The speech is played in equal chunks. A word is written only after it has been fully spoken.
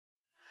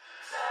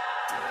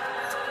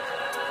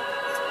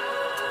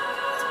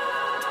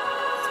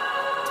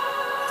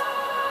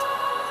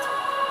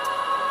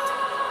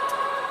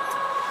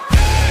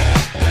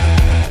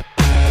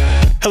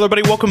Hello,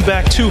 everybody. Welcome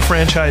back to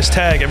Franchise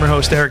Tag. I'm your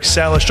host, Eric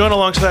Salas. Joined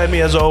alongside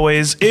me, as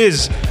always,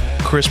 is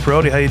Chris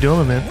Perotti. How you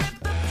doing, man?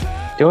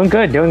 Doing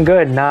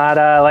good. Not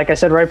like I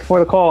said right before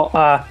the call.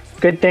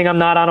 Good thing I'm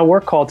not on a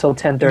work call till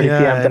 10:30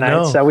 p.m.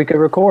 tonight, so we could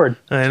record.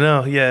 I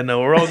know. Yeah, no,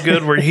 we're all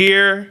good. We're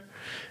here,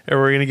 and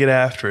we're gonna get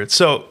after it.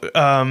 So,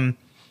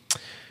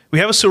 we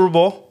have a Super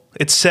Bowl.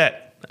 It's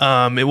set.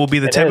 It will be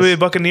the Tampa Bay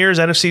Buccaneers,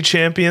 NFC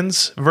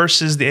champions,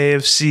 versus the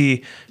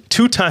AFC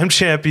two-time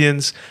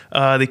champions,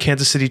 the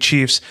Kansas City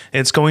Chiefs.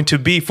 And it's going to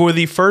be for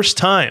the first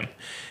time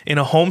in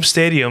a home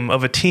stadium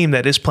of a team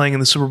that is playing in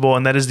the Super Bowl,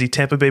 and that is the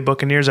Tampa Bay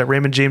Buccaneers at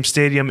Raymond James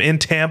Stadium in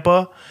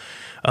Tampa.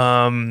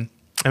 The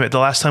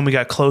last time we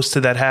got close to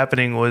that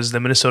happening was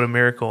the Minnesota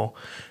Miracle,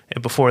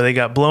 and before they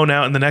got blown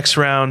out in the next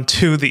round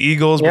to the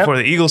Eagles, before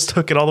the Eagles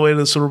took it all the way to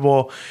the Super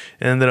Bowl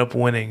and ended up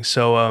winning.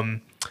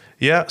 So,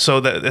 so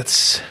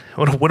that's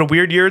what a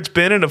weird year it's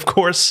been, and of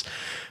course,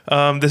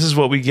 this is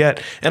what we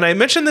get. And I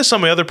mentioned this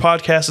on my other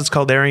podcast. It's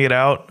called Airing It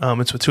Out.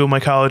 It's with two of my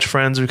college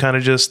friends. We kind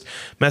of just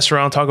mess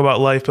around, talk about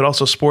life, but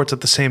also sports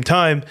at the same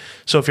time.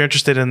 So if you're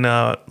interested in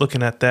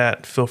looking at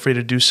that, feel free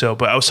to do so.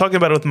 But I was talking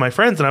about it with my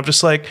friends, and I'm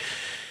just like,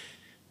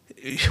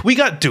 we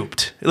got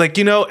duped. Like,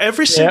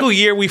 every single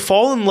year we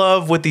fall in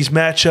love with these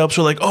matchups.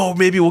 We're like, oh,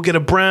 maybe we'll get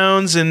a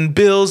Browns and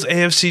Bills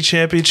AFC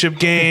championship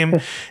game.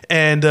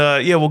 And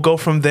we'll go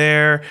from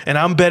there. And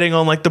I'm betting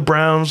on like the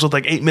Browns with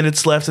like 8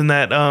 minutes left in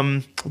that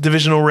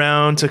divisional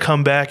round to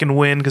come back and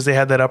win because they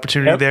had that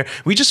opportunity there.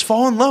 We just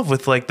fall in love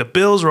with like the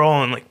Bills. We're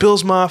all in like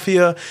Bills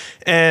Mafia.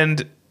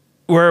 And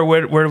where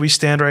do we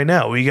stand right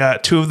now? We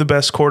got two of the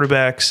best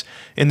quarterbacks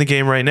in the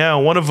game right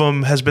now. One of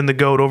them has been the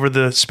GOAT over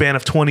the span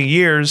of 20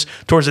 years.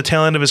 Towards the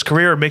tail end of his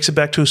career, makes it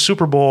back to a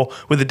Super Bowl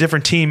with a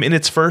different team in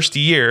its first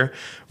year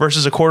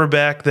versus a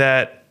quarterback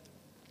that,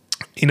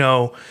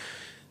 Patrick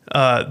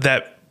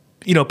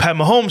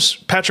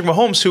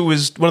Mahomes, who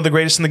is one of the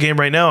greatest in the game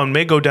right now and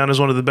may go down as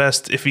one of the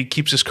best if he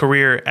keeps his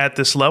career at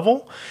this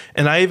level.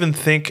 And I even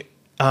think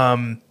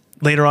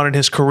later on in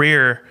his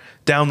career,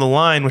 down the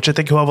line, which I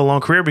think he'll have a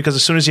long career because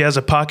as soon as he has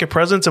a pocket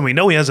presence, and we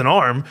know he has an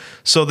arm,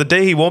 so the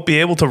day he won't be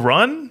able to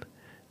run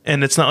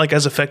and it's not like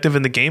as effective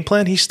in the game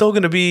plan, he's still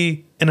going to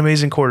be an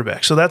amazing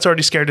quarterback. So that's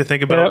already scary to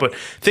think about. But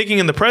thinking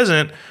in the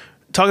present,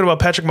 talking about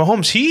Patrick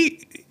Mahomes,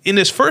 he in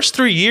his first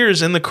 3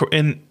 years in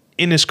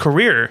his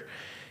career,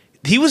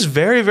 he was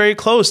very, very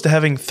close to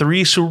having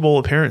 3 Super Bowl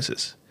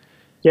appearances.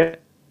 Yeah,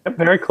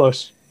 very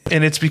close.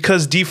 And it's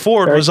because Dee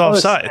Ford was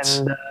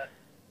offsides.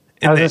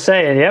 I was going to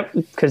say,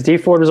 because Dee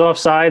Ford was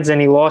offsides and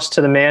he lost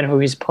to the man who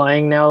he's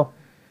playing now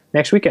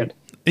next weekend.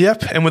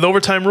 Yep, and with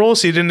overtime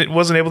rules, he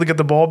wasn't able to get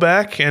the ball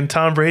back. And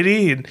Tom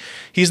Brady,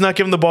 he's not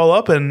giving the ball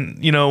up. And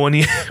when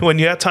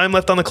you have time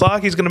left on the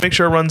clock, he's going to make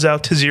sure it runs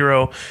out to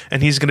 0,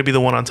 and he's going to be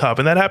the one on top.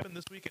 And that happened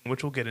this weekend,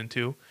 which we'll get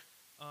into.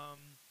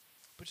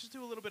 But just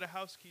do a little bit of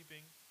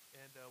housekeeping,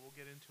 and we'll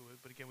get into it.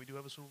 But again, we do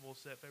have a Super Bowl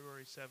set.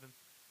 February 7th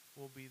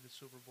will be the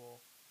Super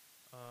Bowl.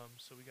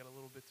 So we got a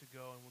little bit to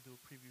go, and we'll do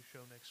a preview show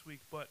next week.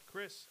 But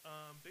Chris,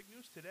 big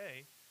news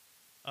today.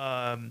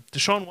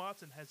 Deshaun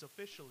Watson has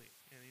officially,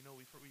 and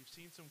we've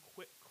seen some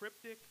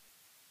cryptic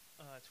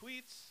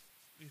tweets.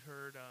 We've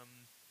heard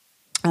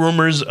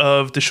rumors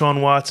of Deshaun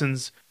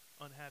Watson's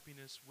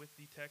unhappiness with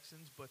the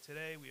Texans, but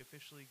today we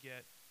officially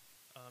get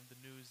the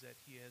news that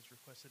he has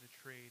requested a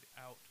trade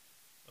out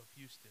of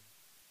Houston.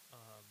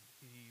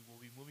 He will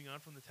be moving on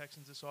from the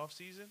Texans this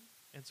offseason,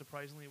 and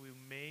surprisingly, we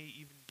may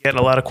even get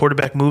a lot of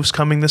quarterback moves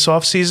coming this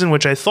offseason,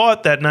 which I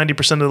thought that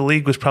 90% of the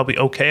league was probably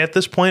okay at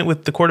this point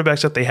with the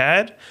quarterbacks that they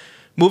had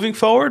moving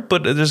forward,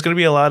 but there's going to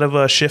be a lot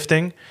of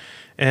shifting,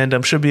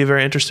 and should be a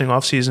very interesting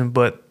offseason.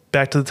 But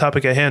back to the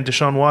topic at hand,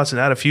 Deshaun Watson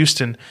out of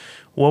Houston.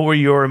 What were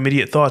your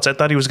immediate thoughts? I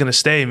thought he was going to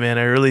stay, man.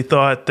 I really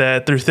thought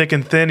that through thick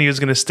and thin, he was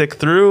going to stick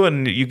through,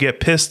 and you get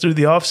pissed through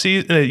the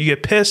offseason. You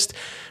get pissed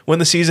when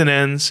the season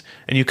ends,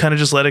 and you kind of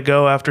just let it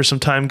go after some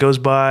time goes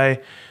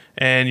by,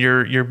 and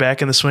you're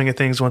back in the swing of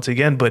things once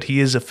again. But he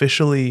is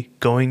officially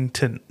going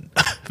to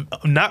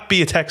not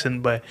be a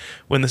Texan by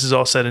when this is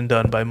all said and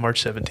done by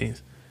March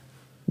 17th.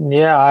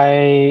 Yeah,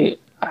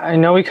 I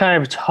know we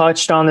kind of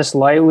touched on this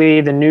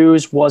lightly. The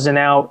news wasn't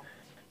out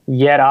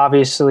yet,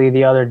 obviously,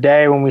 the other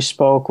day when we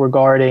spoke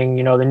regarding,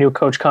 the new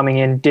coach coming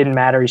in. Didn't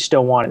matter. He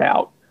still wanted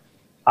out.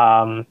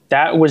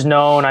 That was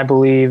known, I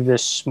believe,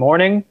 this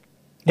morning.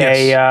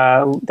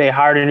 Yes. They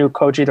hired a new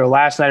coach either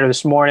last night or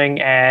this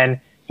morning, and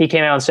he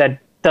came out and said,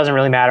 doesn't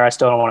really matter. I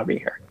still don't want to be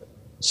here.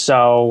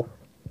 So,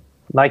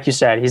 like you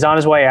said, he's on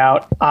his way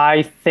out.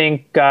 I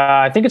think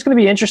it's going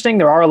to be interesting.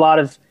 There are a lot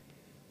of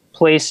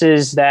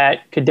places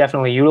that could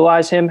definitely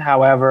utilize him.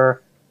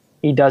 However,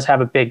 he does have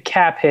a big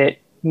cap hit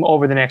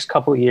over the next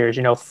couple of years.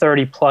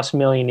 $30+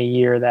 million a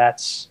year.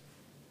 It's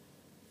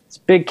a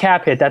big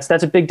cap hit. That's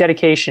a big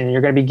dedication.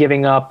 You're going to be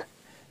giving up.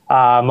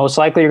 Most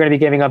likely, you're going to be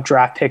giving up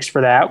draft picks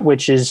for that,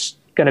 which is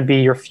going to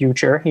be your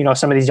future.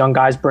 Some of these young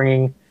guys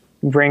bringing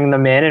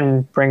them in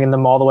and bringing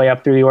them all the way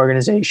up through the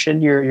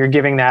organization. You're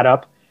giving that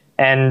up,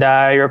 and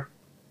you're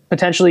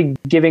potentially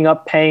giving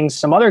up paying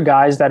some other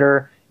guys that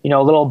are a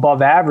little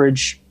above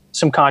average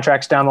some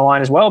contracts down the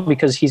line as well,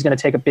 because he's going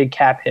to take a big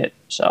cap hit.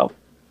 So,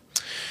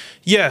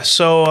 yeah.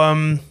 So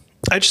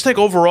I just think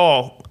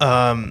overall,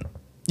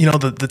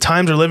 the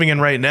times we're living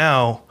in right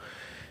now,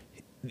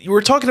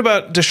 we're talking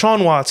about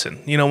Deshaun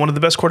Watson, one of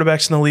the best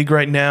quarterbacks in the league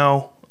right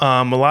now.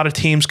 A lot of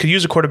teams could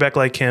use a quarterback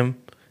like him.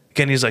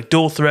 Again, he's like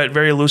dual threat,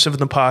 very elusive in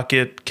the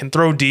pocket, can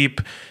throw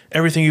deep,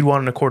 everything you'd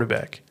want in a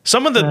quarterback.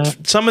 Some of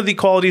the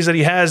qualities that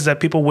he has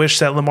that people wish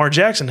that Lamar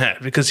Jackson had,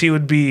 because he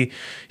would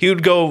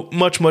go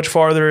much, much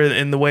farther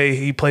in the way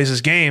he plays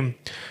his game.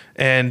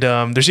 And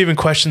there's even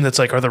question that's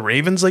like, are the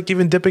Ravens like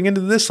even dipping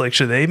into this? Like,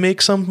 should they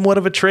make somewhat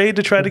of a trade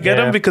to try to get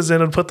him, because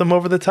then it'd put them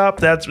over the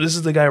top? This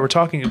is the guy we're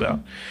talking about.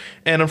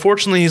 And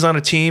unfortunately, he's on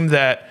a team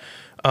that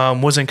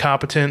was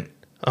incompetent.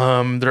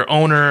 Their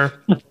owner.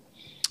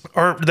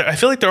 I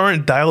feel like they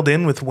aren't dialed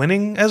in with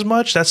winning as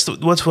much. That's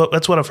what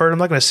I've heard. I'm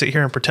not going to sit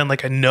here and pretend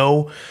like I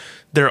know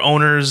their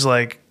owner's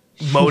like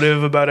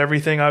motive about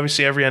everything.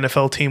 Obviously, every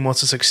NFL team wants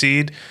to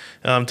succeed,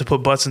 to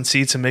put butts in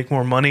seats and make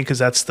more money, because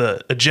that's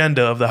the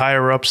agenda of the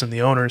higher ups and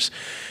the owners.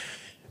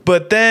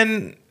 But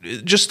then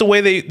just the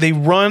way they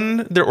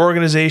run their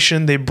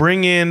organization, they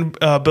bring in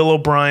Bill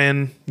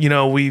O'Brien. We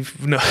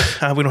don't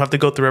have to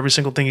go through every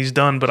single thing he's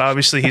done, but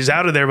obviously he's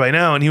out of there by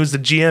now, and he was the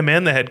GM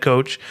and the head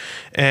coach,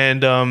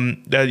 and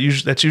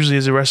that's usually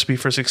is a recipe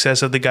for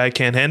success. If the guy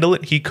can't handle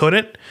it, he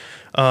couldn't.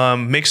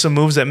 Make some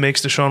moves that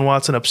makes Deshaun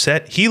Watson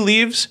upset. He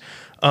leaves.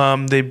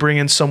 They bring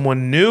in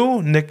someone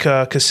new, Nick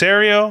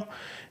Caserio,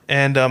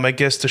 and I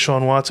guess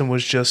Deshaun Watson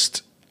was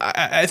just.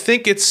 I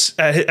think it's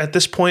at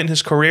this point in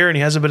his career, and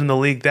he hasn't been in the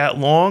league that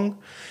long.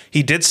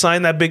 He did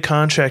sign that big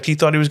contract. He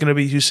thought he was going to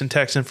be Houston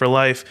Texan for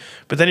life,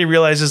 but then he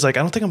realizes, like, I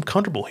don't think I'm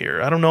comfortable here.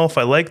 I don't know if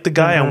I like the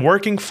guy I'm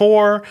working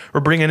for,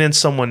 or bringing in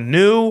someone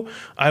new.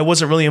 I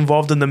wasn't really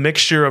involved in the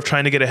mixture of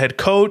trying to get a head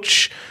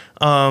coach.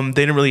 They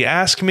didn't really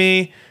ask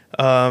me,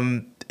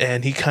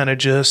 and he kind of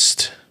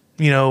just,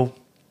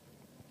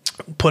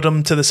 put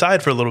him to the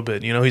side for a little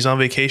bit. He's on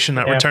vacation,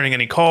 not returning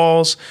any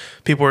calls.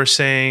 People are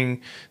saying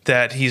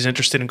that he's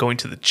interested in going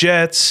to the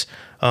Jets.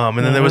 And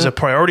then there was a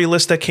priority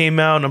list that came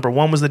out. Number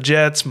 1 was the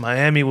Jets.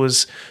 Miami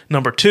was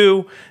number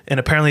 2. And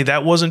apparently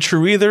that wasn't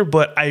true either.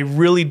 But I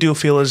really do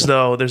feel as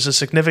though there's a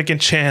significant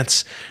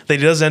chance that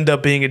he does end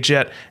up being a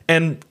Jet.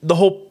 And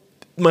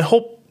my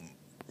whole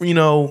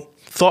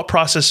thought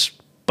process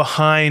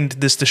behind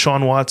this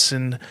Deshaun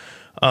Watson,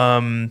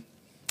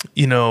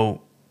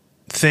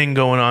 thing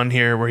going on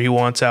here where he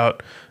wants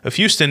out of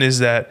Houston is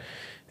that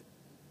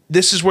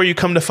this is where you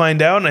come to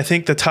find out, and I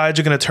think the tides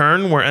are going to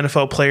turn, where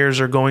NFL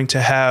players are going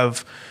to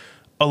have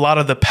a lot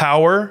of the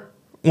power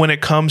when it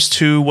comes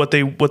to where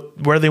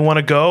they want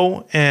to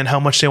go and how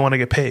much they want to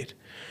get paid.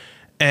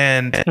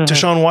 And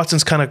Deshaun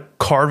Watson's kind of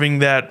carving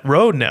that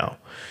road now,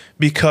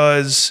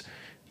 because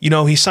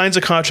he signs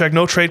a contract,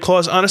 no trade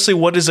clause. Honestly,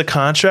 what is a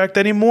contract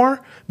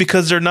anymore?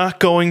 Because they're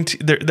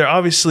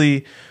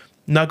obviously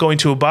not going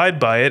to abide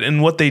by it.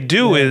 And what they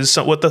do is,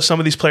 what some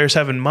of these players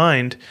have in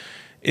mind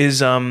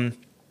is,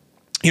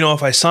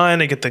 if I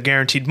sign, I get the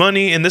guaranteed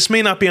money. And this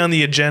may not be on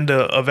the agenda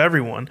of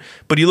everyone,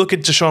 but you look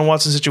at Deshaun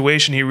Watson's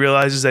situation, he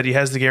realizes that he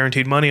has the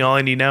guaranteed money. All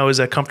I need now is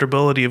that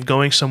comfortability of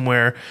going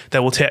somewhere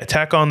that will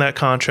tack on that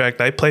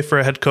contract. I play for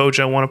a head coach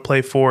I want to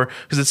play for,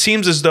 because it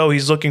seems as though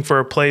he's looking for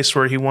a place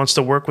where he wants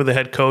to work with a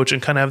head coach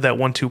and kind of have that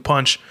 1-2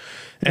 punch.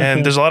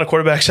 And there's a lot of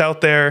quarterbacks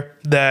out there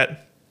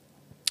that,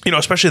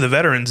 especially the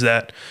veterans,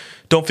 that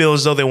don't feel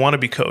as though they want to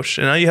be coached.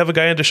 And now you have a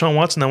guy in Deshaun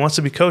Watson that wants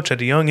to be coached at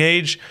a young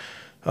age,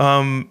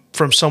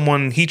 from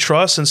someone he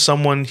trusts and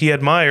someone he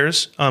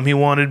admires. He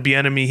wanted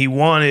Bieniemy. He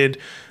wanted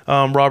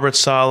Robert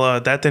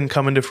Saleh. That didn't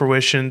come into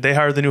fruition. They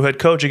hired the new head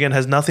coach. Again,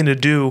 has nothing to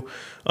do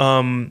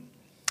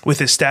with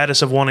his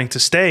status of wanting to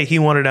stay. He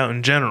wanted out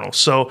in general.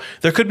 So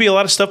there could be a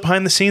lot of stuff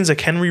behind the scenes that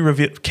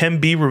can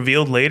be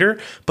revealed later,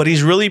 but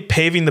he's really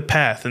paving the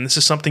path. And this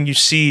is something you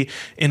see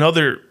in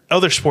other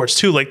sports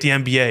too, like the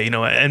NBA.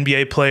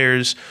 NBA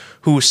players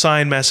who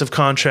sign massive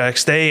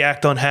contracts, they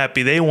act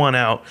unhappy, they want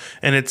out,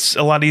 and it's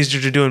a lot easier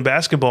to do in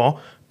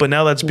basketball. But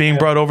now that's being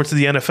brought over to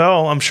the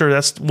NFL. I'm sure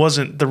that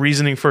wasn't the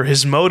reasoning for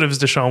his motives,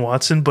 Deshaun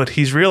Watson, but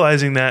he's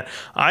realizing that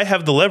I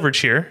have the leverage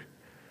here.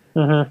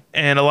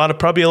 And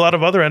probably a lot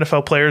of other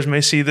NFL players may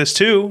see this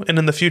too, and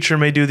in the future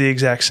may do the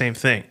exact same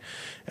thing.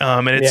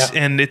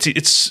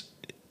 It's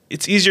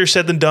easier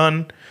said than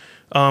done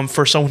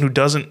for someone who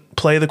doesn't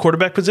play the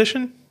quarterback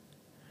position.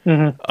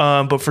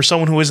 But for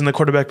someone who is in the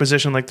quarterback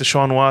position like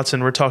Deshaun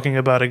Watson, we're talking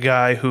about a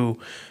guy who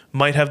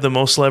might have the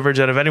most leverage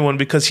out of anyone,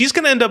 because he's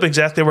going to end up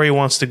exactly where he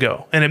wants to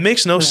go. And it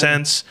makes no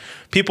sense.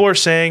 People are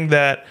saying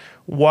that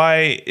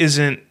why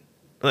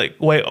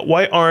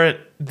aren't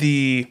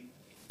the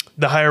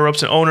higher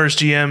ups and owners,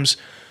 GMs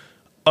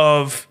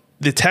of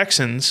the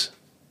Texans,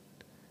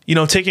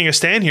 taking a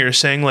stand here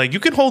saying, like,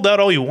 you can hold out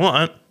all you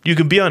want, you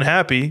can be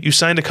unhappy, you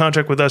signed a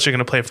contract with us, you're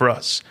going to play for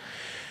us.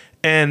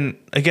 And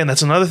again,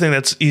 that's another thing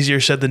that's easier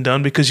said than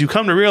done, because you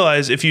come to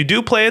realize if you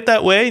do play it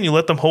that way and you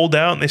let them hold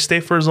out and they stay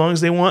for as long as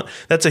they want,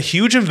 that's a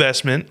huge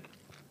investment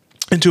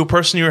into a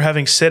person you're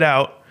having sit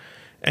out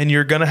and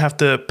you're going to have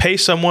to pay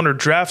someone or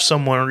draft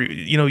someone or,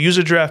 use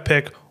a draft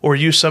pick or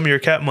use some of your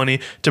cap money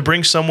to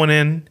bring someone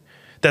in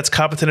that's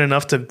competent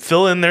enough to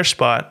fill in their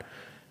spot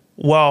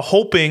while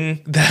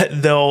hoping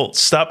that they'll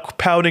stop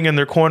pouting in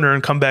their corner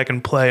and come back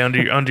and play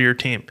under your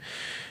team.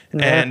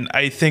 Yeah. And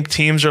I think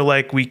teams are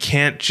like, we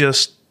can't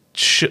just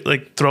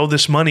throw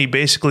this money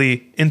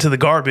basically into the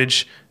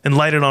garbage and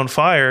light it on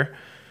fire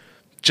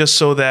just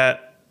so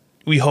that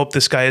we hope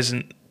this guy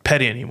isn't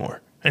petty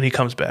anymore and he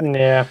comes back.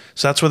 Yeah.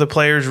 So that's where the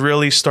players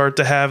really start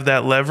to have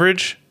that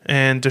leverage.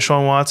 And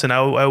Deshaun Watson,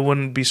 I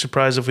wouldn't be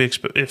surprised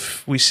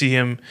if we see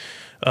him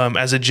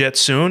as a Jet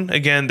soon.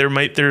 Again,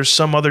 there's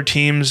some other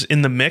teams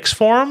in the mix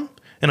for him,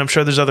 and I'm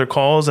sure there's other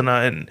calls.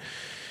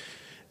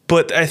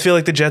 But I feel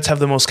like the Jets have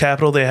the most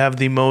capital. They have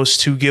the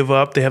most to give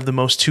up. They have the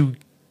most to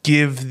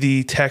give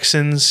the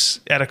Texans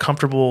at a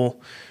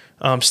comfortable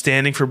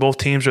standing for both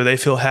teams, where they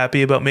feel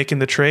happy about making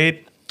the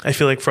trade. I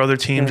feel like for other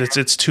teams,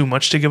 it's too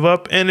much to give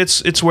up, and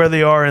it's where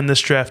they are in this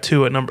draft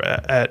too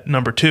at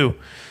number 2.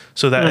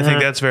 So that I think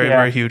that's very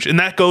very huge, and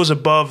that goes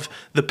above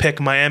the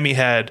pick Miami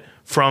had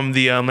from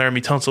the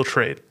Laramie Tunsil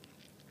trade.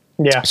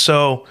 Yeah.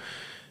 So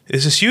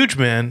this is huge,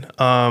 man.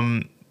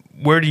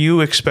 Where do you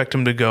expect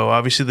him to go?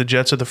 Obviously, the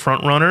Jets are the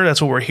front runner.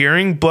 That's what we're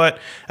hearing. But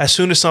as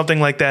soon as something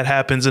like that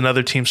happens,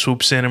 another team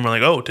swoops in, and we're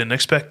like, oh, didn't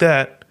expect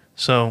that.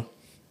 So,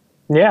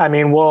 yeah, I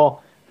mean,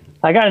 well,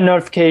 I got a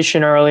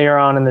notification earlier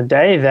on in the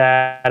day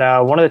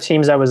that one of the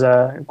teams that was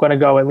going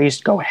to at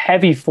least go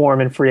heavy for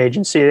him in free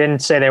agency. They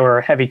didn't say they were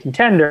a heavy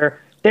contender.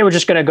 They were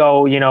just going to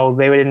go,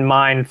 they didn't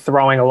mind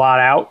throwing a lot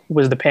out,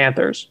 was the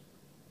Panthers.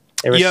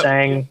 They were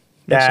saying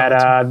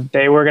that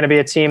they were going to be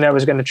a team that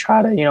was going to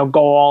try to, go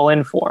all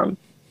in for him.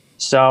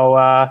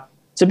 So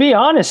to be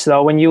honest,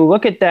 though, when you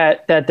look at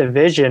that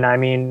division, I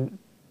mean,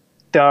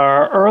 the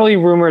early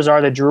rumors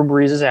are that Drew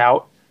Brees is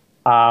out,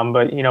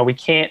 but we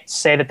can't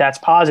say that that's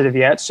positive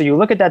yet. So you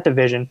look at that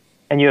division,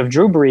 and you have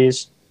Drew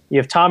Brees, you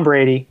have Tom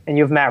Brady, and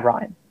you have Matt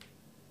Ryan.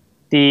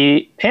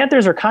 The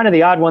Panthers are kind of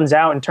the odd ones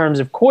out in terms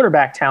of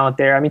quarterback talent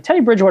there. I mean,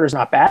 Teddy Bridgewater's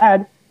not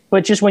bad,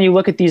 but just when you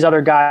look at these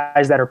other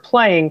guys that are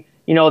playing,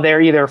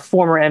 they're either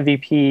former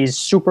MVPs,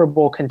 Super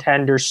Bowl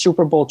contenders,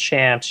 Super Bowl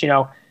champs,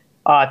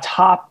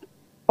 top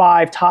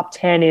 5, top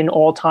 10 in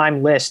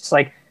all-time lists.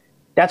 Like,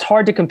 that's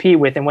hard to compete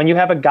with. And when you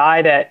have a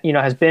guy that,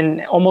 has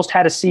been almost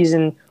had a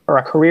season or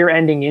a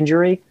career-ending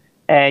injury,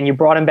 and you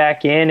brought him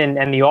back in,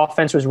 and the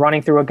offense was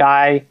running through a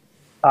guy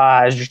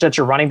as just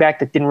your running back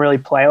that didn't really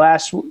play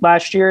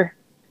last year,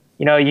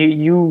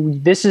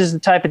 this is the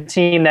type of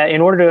team that in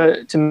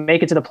order to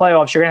make it to the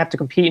playoffs, you're going to have to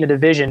compete in a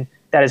division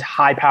that is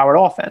high-powered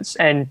offense,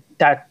 and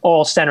that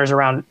all centers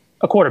around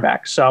a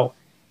quarterback. So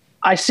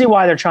I see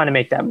why they're trying to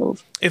make that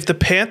move. If the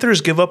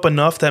Panthers give up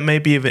enough, that may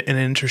be an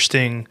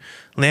interesting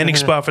landing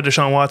spot for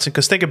Deshaun Watson.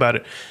 Because think about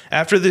it.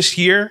 After this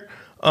year,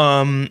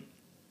 even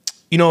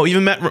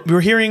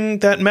we're hearing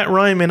that Matt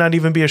Ryan may not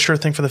even be a sure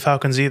thing for the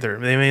Falcons either.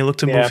 They may look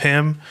to move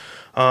him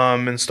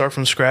and start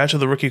from scratch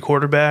with a rookie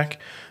quarterback.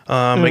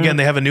 Again,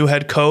 they have a new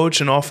head coach,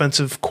 an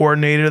offensive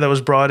coordinator that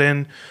was brought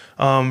in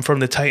from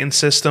the Titans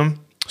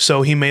system.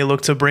 So he may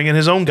look to bring in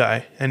his own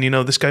guy. And,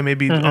 this guy may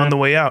be on the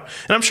way out.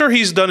 And I'm sure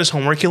he's done his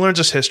homework. He learns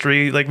his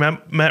history. Like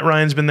Matt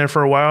Ryan's been there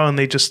for a while, and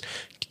they just,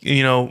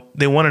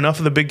 they won enough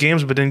of the big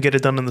games but didn't get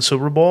it done in the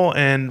Super Bowl.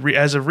 And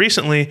as of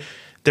recently,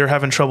 they're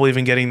having trouble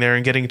even getting there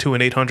and getting to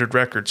an 800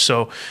 record.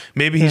 So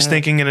maybe he's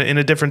thinking in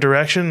a different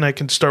direction. I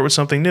can start with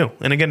something new.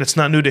 And again, it's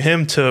not new to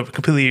him to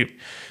completely,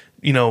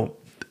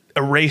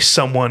 erase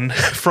someone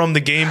from the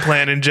game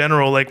plan in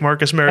general, like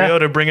Marcus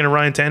Mariota bringing in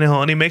Ryan Tannehill,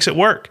 and he makes it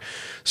work.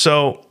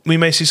 So we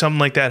may see something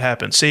like that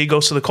happen. Say he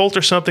goes to the Colts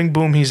or something,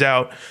 boom, he's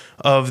out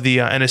of the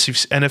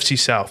NFC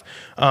South.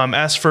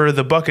 As for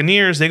the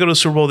Buccaneers, they go to the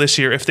Super Bowl this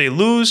year. If they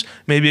lose,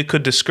 maybe it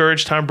could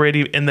discourage Tom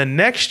Brady in the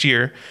next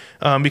year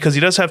because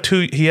he does have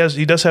 2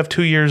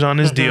 years on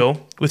his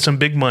deal with some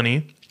big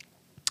money.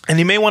 And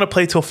he may want to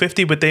play till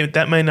 50, but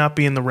that may not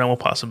be in the realm of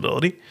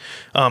possibility.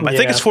 I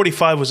think it's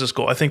 45 was his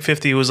goal. I think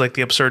 50 was like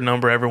the absurd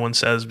number everyone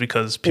says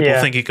because people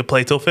think he could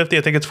play till 50.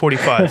 I think it's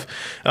 45.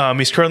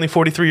 He's currently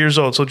 43 years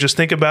old. So just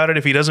think about it.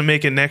 If he doesn't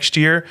make it next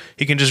year,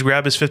 he can just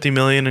grab his $50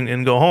 million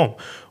and go home.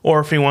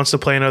 Or if he wants to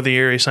play another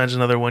year, he signs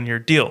another 1-year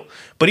deal.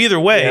 But either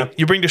way,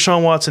 you bring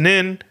Deshaun Watson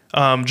in.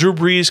 Drew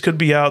Brees could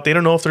be out. They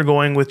don't know if they're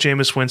going with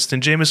Jameis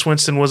Winston. Jameis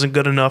Winston wasn't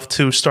good enough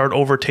to start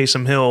over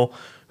Taysom Hill,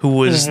 who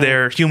was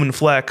their human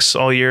flex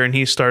all year, and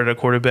he started a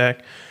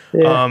quarterback.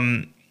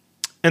 Yeah.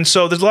 And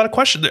so there's a lot of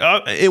questions.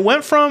 It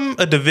went from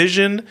a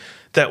division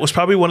that was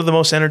probably one of the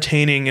most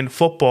entertaining in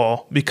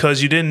football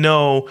because you didn't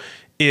know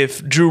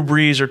if Drew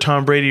Brees or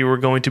Tom Brady were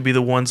going to be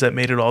the ones that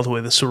made it all the way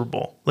to the Super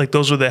Bowl. Like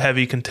those were the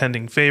heavy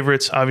contending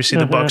favorites. Obviously,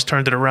 the Bucs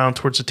turned it around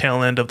towards the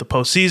tail end of the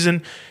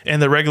postseason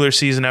and the regular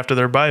season after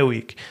their bye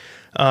week.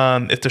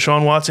 If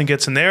Deshaun Watson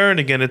gets in there, and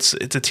again, it's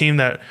a team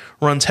that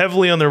runs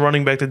heavily on their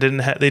running back that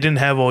they didn't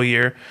have all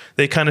year.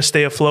 They kind of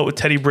stay afloat with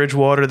Teddy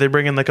Bridgewater. They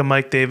bring in like a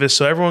Mike Davis,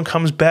 so everyone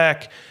comes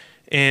back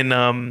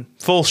in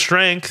full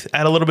strength,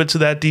 add a little bit to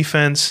that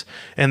defense,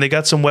 and they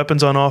got some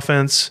weapons on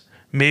offense.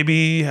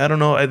 Maybe, I don't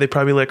know, they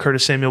probably let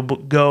Curtis Samuel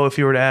go if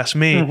you were to ask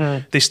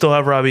me. They still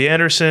have Robbie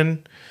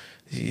Anderson.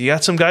 You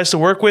got some guys to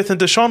work with, and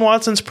Deshaun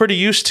Watson's pretty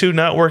used to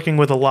not working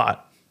with a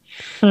lot.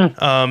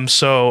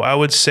 So I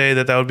would say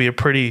that would be a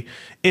pretty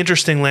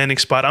interesting landing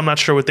spot. I'm not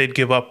sure what they'd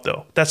give up,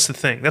 though. That's the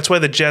thing. That's why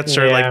the Jets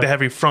are like the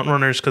heavy front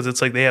runners, because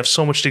it's like they have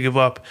so much to give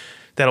up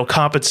that'll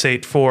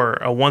compensate for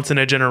a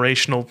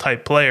once-in-a-generational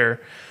type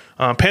player.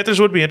 Panthers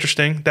would be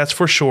interesting, that's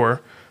for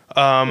sure.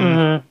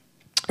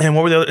 And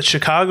what were the other?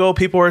 Chicago,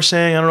 people are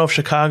saying. I don't know if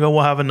Chicago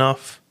will have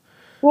enough.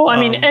 Well, I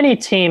mean, any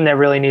team that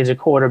really needs a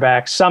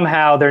quarterback,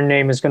 somehow their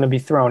name is going to be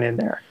thrown in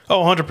there. Oh,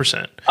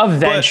 100%.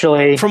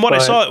 Eventually. But from what I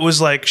saw, it was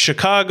like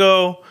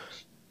Chicago,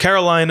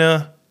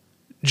 Carolina,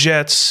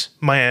 Jets,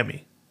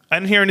 Miami. I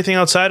didn't hear anything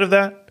outside of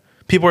that.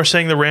 People are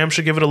saying the Rams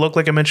should give it a look,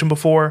 like I mentioned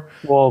before.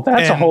 Well,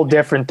 that's a whole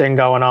different thing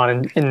going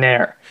on in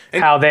there.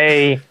 How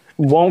they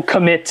won't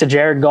commit to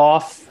Jared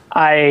Goff.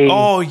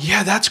 Oh,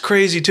 yeah, that's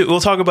crazy, too. We'll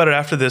talk about it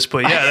after this,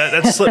 but yeah,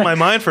 that slipped my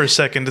mind for a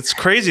second. It's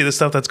crazy, the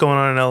stuff that's going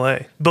on in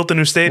L.A. Built a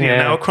new stadium.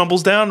 Now it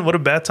crumbles down. What a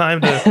bad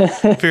time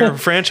for your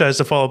franchise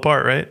to fall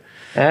apart, right?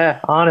 Yeah,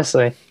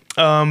 honestly.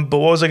 But what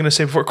was I going to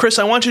say before? Chris,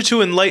 I want you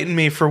to enlighten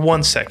me for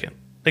 1 second.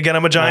 Again,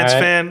 I'm a Giants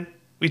fan.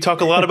 We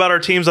talk a lot about our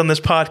teams on this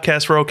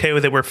podcast. We're okay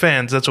with it. We're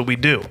fans. That's what we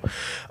do.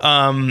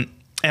 And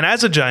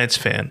as a Giants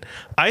fan,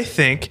 I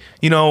think,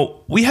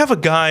 we have a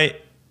guy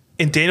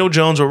in Daniel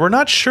Jones where we're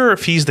not sure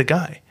if he's the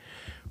guy.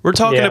 We're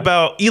talking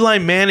about Eli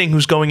Manning,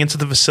 who's going into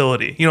the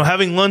facility,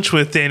 having lunch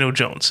with Daniel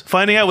Jones,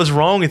 finding out what's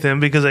wrong with him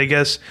because I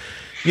guess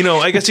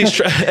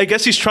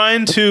he's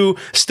trying to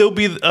still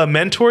be a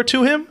mentor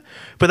to him,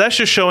 but that's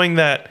just showing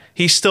that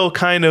he's still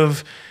kind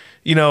of,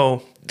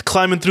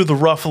 climbing through the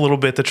rough a little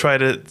bit to try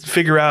to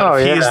figure out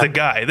if he is the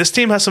guy. This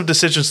team has some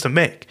decisions to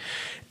make.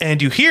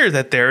 And you hear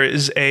that there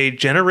is a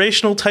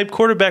generational type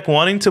quarterback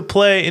wanting to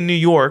play in New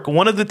York.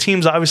 One of the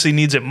teams obviously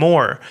needs it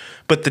more,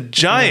 but the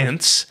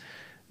Giants,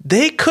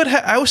 they could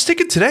have. I was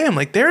thinking today, I'm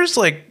like, there's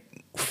like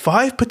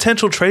 5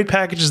 potential trade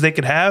packages they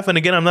could have. And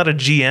again, I'm not a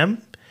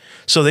GM,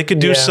 so they could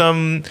do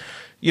some,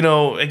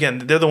 again,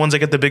 they're the ones that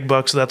get the big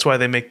bucks, so that's why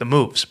they make the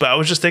moves. But I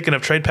was just thinking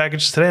of trade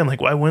packages today. I'm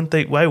like, why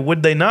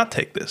would they not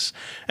take this?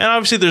 And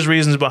obviously there's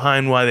reasons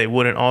behind why they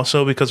wouldn't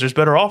also, because there's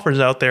better offers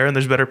out there and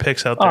there's better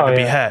picks out there to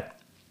be had.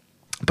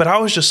 But I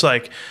was just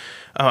like,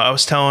 I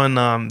was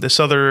telling this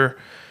other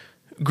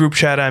group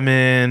chat I'm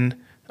in,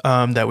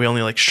 that we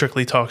only like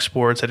strictly talk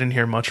sports. I didn't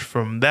hear much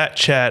from that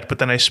chat, but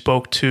then I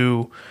spoke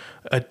to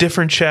a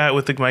different chat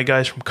with my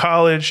guys from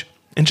college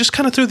and just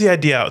kind of threw the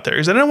idea out there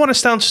because I didn't want to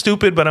sound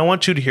stupid, but I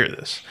want you to hear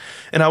this.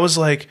 And I was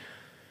like,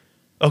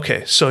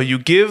 okay, so you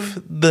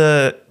give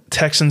the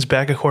Texans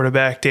back a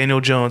quarterback,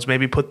 Daniel Jones,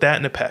 maybe put that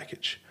in a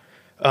package.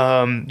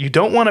 You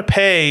don't want to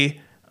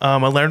pay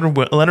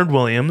Leonard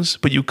Williams,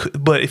 but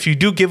if you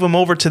do give him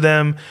over to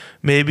them,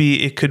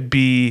 maybe it could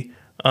be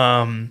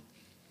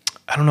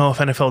I don't know if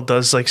NFL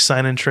does like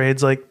sign and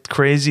trades like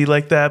crazy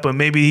like that, but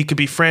maybe he could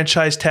be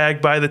franchise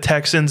tagged by the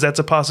Texans. That's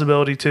a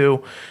possibility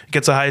too.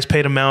 Gets the highest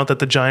paid amount that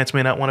the Giants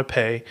may not want to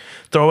pay.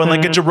 Throw in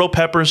like a Jabril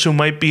Peppers, who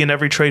might be in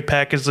every trade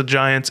package the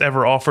Giants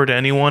ever offer to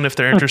anyone if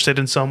they're interested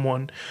in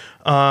someone.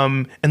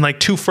 And like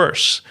 2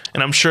 firsts.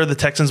 And I'm sure the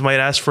Texans might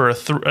ask for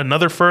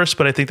another first,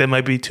 but I think that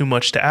might be too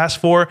much to ask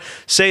for.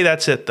 Say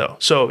that's it though.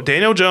 So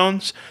Daniel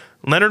Jones,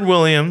 Leonard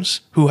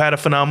Williams, who had a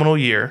phenomenal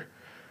year.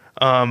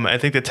 I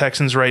think the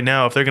Texans right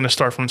now, if they're going to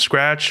start from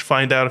scratch,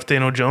 find out if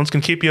Daniel Jones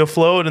can keep you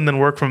afloat and then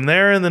work from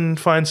there and then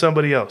find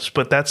somebody else.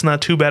 But that's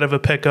not too bad of a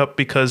pickup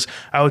because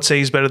I would say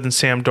he's better than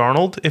Sam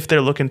Darnold if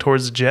they're looking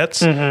towards the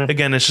Jets.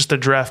 Again, it's just the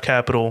draft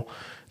capital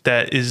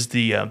that is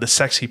the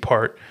sexy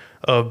part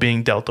of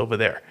being dealt over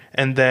there.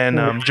 And then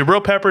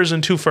Jabril Peppers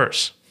and 2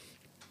 firsts.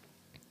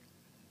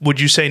 Would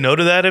you say no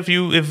to that if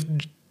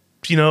Dave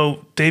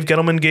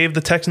Gettleman gave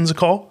the Texans a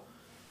call?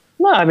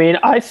 No, I mean,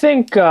 I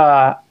think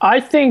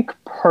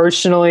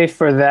personally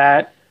for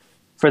that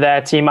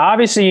team,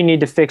 obviously you need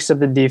to fix up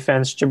the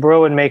defense.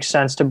 Jabril would make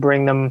sense to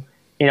bring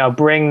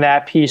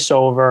that piece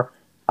over.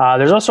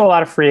 There's also a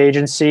lot of free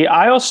agency.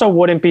 I also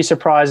wouldn't be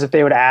surprised if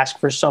they would ask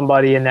for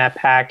somebody in that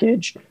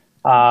package,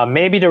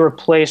 maybe to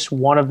replace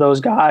one of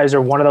those guys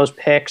or one of those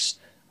picks.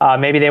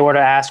 Maybe they were to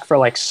ask for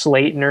like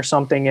Slayton or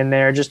something in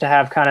there just to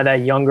have kind of that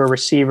younger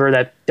receiver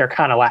that they're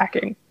kind of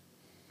lacking.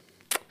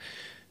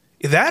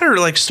 That or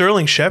like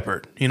Sterling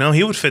Shepard, he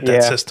would fit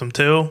that system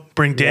too.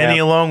 Bring Danny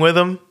along with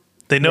him.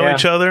 They know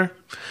each other.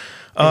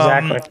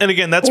 Exactly. And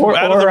again, that's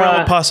out of the realm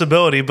of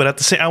possibility. But at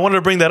the same, I wanted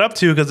to bring that up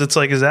too because it's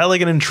like, is that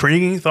like an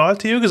intriguing thought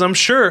to you? Because I'm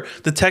sure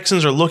the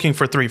Texans are looking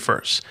for 3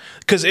 firsts.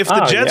 Because if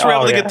the Jets were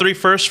able to get 3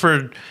 firsts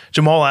for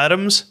Jamal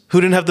Adams,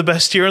 who didn't have the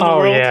best year in the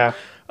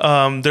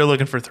world, they're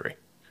looking for 3.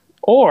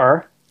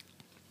 Or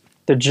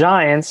the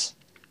Giants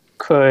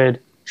could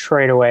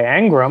trade away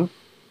Engram.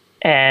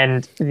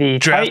 And the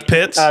draft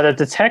Pitts, that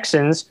the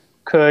Texans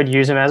could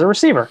use him as a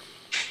receiver.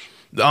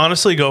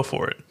 Honestly, go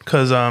for it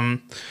because I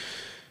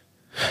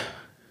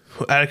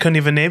couldn't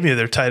even name you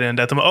their tight end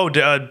at the moment.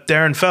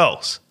 Darren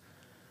Fells.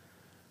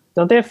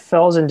 Don't they have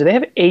Fells, and do they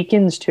have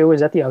Akins too?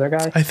 Is that the other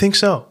guy? I think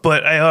so,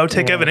 but I would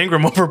take Evan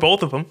Ingram over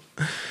both of them.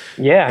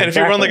 Yeah, and if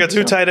you run like a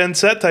 2 tight end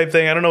set type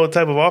thing, I don't know what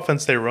type of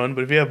offense they run,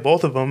 but if you have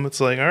both of them, it's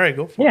like, all right,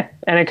 go for it. Yeah,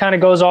 and it kind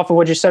of goes off of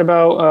what you said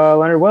about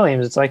Leonard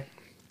Williams. It's like,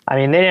 I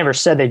mean, they never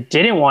said they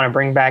didn't want to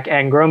bring back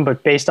Ingram,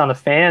 but based on the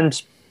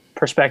fans'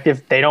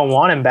 perspective, they don't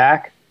want him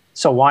back.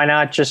 So why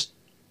not just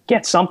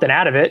get something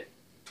out of it?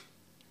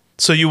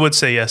 So you would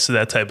say yes to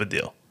that type of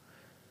deal?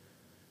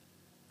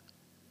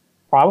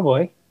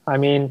 Probably. I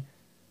mean,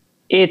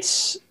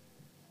 it's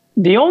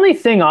the only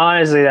thing,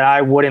 honestly, that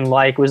I wouldn't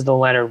like was the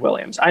Leonard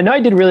Williams. I know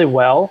he did really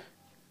well,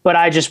 but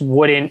I just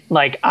wouldn't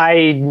like.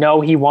 I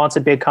know he wants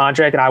a big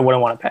contract, and I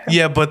wouldn't want to pay him.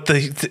 Yeah, but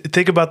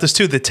think about this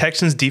too. The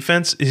Texans'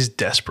 defense is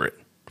desperate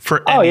for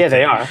anything. Oh yeah,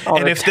 they are. Oh,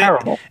 and they're if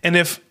terrible.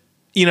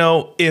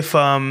 if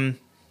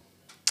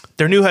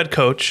their new head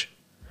coach,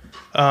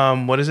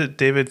 what is it,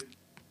 David?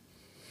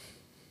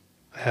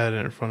 I had it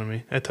in front of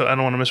me. I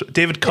don't want to miss it.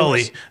 David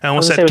Culley. I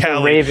almost said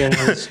Cali.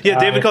 Ravens. Yeah,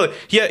 David Culley.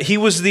 Yeah, he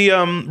was the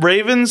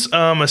Ravens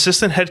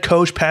assistant head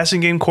coach,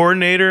 passing game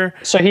coordinator.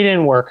 So he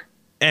didn't work.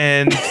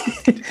 And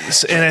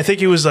I think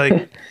he was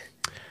like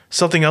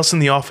something else in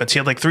the offense. He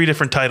had like 3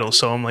 different titles.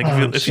 So I'm like,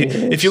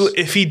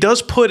 if he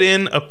does put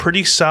in a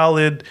pretty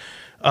solid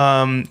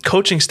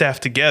coaching staff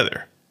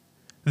together,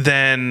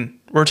 then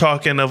we're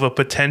talking of a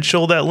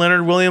potential that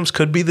Leonard Williams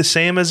could be the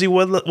same as he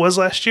was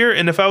last year.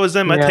 And if I was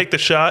them, I'd take the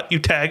shot. You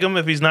tag him.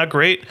 If he's not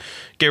great,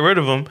 get rid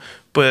of him.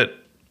 But,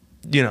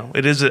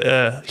 it is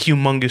a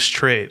humongous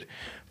trade.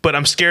 But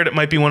I'm scared it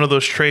might be one of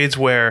those trades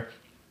where,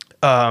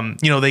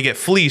 they get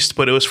fleeced,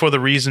 but it was for the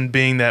reason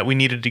being that we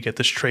needed to get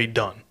this trade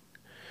done.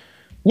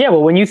 Yeah,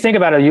 well, when you think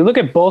about it, you look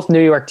at both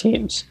New York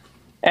teams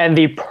and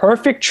the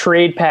perfect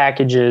trade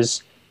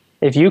packages.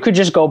 If you could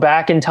just go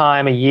back in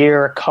time a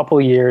year, a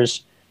couple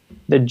years,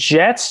 the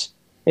Jets,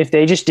 if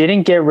they just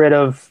didn't get rid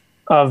of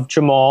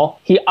Jamal,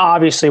 he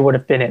obviously would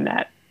have been in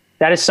that.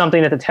 That is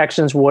something that the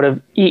Texans would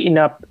have eaten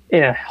up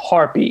in a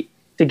heartbeat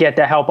to get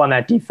the help on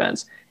that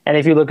defense. And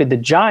if you look at the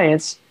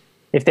Giants,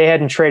 if they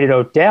hadn't traded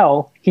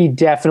Odell, he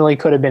definitely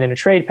could have been in a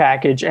trade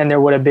package, and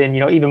there would have been,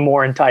 even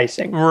more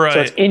enticing. Right.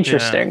 So it's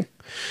interesting. Yeah.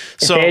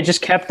 If they had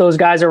just kept those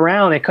guys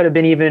around, it could have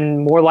been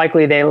even more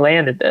likely they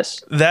landed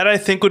this. That I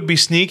think would be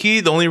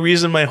sneaky. The only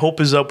reason my hope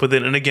is up with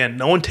it, and again,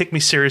 no one take me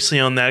seriously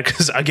on that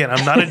because, again,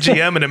 I'm not a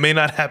GM and it may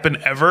not happen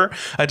ever.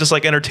 I just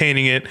like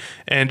entertaining it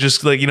and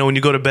just like, when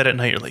you go to bed at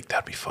night, you're like,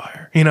 that'd be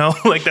fire.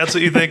 Like that's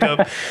what you think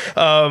of.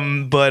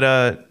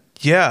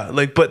 Yeah,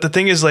 but the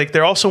thing is,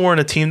 there also weren't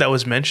a team that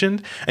was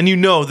mentioned, and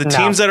the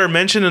teams that are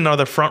mentioned and are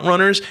the front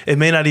runners, it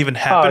may not even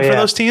happen for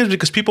those teams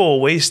because people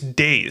will waste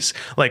days,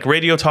 like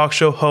radio talk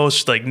show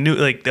hosts,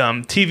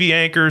 TV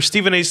anchors,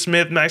 Stephen A.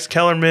 Smith, Max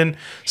Kellerman,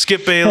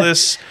 Skip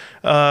Bayless,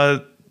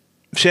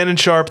 Shannon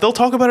Sharp. They'll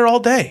talk about it all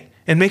day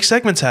and make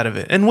segments out of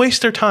it and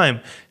waste their time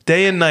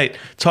day and night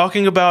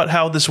talking about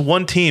how this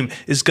one team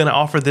is going to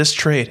offer this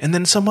trade, and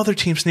then some other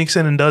team sneaks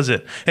in and does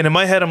it. And in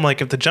my head, I'm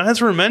like, if the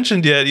Giants weren't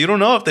mentioned yet, you don't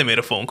know if they made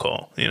a phone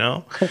call. You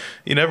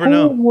never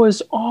know. Who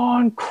was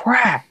on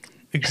crack?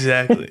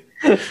 Exactly.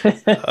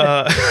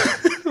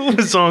 It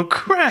was on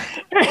crack.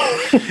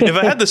 If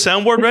I had the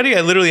soundboard ready,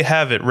 I literally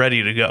have it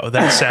ready to go.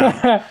 That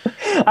sound.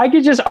 I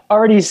could just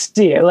already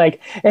see it.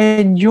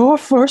 And your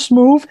first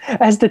move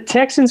as the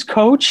Texans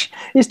coach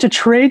is to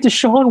trade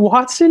Deshaun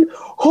Watson?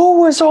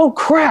 Who was on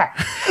crack?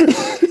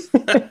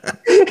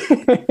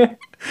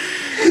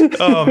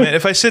 Oh man,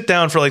 if I sit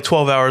down for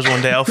 12 hours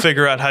one day, I'll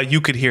figure out how you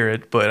could hear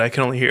it, but I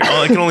can only hear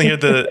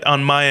the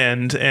on my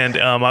end and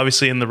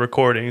obviously in the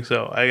recording,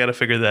 so I got to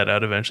figure that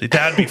out eventually.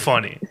 That'd be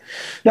funny.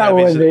 That'd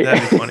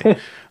be funny.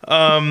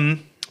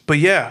 But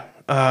yeah,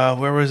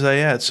 where was I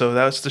at? So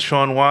that was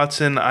Deshaun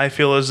Watson. I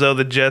feel as though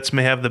the Jets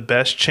may have the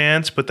best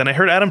chance, but then I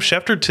heard Adam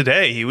Schefter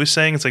today. He was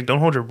saying it's don't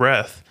hold your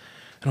breath.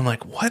 And I'm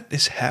like, what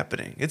is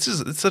happening? It's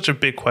such a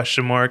big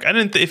question mark. I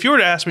didn't. If you were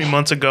to ask me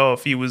months ago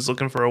if he was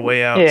looking for a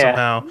way out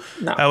somehow,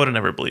 no. I would have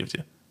never believed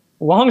you.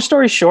 Long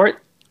story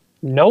short,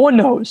 no one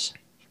knows.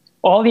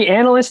 All the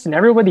analysts and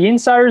everybody, the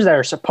insiders that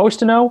are supposed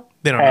to know,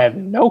 they have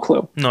no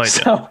clue. No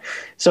idea.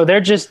 So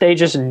they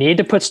just need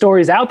to put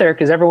stories out there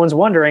because everyone's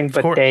wondering,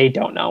 but they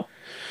don't know.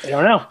 They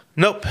don't know.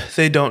 Nope,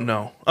 they don't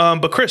know.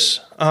 But Chris,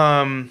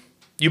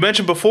 you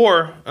mentioned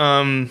before,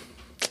 the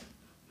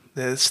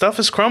stuff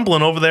is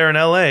crumbling over there in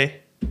LA.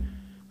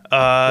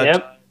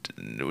 Yep.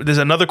 There's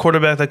another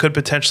quarterback that could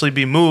potentially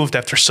be moved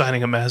after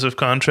signing a massive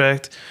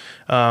contract.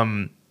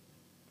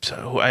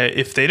 So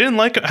if they didn't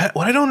like him,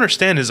 what I don't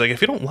understand is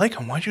if you don't like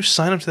him, why'd you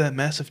sign him to that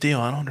massive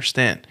deal? I don't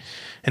understand.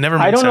 It never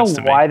made sense to me. I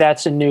don't know why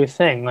that's a new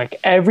thing.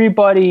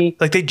 Everybody,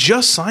 they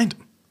just signed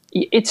him.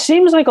 It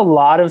seems like a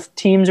lot of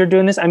teams are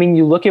doing this. I mean,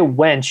 you look at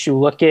Wentz, you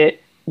look at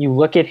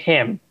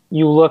him,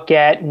 you look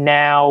at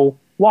now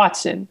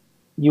Watson,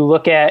 you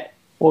look at.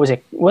 What was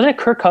it? Wasn't it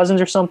Kirk Cousins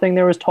or something?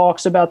 There was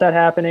talks about that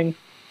happening.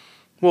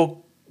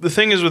 Well, the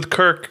thing is with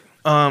Kirk,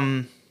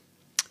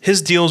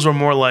 his deals were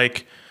more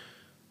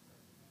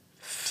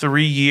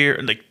 3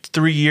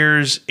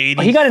 years,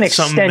 80. He got an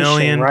extension,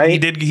 million. right?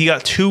 He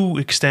got 2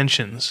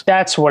 extensions.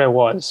 That's what it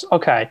was.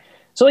 Okay.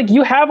 So like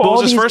you have all these guys.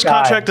 It was his first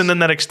contract and then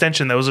that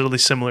extension that was really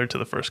similar to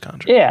the first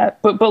contract. Yeah,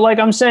 but like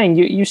I'm saying,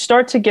 you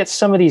start to get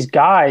some of these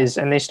guys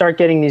and they start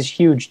getting these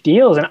huge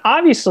deals. And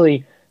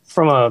obviously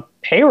from a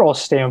payroll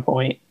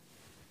standpoint,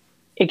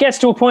 it gets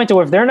to a point to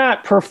where if they're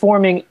not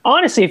performing,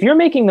 honestly, if you're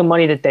making the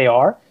money that they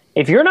are,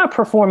 if you're not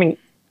performing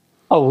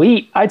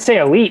elite, I'd say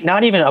elite,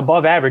 not even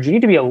above average. You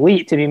need to be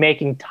elite to be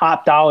making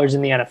top dollars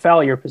in the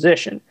NFL at your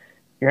position.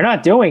 If you're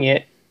not doing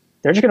it,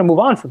 they're just going to move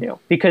on from you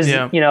because,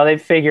 they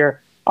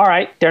figure, all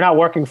right, they're not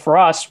working for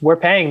us. We're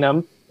paying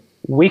them.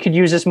 We could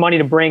use this money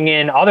to bring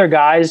in other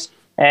guys.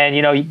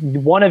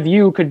 And, one of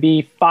you could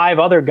be 5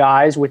 other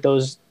guys with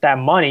that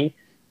money.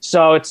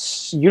 So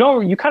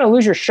you kind of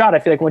lose your shot, I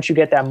feel like, once you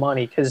get that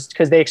money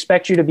because they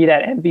expect you to be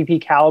that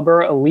MVP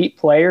caliber elite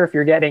player if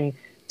you're getting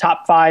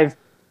top 5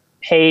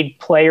 paid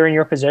player in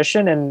your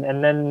position.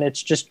 And then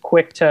it's just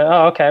quick to,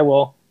 oh, okay,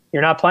 well,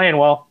 you're not playing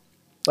well.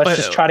 Let's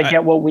just try to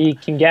get what we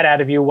can get out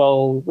of you.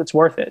 Well, it's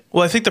worth it.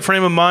 Well, I think the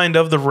frame of mind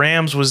of the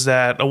Rams was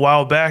that a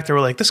while back they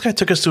were like, this guy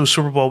took us to a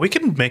Super Bowl. We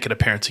can make an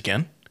appearance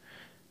again.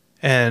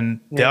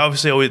 And they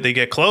obviously they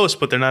get close,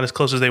 but they're not as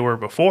close as they were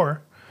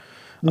before.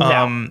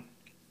 No,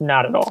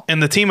 not at all.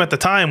 And the team at the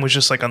time was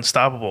just like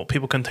unstoppable.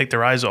 People couldn't take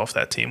their eyes off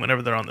that team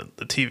whenever they're on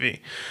the TV.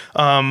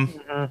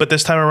 But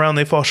this time around,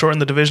 they fall short in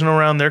the divisional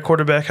round. Their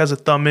quarterback has a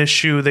thumb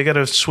issue. They got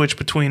to switch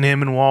between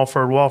him and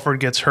Walford. Walford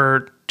gets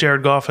hurt.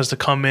 Jared Goff has to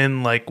come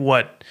in like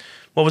what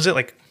was it,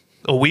 like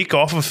a week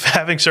off of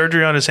having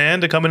surgery on his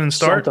hand to come in and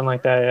start? Something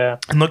like that, yeah.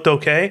 And looked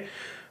okay.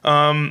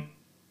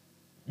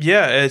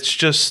 It's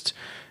just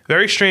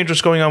very strange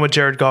what's going on with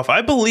Jared Goff.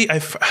 I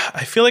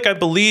feel like I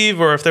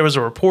believe, or if there was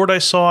a report I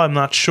saw, I'm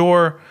not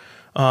sure.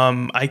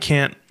 I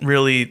can't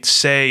really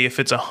say if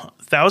it's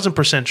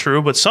 1,000%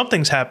 true, but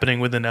something's happening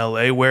within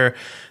LA where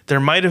there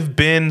might have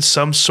been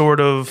some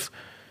sort of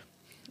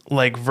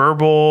like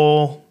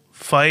verbal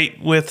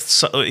fight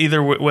with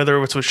either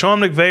whether it's with Sean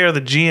McVay or the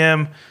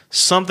GM.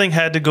 Something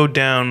had to go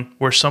down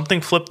where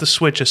something flipped the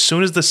switch as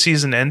soon as the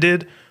season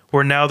ended,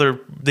 where now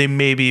they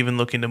may be even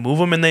looking to move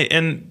him.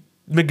 And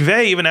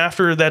McVay, even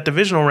after that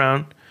divisional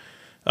round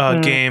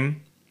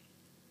game,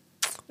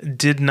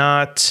 did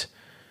not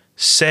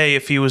say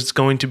if he was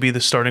going to be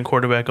the starting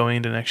quarterback going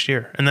into next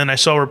year. And then I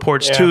saw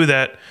reports too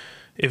that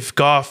if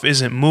Goff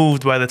isn't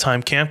moved by the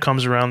time camp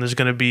comes around, there's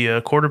going to be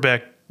a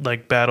quarterback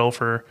like battle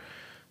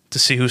to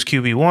see who's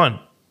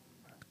QB1.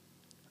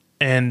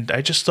 And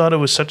I just thought it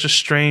was such a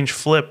strange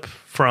flip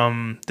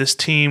from this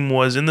team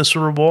was in the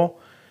Super Bowl,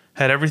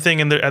 had everything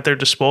at their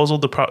disposal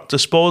to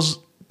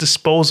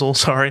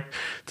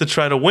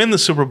try to win the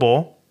Super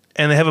Bowl,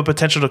 and they have a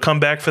potential to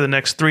come back for the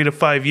next 3 to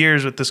 5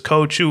 years with this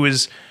coach who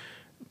is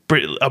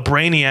a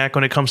brainiac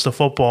when it comes to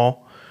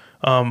football,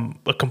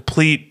 a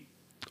complete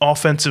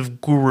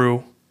offensive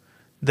guru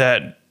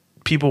that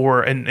people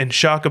were in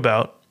shock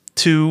about,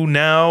 to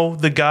now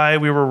the guy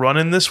we were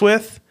running this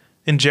with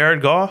in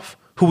Jared Goff,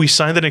 who we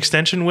signed an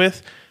extension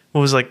with,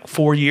 was like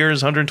 4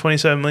 years,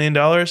 $127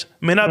 million,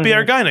 may not be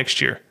our guy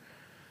next year.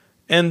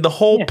 And the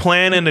whole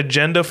plan and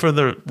agenda for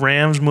the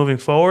Rams moving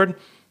forward,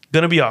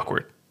 going to be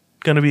awkward.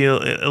 Going to be a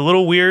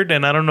little weird,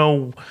 and I don't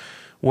know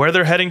where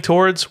they're heading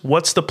towards.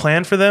 What's the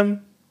plan for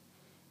them?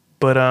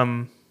 But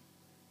I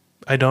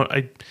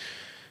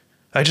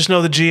just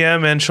know the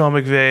GM and Sean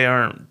McVay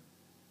aren't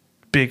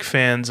big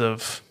fans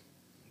of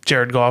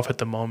Jared Goff at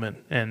the moment,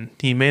 and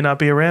he may not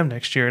be a Ram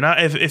next year.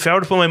 And if I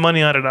were to put my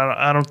money on it,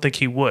 I don't think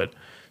he would,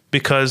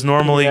 because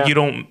normally you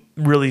don't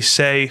really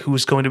say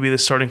who's going to be the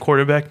starting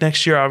quarterback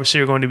next year. Obviously,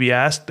 you're going to be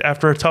asked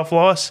after a tough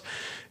loss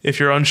if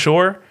you're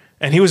unsure.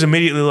 And he was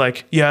immediately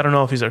like, yeah, I don't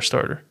know if he's our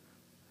starter.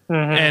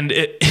 And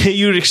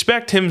you'd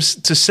expect him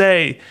to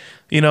say,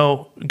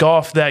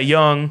 Goff that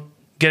young,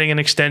 getting an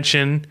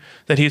extension,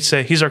 that he'd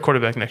say he's our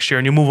quarterback next year,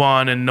 and you move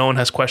on and no one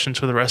has questions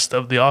for the rest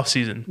of the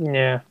offseason.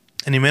 Yeah.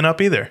 And he may not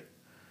be there.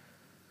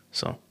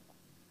 So,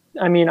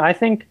 I mean, I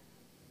think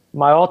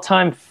my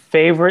all-time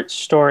favorite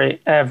story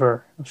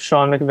ever of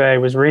Sean McVay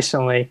was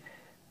recently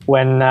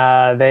when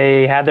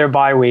they had their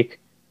bye week,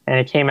 and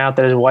it came out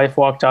that his wife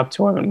walked up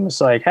to him and was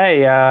like,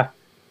 hey,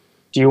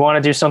 do you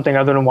want to do something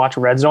other than watch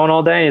Red Zone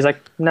all day? And he's like,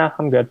 nah,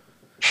 I'm good.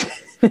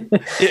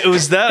 It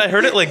was that I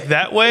heard it like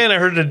that way, and I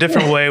heard it a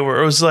different way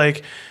where it was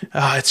like,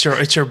 it's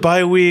your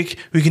bye week.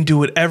 We can do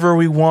whatever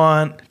we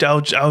want.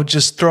 I'll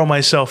just throw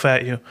myself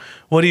at you.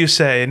 What do you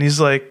say? And he's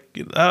like,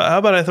 how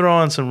about I throw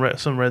on some Red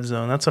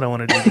Zone? That's what I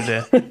want to do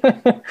today.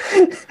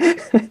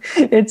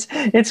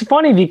 It's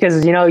funny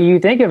because you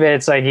think of it,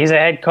 it's like he's a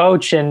head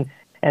coach and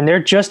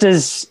they're just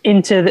as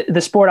into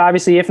the sport,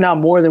 obviously, if not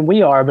more than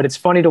we are. But it's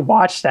funny to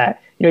watch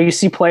that. You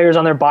see players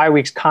on their bye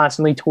weeks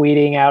constantly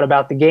tweeting out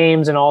about the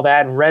games and all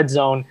that in Red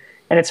Zone.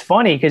 And it's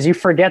funny because you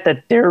forget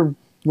that they're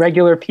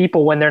regular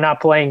people when they're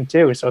not playing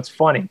too. So it's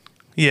funny.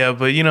 Yeah,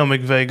 but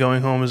McVay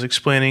going home is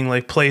explaining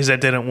like plays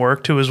that didn't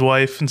work to his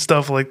wife and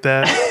stuff like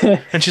that.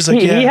 And she's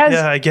like,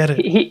 I get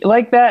it. He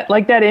like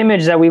that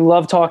image that we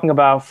love talking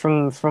about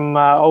from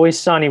Always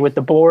Sunny with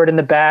the board in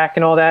the back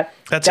and all that.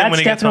 That's him when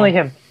he definitely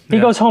gets home. Him. He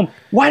goes home.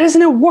 Why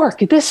doesn't it work?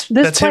 This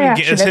that's play him.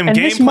 action It's him and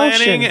game this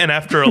planning, motion. and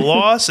after a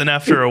loss and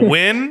after a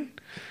win,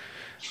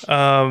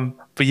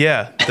 But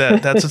yeah,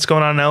 that's what's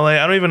going on in LA.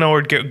 I don't even know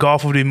where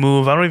Goff would be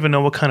moved. I don't even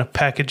know what kind of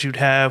package you'd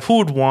have. Who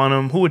would want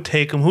him? Who would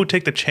take him? Who would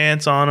take the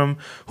chance on him?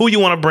 Who you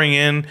want to bring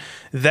in?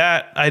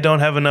 That I don't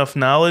have enough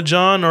knowledge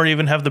on, or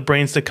even have the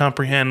brains to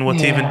comprehend what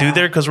to even do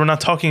there. Because we're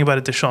not talking about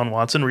a Deshaun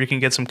Watson, where you can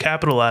get some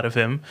capital out of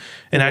him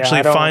and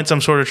actually find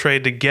some sort of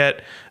trade to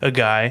get a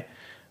guy,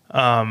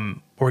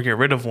 or get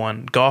rid of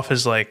one. Goff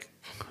is like,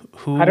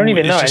 who I don't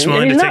even know. Just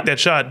willing to take that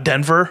shot?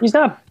 Denver. He's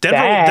not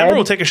Denver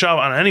will take a shot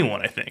on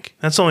anyone. I think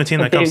that's the only team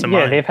that comes to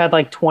mind. Yeah, they've had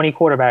like 20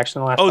 quarterbacks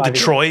in the last. Oh,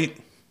 Detroit. Years.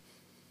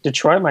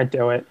 Detroit might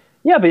do it.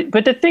 Yeah,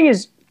 but the thing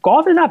is,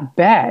 Goff is not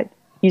bad.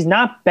 He's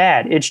not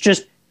bad. It's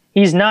just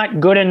he's not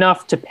good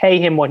enough to pay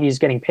him what he's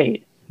getting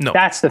paid. No,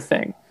 that's the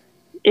thing.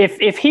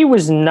 If he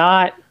was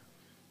not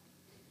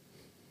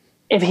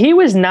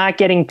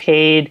getting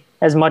paid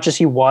as much as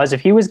he was,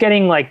 if he was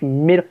getting like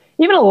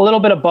even a little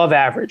bit above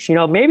average,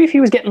 maybe if he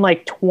was getting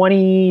like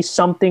 20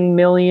 something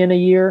million a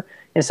year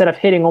instead of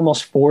hitting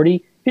almost 40,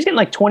 if he's getting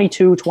like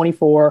 22,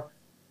 24,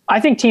 I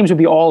think teams would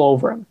be all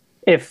over him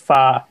if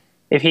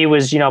he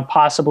was,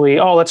 possibly,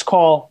 let's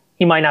call,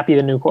 he might not be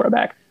the new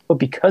quarterback. But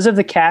because of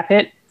the cap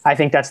hit, I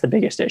think that's the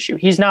biggest issue.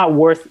 He's not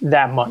worth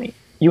that money.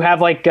 You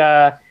have like,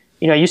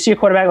 you see a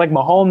quarterback like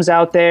Mahomes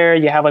out there,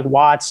 you have like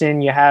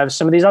Watson, you have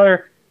some of these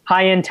other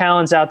high-end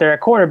talents out there at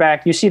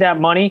quarterback. You see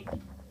that money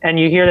and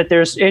you hear that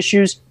there's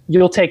issues,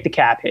 you'll take the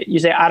cap hit. You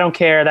say, I don't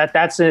care,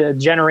 that's a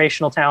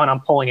generational talent, I'm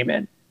pulling him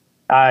in.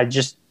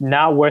 Just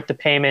not worth the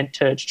payment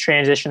to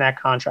transition that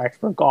contract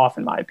for Goff,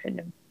 in my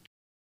opinion.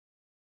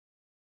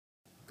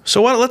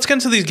 So let's get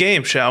into these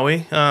games, shall we?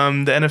 The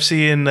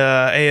NFC and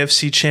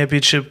AFC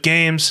championship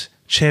games,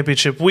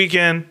 championship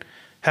weekend,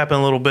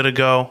 happened a little bit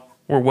ago.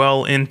 We're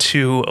well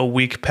into a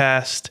week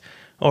past.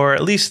 Or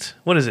at least,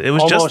 what is it? It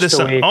was almost just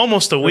this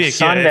almost a week.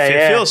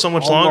 Sunday, it feels so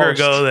much longer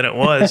ago than it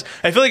was.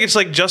 I feel like it's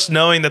like just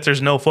knowing that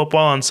there's no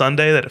football on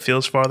Sunday that it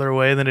feels farther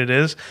away than it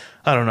is.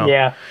 I don't know.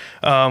 Yeah.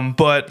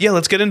 But yeah,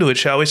 let's get into it,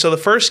 shall we? So the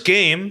first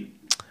game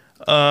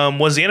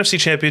was the NFC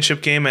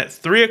Championship game at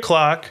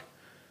 3:00.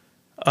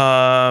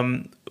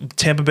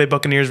 Tampa Bay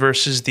Buccaneers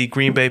versus the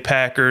Green Bay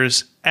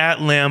Packers at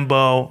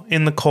Lambeau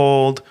in the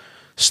cold,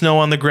 snow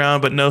on the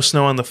ground, but no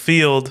snow on the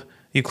field.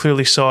 You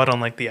clearly saw it on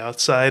like the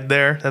outside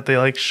there that they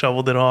like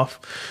shoveled it off.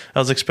 I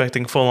was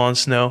expecting full on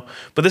snow,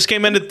 but this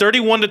game ended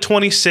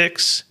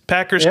 31-26.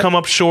 Packers come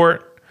up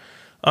short.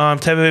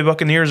 Tampa Bay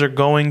Buccaneers are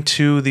going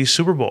to the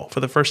Super Bowl for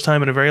the first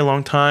time in a very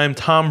long time.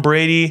 Tom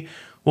Brady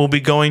will be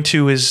going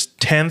to his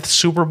 10th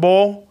Super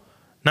Bowl.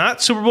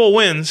 Not Super Bowl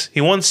wins.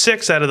 He won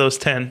 6 out of those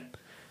 10.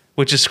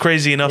 Which is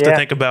crazy enough to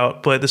think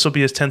about, but this will be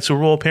his 10th Super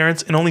Bowl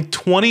appearance in only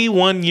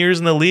 21 years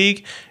in the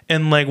league,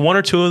 and like 1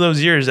 or 2 of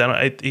those years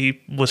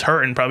he was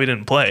hurt and probably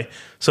didn't play.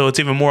 So it's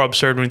even more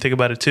absurd when you think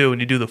about it too,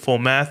 when you do the full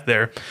math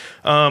there.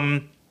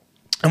 And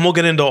we'll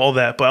get into all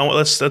that, but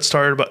let's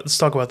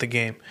talk about the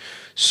game.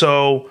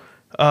 So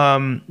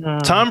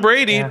Tom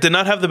Brady did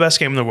not have the best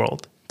game in the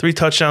world. 3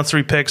 touchdowns,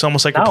 3 picks,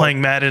 almost like we're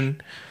playing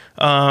Madden.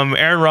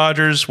 Aaron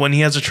Rodgers, when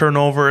he has a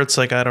turnover, it's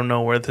like, I don't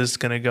know where this is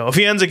going to go. If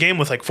he ends a game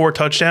with like 4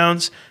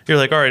 touchdowns, you're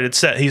like, all right, it's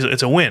set.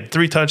 It's a win.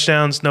 3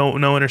 touchdowns, no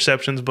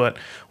interceptions. But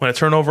when a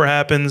turnover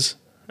happens,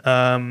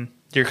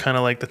 you're kind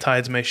of like, the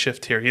tides may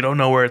shift here. You don't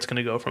know where it's going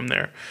to go from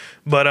there.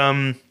 But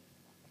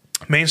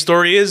main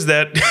story is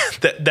that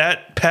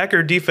that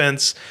Packer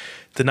defense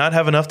did not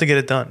have enough to get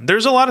it done.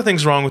 There's a lot of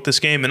things wrong with this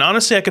game. And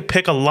honestly, I could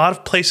pick a lot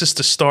of places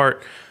to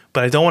start,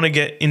 but I don't want to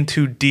get in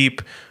too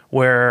deep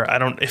where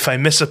if I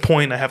miss a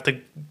point, I have to,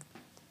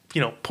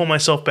 pull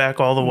myself back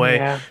all the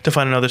way to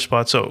find another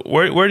spot. So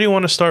where do you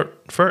want to start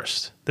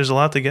first? There's a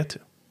lot to get to.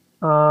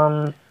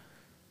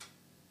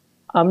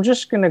 I'm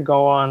just going to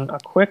go on a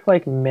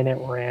quick minute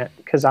rant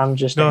because I'm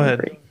just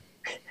angry.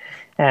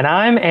 And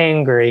I'm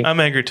angry. I'm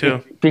angry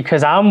too.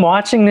 Because I'm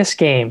watching this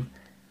game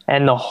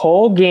and the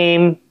whole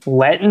game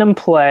letting them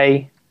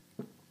play.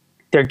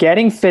 They're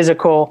getting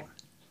physical.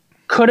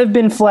 Could have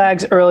been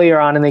flags earlier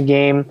on in the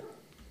game.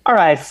 All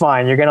right,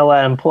 fine. You're going to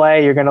let him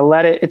play. You're going to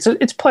let it.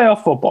 It's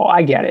playoff football.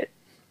 I get it.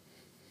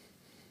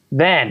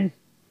 Then,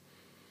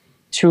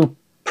 to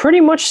pretty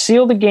much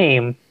seal the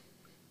game,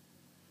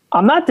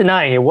 I'm not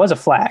denying it was a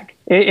flag.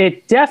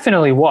 It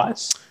definitely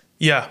was.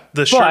 Yeah,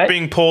 the shirt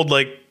being pulled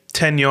like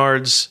 10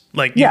 yards.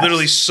 Like, you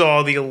literally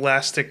saw the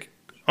elastic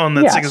on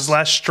that thing, his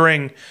last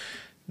string.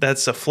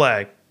 That's a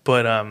flag.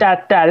 But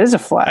that is a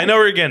flag. I know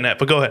where you're getting at,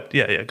 but go ahead.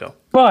 Yeah, go.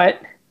 But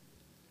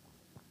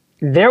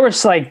there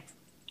was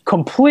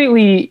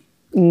completely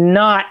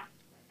not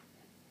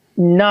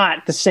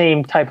the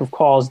same type of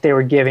calls they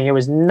were giving. It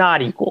was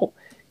not equal.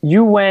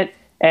 You went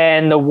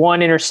and the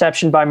one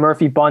interception by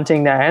Murphy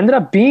Bunting that ended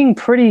up being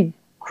pretty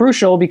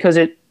crucial because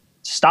it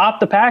stopped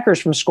the Packers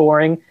from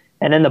scoring,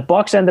 and then the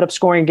Bucs ended up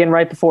scoring again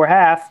right before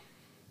half.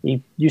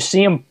 You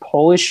see him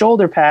pull his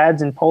shoulder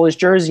pads and pull his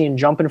jersey and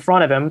jump in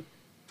front of him.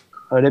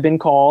 Could have been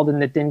called,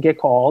 and it didn't get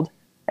called.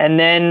 And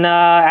then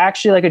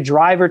actually a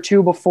drive or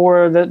two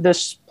before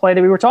this play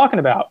that we were talking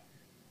about,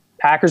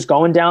 Packers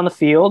going down the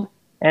field,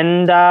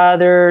 and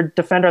their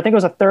defender, I think it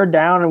was a 3rd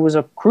down. It was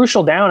a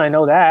crucial down, I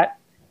know that.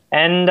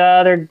 And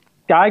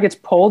guy gets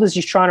pulled as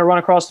he's trying to run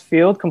across the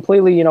field,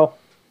 completely,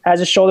 has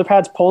his shoulder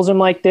pads, pulls him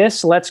like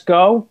this, let's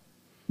go,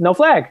 no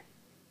flag.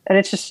 And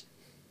it's just,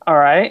 all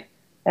right.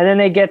 And then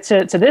they get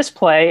to this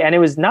play, and it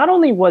was not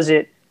only was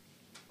it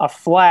a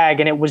flag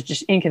and it was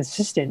just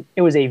inconsistent,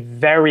 it was a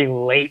very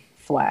late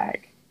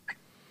flag.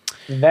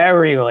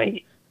 Very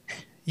late.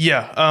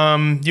 Yeah.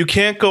 You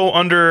can't go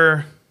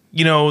under,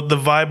 the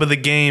vibe of the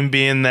game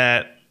being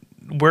that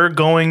we're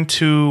going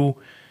to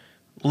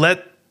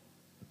let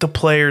the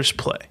players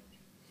play.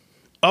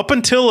 Up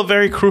until a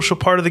very crucial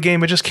part of the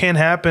game, it just can't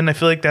happen. I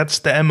feel like that's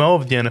the MO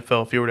of the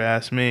NFL, if you were to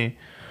ask me.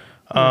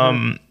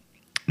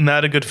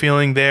 Not a good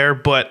feeling there,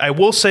 but I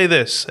will say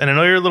this, and I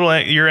know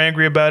you're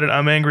angry about it.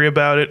 I'm angry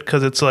about it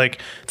because it's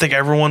like, I think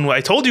everyone.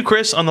 I told you,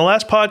 Chris, on the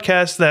last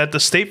podcast that the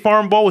State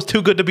Farm ball was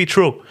too good to be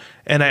true,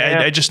 and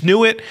I just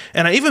knew it.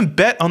 And I even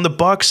bet on the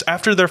Bucs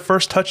after their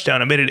first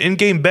touchdown. I made an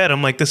in-game bet.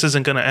 I'm like, this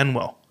isn't going to end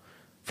well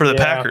for the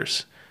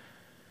Packers.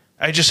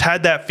 I just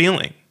had that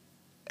feeling,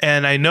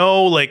 and I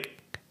know, like,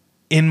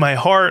 in my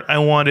heart, I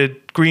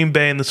wanted Green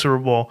Bay in the Super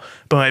Bowl,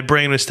 but my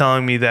brain was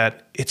telling me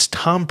that it's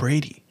Tom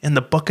Brady and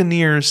the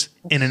Buccaneers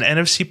in an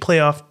NFC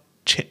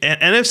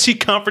NFC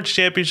Conference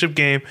Championship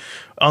game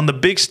on the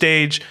big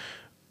stage,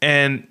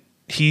 and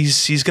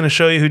he's going to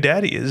show you who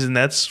Daddy is, and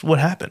that's what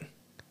happened.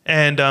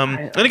 And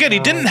again, he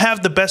didn't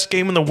have the best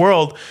game in the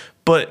world,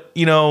 but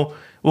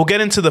we'll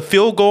get into the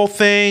field goal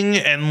thing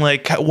and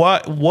like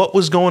what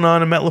was going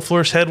on in Matt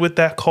LaFleur's head with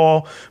that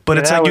call. But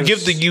it's like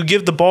you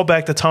give the ball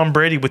back to Tom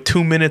Brady with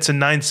 2 minutes and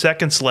 9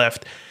 seconds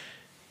left.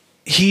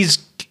 He's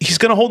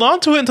going to hold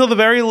on to it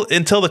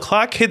until the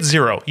clock hits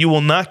 0. You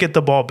will not get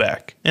the ball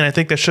back, and I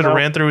think that should have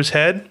ran through his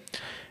head,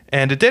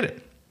 and it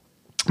didn't.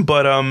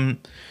 But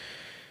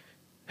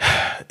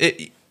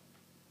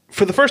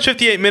for the first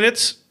 58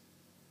 minutes,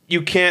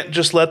 you can't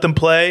just let them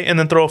play and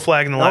then throw a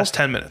flag in the last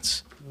 10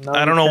 minutes. No,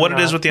 I don't know what it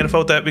is with the NFL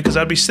with that, because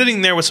I'd be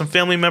sitting there with some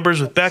family members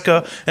with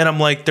Becca, and I'm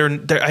like, I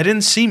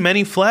didn't see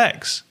many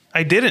flags.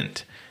 I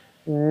didn't.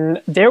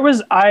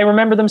 I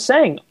remember them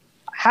saying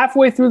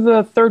halfway through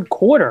the third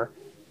quarter,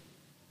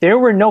 there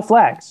were no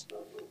flags.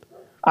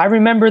 I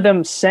remember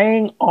them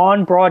saying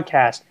on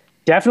broadcast,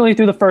 definitely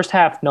through the first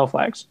half, no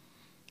flags.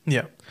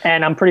 Yeah.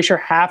 And I'm pretty sure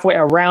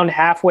around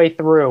halfway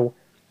through,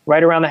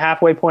 right around the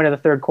halfway point of the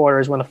third quarter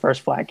is when the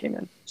first flag came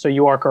in. So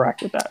you are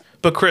correct with that.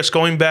 But Chris,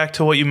 going back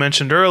to what you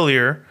mentioned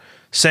earlier,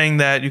 saying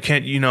that you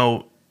can't, you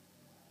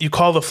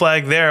call the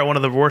flag there at one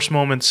of the worst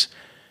moments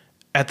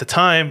at the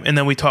time, and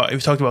then we talked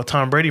about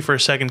Tom Brady for a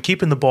second,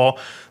 keeping the ball.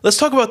 Let's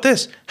talk about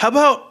this. How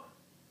about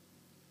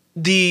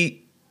the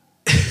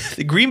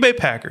Green Bay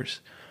Packers?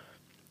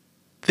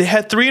 They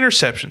had 3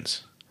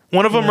 interceptions.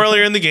 One of them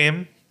earlier in the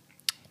game,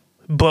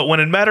 but when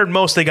it mattered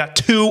most, they got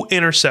 2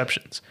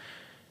 interceptions.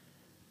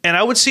 And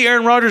I would see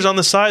Aaron Rodgers on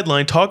the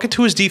sideline talking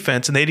to his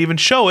defense, and they'd even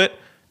show it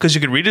because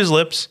you could read his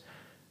lips,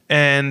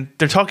 and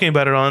they're talking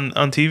about it on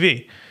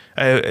TV.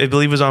 I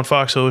believe it was on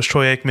Fox, so it was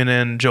Troy Aikman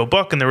and Joe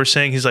Buck, and they were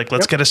saying, he's like,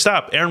 let's get a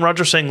stop. Aaron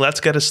Rodgers saying,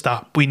 let's get a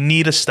stop. We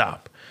need a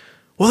stop.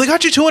 Well, they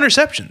got you 2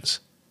 interceptions,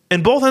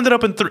 and both ended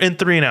up in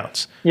 3 and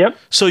outs. Yep.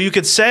 So you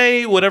could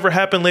say whatever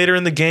happened later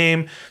in the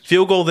game,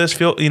 field goal this,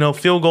 field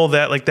goal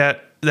that, like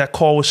that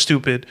call was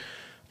stupid,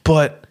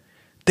 but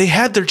they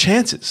had their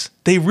chances.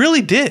 They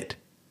really did.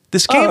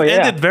 This game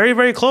ended very,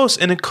 very close,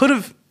 and it could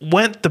have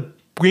went the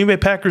Green Bay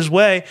Packers'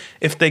 way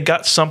if they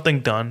got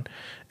something done.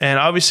 And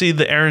obviously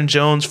the Aaron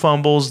Jones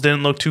fumbles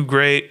didn't look too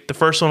great. The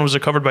first one was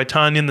recovered by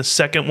Tanyan. The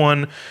second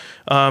one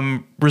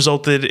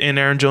resulted in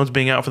Aaron Jones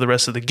being out for the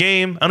rest of the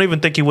game. I don't even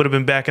think he would have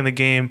been back in the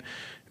game,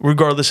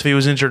 regardless if he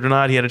was injured or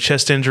not. He had a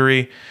chest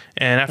injury.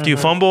 And after you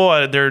fumble,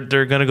 they're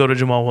going to go to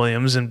Jamal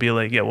Williams and be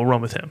like, yeah, we'll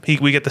run with him.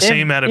 We get the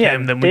same out of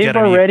him than we get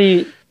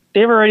him.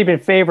 They've already been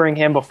favoring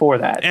him before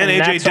that. And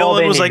A.J.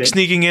 Dillon was like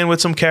sneaking in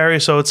with some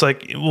carries, so it's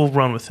like, we'll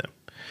run with him.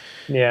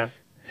 Yeah.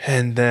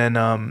 And then,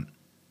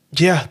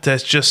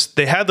 that's just,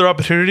 they had their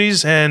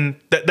opportunities, and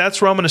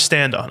that's where I'm going to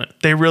stand on it.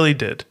 They really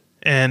did.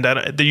 And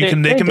they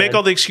can make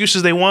all the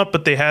excuses they want,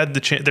 but they had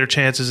their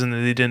chances, and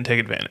they didn't take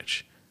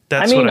advantage.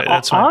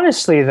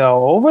 Honestly,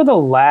 though, over the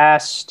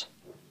last,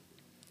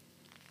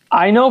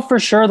 I know for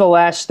sure the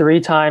last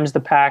 3 times the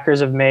Packers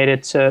have made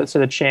it to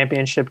the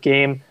championship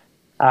game.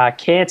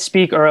 Can't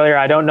speak earlier.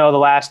 I don't know the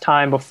last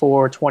time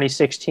before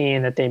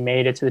 2016 that they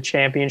made it to the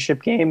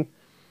championship game.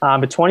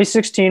 But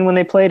 2016 when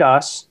they played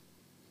us,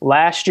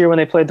 last year when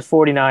they played the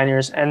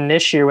 49ers, and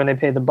this year when they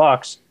played the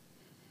Bucs,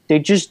 they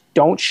just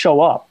don't show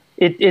up.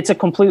 It's a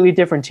completely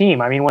different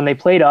team. I mean, when they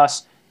played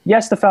us,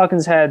 yes, the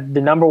Falcons had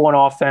the number 1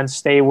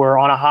 offense. They were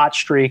on a hot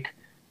streak.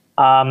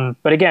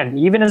 But again,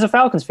 even as a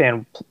Falcons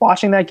fan,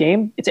 watching that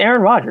game, it's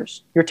Aaron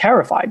Rodgers. You're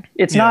terrified.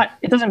 It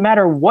doesn't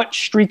matter what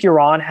streak you're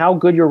on, how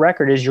good your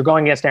record is, you're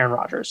going against Aaron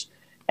Rodgers.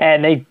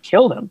 And they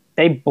killed him.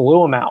 They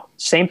blew him out.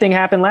 Same thing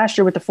happened last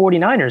year with the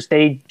 49ers.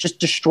 They just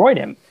destroyed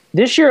him.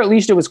 This year, at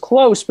least it was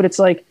close, but it's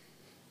like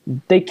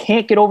they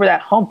can't get over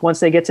that hump once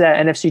they get to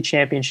that NFC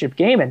championship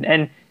game.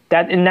 And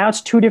now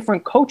it's 2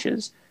 different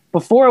coaches.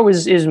 Before it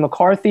was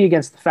McCarthy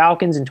against the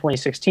Falcons in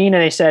 2016,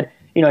 and they said,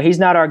 he's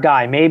not our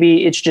guy.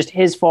 Maybe it's just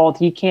his fault.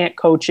 He can't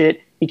coach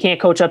it. He can't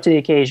coach up to the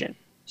occasion.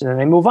 So then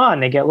they move on.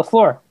 They get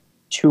LaFleur.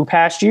 2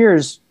 past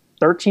years,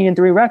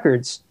 13-3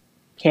 records.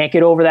 Can't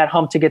get over that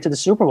hump to get to the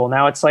Super Bowl.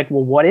 Now it's like,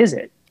 well, what is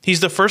it? He's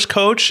the first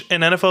coach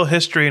in NFL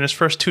history in his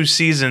first 2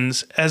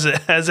 seasons as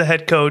a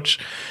head coach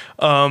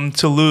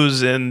to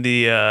lose in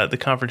the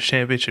conference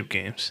championship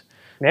games.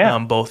 Yeah,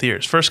 both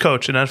years. First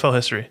coach in NFL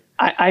history.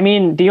 I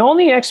mean, the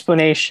only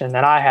explanation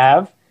that I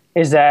have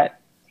is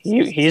that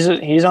he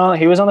was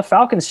on the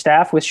Falcons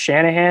staff with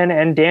Shanahan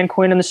and Dan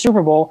Quinn in the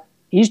Super Bowl.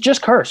 He's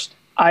just cursed.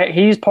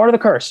 He's part of the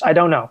curse. I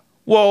don't know.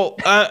 Well,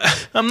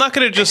 I'm not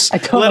going to just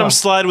let him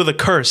slide with a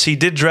curse. He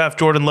did draft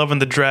Jordan Love in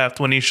the draft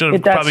when he should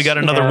have probably got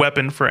another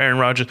weapon for Aaron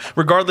Rodgers.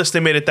 Regardless, they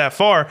made it that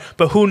far.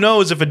 But who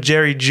knows if a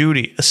Jerry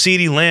Jeudy, a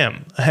CeeDee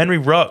Lamb, a Henry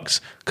Ruggs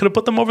could have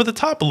put them over the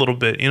top a little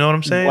bit. You know what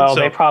I'm saying? Well,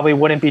 they probably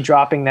wouldn't be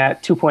dropping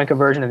that 2-point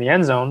conversion in the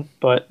end zone.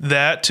 But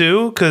that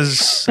too,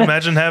 because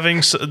imagine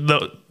having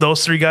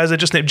those 3 guys I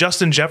just named.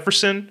 Justin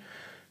Jefferson,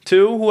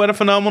 too, who had a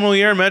phenomenal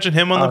year. Imagine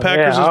him on the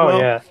Packers as well.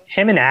 Yeah,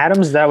 him and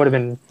Adams, that would have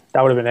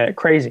been it.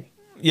 Crazy.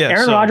 Yeah,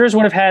 Aaron Rodgers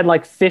would have had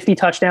like 50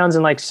 touchdowns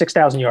and like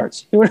 6,000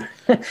 yards. He would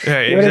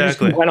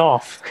exactly. Just went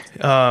off.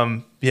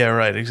 Yeah,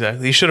 right,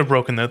 exactly. He should have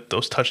broken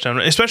those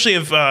touchdowns, especially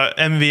if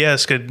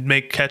MVS could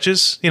make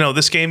catches.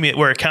 This game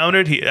where it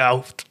counted,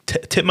 I'll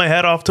tip my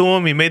hat off to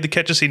him. He made the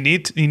catches he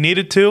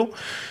needed to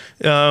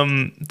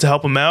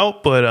help him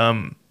out,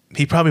 but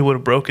he probably would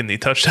have broken the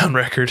touchdown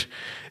record.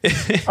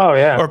 Oh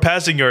yeah, or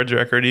passing yards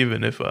record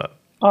even if.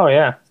 Oh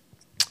yeah.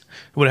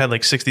 Would have had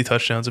like 60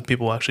 touchdowns if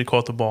people actually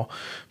caught the ball.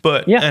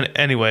 But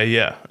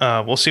anyway,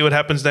 we'll see what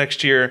happens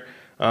next year.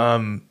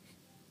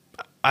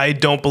 I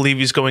don't believe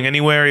he's going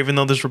anywhere, even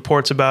though there's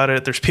reports about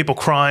it. There's people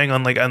crying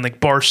on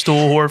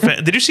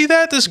Barstool. Did you see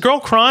that? This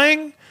girl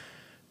crying?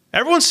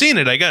 Everyone's seen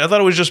it. I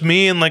thought it was just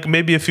me and like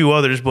maybe a few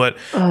others, but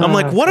I'm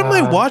like, what am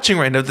I watching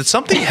right now? Did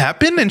something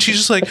happen? And she's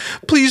just like,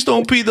 please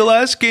don't be the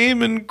last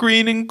game in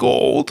green and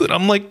gold. And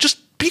I'm like,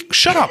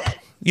 shut up.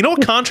 You know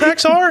what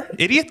contracts are,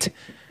 idiot?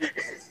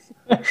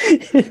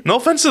 No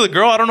offense to the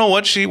girl. I don't know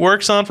what she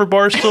works on for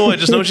Barstool. I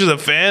just know she's a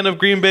fan of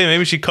Green Bay.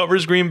 Maybe she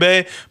covers Green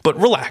Bay.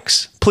 But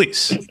relax,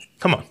 please.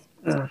 Come on,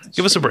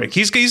 give us a break.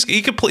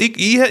 He could play.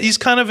 He's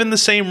kind of in the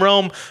same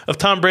realm of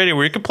Tom Brady,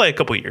 where he could play a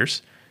couple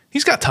years.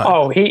 He's got time.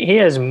 Oh, he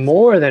has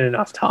more than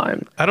enough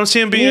time. I don't see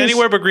him being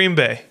anywhere but Green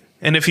Bay.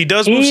 And if he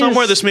does move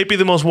somewhere, this may be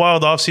the most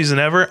wild offseason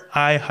ever.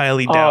 I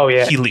highly doubt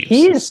he leaves.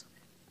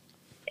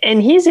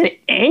 He's an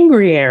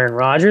angry Aaron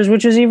Rodgers,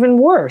 which is even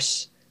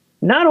worse.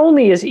 Not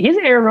only is he's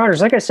Aaron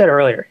Rodgers, like I said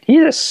earlier,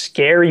 he's a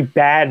scary,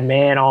 bad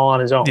man all on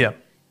his own. Yeah.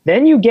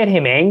 Then you get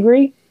him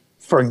angry,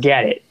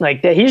 forget it.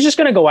 Like that, he's just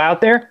going to go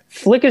out there,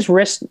 flick his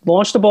wrist,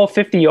 launch the ball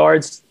 50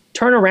 yards,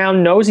 turn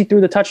around, knows he threw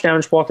the touchdown,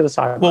 and just walk to the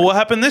sideline. Well, what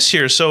happened this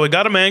year? So it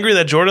got him angry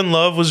that Jordan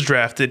Love was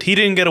drafted. He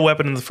didn't get a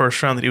weapon in the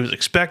first round that he was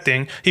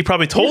expecting. He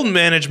probably told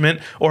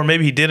management, or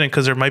maybe he didn't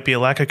because there might be a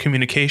lack of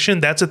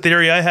communication. That's a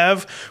theory I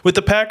have with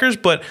the Packers.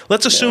 But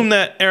let's assume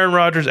that Aaron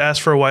Rodgers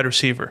asked for a wide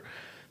receiver.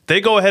 They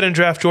go ahead and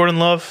draft Jordan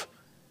Love,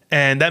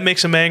 and that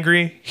makes him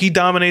angry. He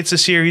dominates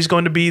this year. He's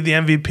going to be the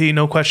MVP,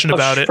 no question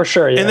about it. For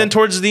sure, yeah. And then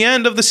towards the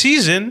end of the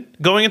season,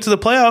 going into the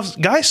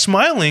playoffs, guys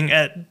smiling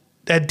at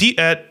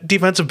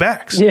defensive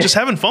backs, just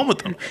having fun with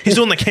them. He's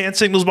doing like hand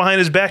signals behind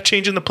his back,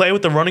 changing the play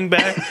with the running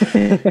back.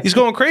 He's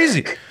going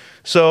crazy.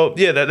 So,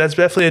 yeah, that's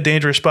definitely a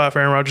dangerous spot for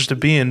Aaron Rodgers to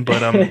be in.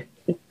 But,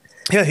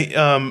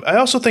 I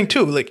also think,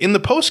 too, like in the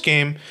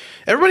postgame,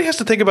 everybody has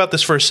to think about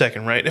this for a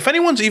second, right? If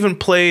anyone's even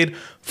played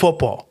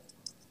football,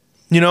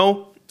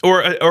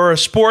 or a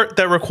sport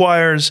that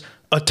requires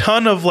a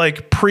ton of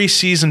like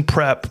preseason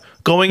prep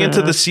going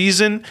into the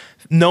season,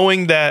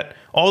 knowing that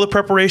all the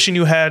preparation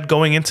you had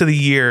going into the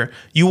year,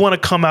 you want to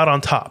come out on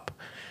top.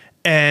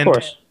 And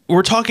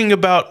we're talking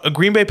about a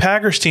Green Bay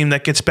Packers team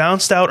that gets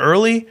bounced out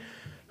early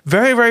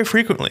very, very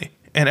frequently.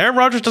 And Aaron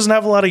Rodgers doesn't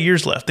have a lot of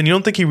years left. And you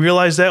don't think he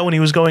realized that when he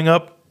was going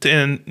up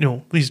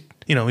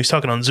he's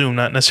talking on Zoom,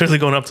 not necessarily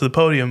going up to the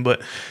podium,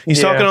 but he's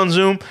talking on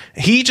Zoom.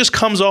 He just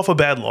comes off a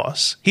bad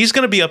loss. He's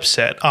going to be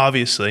upset,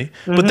 obviously.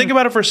 But think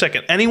about it for a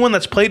second. Anyone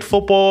that's played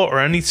football or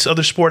any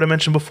other sport I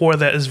mentioned before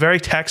that is very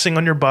taxing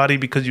on your body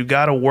because you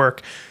got to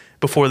work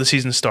before the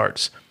season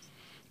starts.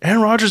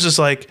 Aaron Rodgers is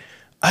like,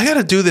 I got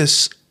to do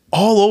this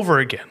all over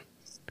again.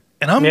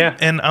 And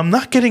I'm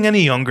not getting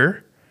any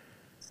younger.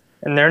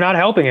 And they're not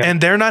helping him. And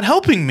they're not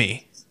helping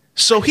me.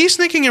 So he's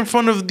thinking in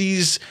front of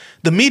the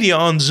media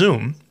on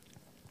Zoom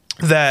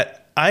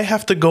that I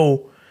have to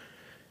go,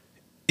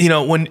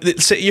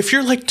 if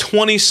you're like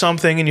 20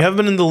 something and you haven't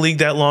been in the league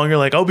that long, you're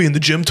like, I'll be in the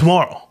gym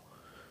tomorrow.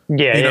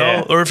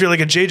 Yeah. Or if you're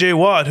like a JJ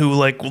Watt who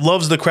like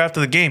loves the craft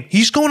of the game,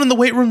 he's going in the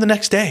weight room the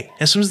next day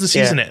as soon as the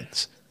season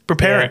ends,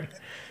 preparing. Yeah.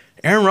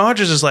 Aaron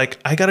Rodgers is like,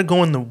 I got to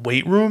go in the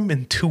weight room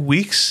in 2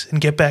 weeks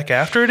and get back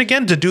after it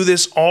again to do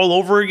this all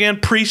over again.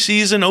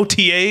 Preseason,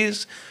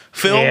 OTAs,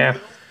 film,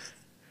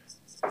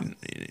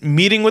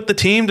 meeting with the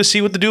team to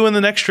see what to do in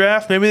the next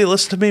draft. Maybe they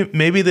listen to me.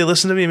 Maybe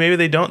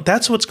they don't.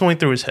 That's what's going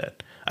through his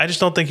head. I just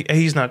don't think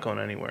he's not going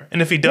anywhere.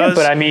 And if he does,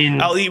 but I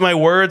mean, I'll eat my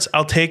words.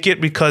 I'll take it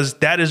because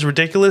that is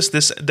ridiculous. The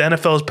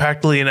NFL is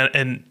practically in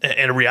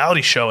a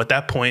reality show at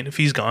that point. If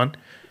he's gone,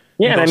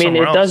 yeah, and I mean,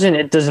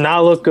 it does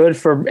not look good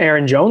for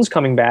Aaron Jones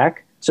coming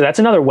back. So that's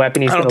another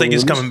weapon I don't think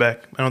he's coming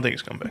back.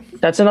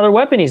 That's another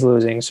weapon he's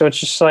losing. So it's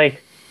just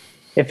like,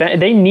 if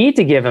they need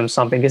to give him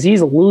something because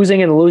he's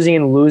losing and losing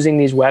and losing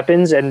these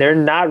weapons, and they're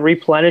not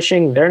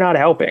replenishing. They're not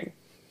helping.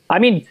 I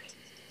mean,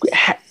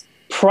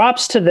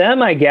 props to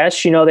them, I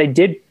guess. You know, they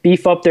did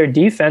beef up their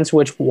defense,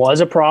 which was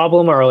a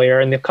problem earlier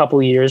in the couple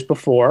of years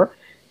before.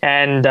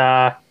 And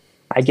I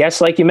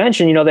guess, like you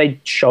mentioned, you know, they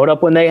showed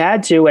up when they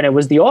had to, and it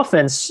was the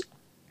offense,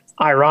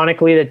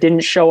 ironically, that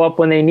didn't show up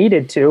when they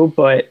needed to.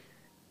 But,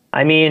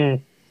 I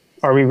mean,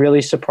 are we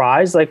really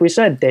surprised? Like we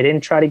said, they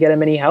didn't try to get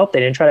him any help. They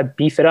didn't try to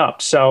beef it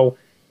up. So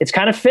it's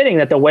kind of fitting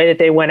that the way that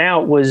they went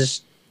out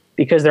was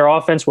because their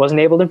offense wasn't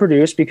able to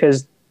produce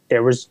because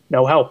there was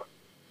no help.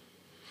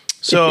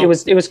 So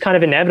it was kind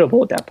of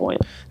inevitable at that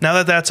point. Now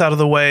that that's out of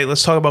the way,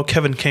 let's talk about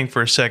Kevin King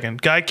for a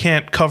second. Guy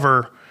can't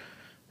cover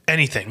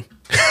anything.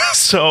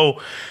 So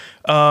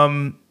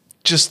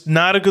just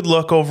not a good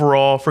look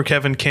overall for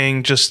Kevin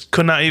King. Just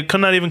could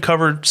not even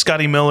cover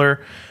Scotty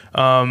Miller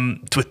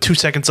with 2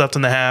 seconds left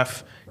in the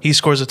half. He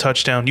scores a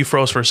touchdown. You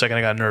froze for a second.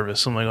 I got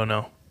nervous. I'm like, oh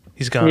no,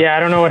 he's gone. Yeah, I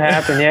don't know what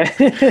happened.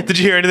 Yeah. Did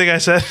you hear anything I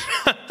said?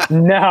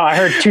 No, I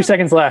heard 2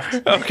 seconds left.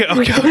 Okay.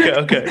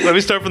 Let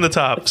me start from the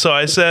top. So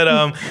I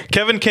said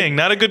Kevin King,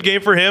 not a good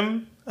game for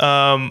him.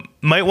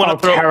 Might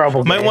want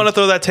to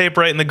throw that tape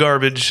right in the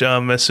garbage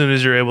as soon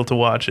as you're able to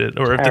watch it,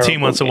 or if the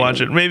team wants to watch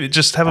it. Maybe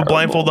just have a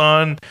blindfold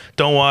on,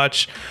 don't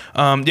watch.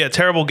 Yeah,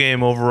 terrible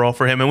game overall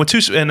for him.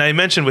 And I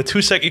mentioned with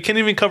 2 seconds, you can't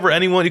even cover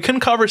anyone. You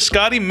couldn't cover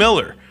Scotty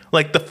Miller,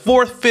 like the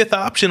fourth, fifth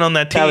option on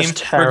that team,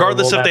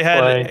 regardless if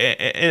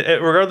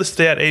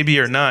they had AB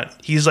or not.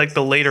 He's like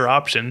the later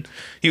option.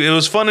 It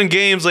was fun in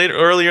games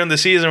earlier in the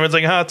season where it's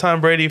like how Tom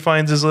Brady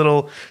finds his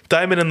little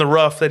diamond in the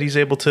rough that he's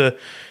able to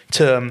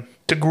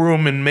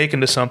groom and make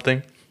into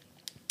something.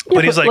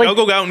 But he's like, I'll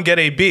go out and get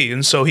AB.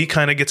 And so he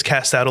kind of gets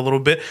cast out a little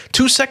bit.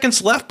 2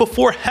 seconds left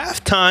before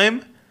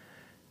halftime,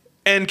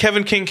 and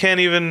Kevin King can't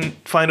even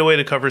find a way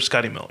to cover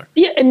Scotty Miller.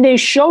 Yeah, and they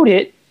showed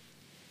it.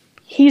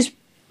 He's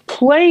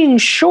playing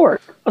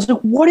short. I was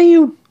like, what are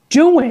you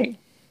doing?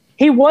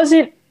 He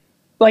wasn't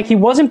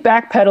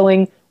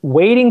backpedaling,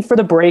 waiting for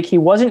the break. He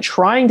wasn't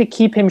trying to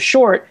keep him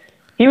short.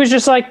 He was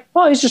just like,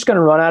 oh, he's just going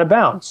to run out of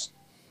bounds.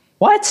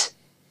 What?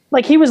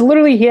 Like, he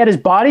had his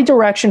body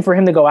direction for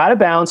him to go out of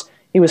bounds.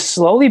 He was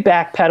slowly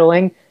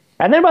backpedaling.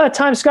 And then by the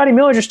time Scotty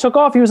Miller just took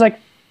off, he was like,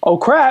 oh,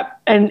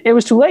 crap. And it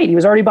was too late. He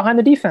was already behind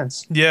the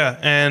defense. Yeah,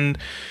 and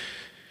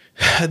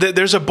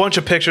there's a bunch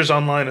of pictures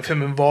online of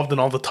him involved in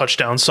all the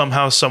touchdowns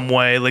somehow, some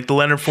way. Like the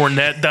Leonard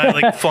Fournette died,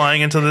 like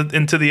flying into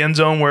the end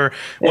zone where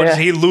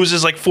he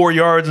loses like 4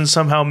 yards and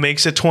somehow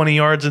makes it 20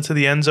 yards into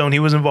the end zone. He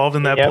was involved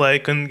in that play,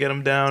 couldn't get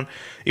him down.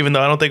 Even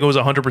though I don't think it was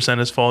 100%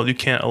 his fault. You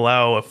can't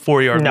allow a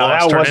 4-yard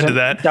loss turn into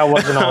that. That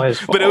wasn't all his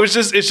fault. But it's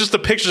just the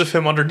pictures of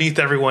him underneath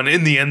everyone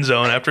in the end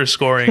zone after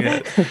scoring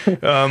it.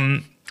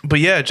 But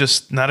yeah,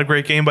 just not a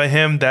great game by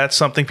him. That's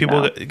something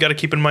people got to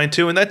keep in mind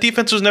too. And that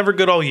defense was never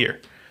good all year.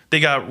 They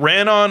got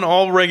ran on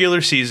all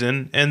regular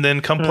season, and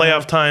then come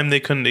playoff time, they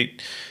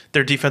couldn't.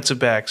 Their defensive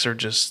backs are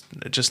just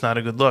not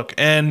a good look.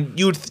 And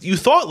you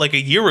thought like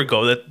a year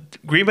ago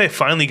that Green Bay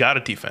finally got a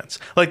defense.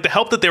 Like the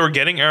help that they were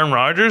getting, Aaron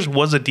Rodgers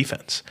was a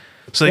defense,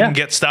 so they can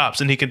get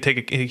stops and he can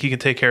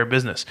take care of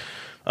business.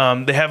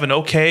 They have an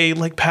okay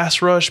like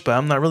pass rush, but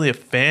I'm not really a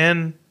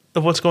fan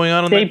of what's going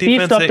on that defense. They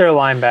beefed up their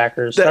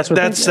linebackers.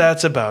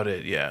 That's about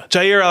it, yeah.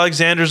 Jair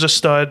Alexander's a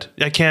stud.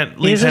 I can't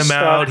leave him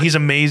out. He's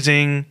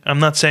amazing. I'm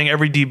not saying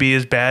every DB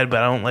is bad,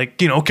 but I don't like,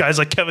 guys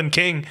like Kevin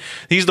King.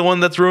 He's the one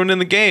that's ruining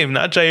the game,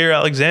 not Jair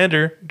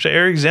Alexander.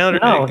 Jair Alexander,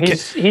 no,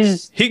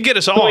 he'd get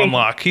us all on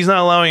lock. He's not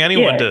allowing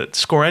anyone to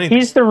score anything.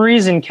 He's the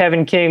reason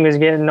Kevin King was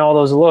getting all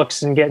those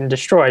looks and getting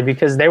destroyed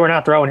because they were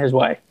not throwing his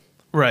way.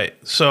 Right.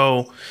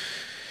 So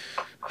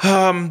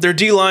their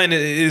D-line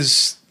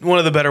is one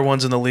of the better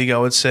ones in the league, I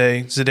would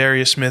say.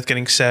 Zadarius Smith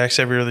getting sacks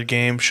every other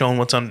game, showing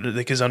what's under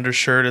like his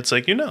undershirt. It's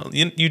like,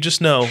 you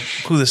just know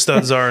who the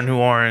studs are and who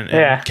aren't.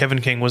 And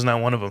Kevin King was not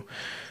one of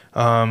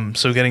them.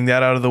 So getting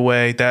that out of the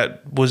way,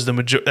 that was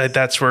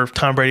that's where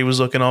Tom Brady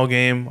was looking all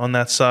game on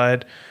that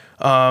side.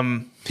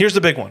 Here's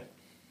the big one.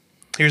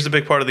 Here's the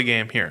big part of the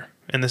game here.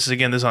 And this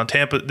is on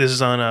Tampa. This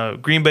is on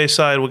Green Bay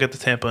side. We'll get to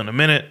Tampa in a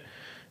minute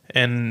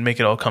and make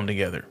it all come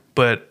together.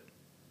 But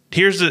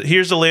here's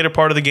the later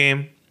part of the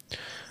game.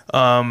 They're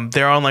on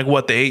the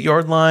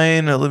 8-yard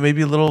line,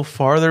 maybe a little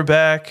farther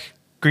back,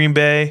 Green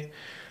Bay,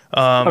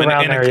 in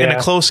a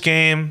close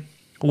game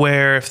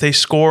where if they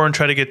score and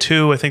try to get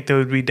 2, I think they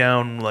would be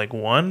down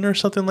 1 or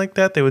something like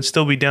that. They would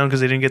still be down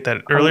because they didn't get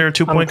that earlier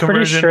 2-point conversion. I'm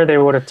pretty sure they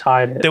would have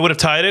tied it. They would have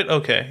tied it?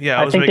 Okay.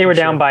 Yeah, I think they were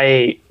down by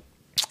 8.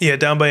 Yeah,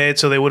 down by 8,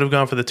 so they would have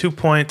gone for the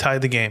 2-point,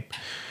 tied the game.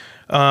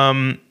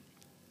 And,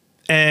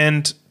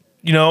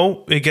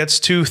 it gets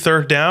to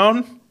 3rd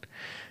down,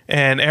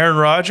 and Aaron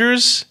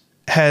Rodgers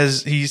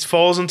he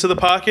falls into the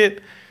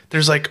pocket.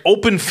 There's like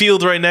open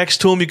field right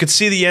next to him. You could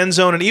see the end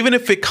zone. And even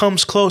if it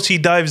comes close, he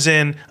dives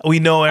in. We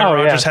know Aaron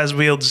Rodgers has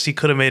wheels. He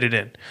could have made it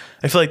in.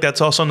 I feel like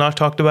that's also not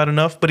talked about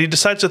enough. But he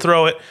decides to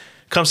throw it.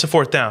 Comes to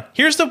fourth down.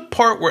 Here's the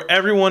part where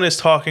everyone is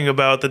talking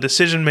about the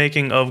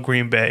decision-making of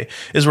Green Bay,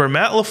 is where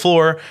Matt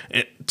LaFleur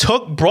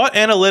brought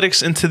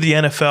analytics into the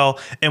NFL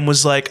and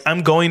was like,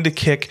 I'm going to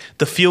kick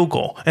the field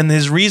goal. And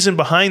his reason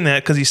behind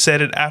that, because he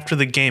said it after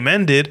the game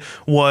ended,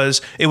 was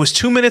it was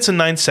 2 minutes and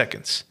 9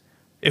 seconds.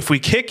 If we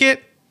kick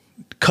it,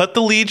 cut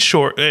the lead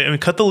short,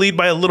 cut the lead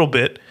by a little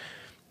bit,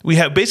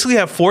 we basically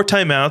have 4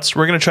 timeouts.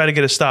 We're going to try to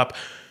get a stop.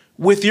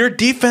 With your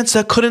defense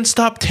that couldn't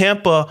stop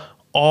Tampa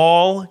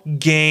all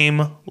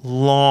game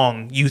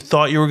long, you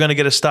thought you were going to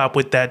get a stop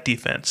with that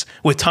defense.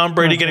 With Tom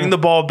Brady getting the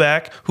ball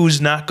back, who's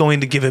not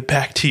going to give it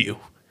back to you.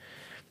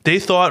 They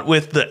thought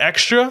with the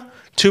extra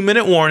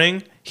 2-minute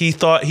warning, he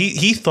thought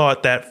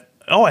that,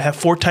 I have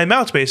 4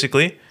 timeouts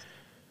basically.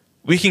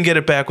 We can get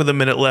it back with a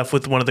minute left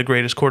with one of the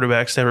greatest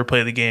quarterbacks to ever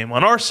play the game.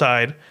 On our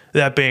side,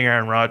 that being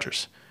Aaron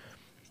Rodgers.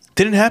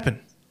 Didn't happen.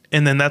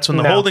 And then that's when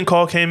the holding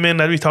call came in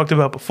that we talked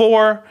about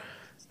before.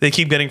 They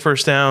keep getting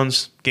first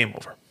downs. Game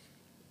over.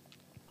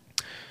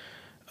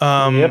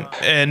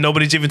 And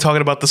nobody's even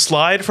talking about the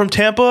slide from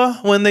Tampa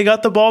when they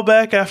got the ball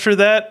back after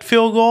that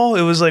field goal.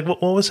 It was like, what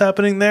was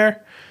happening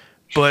there?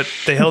 But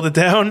they held it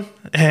down,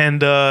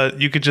 and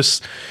you could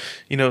just,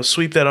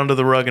 sweep that under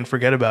the rug and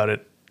forget about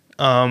it.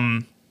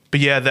 But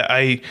yeah,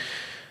 I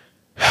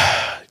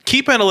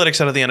keep analytics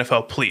out of the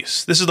NFL,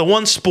 please. This is the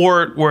one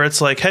sport where it's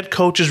like head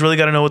coaches really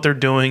got to know what they're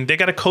doing. They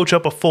got to coach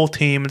up a full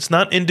team. It's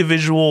not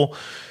individual.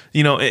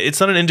 It's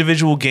not an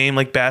individual game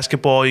like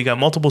basketball. You got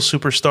multiple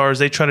superstars.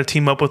 They try to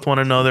team up with one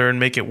another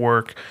and make it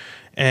work,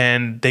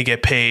 and they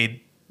get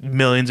paid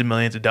millions and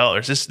millions of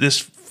dollars. This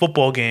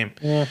football game,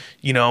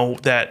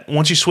 that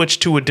once you switch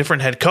to a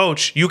different head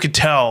coach, you could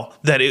tell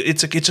that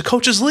it's a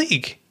coach's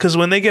league, because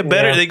when they get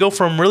better, they go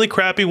from really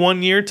crappy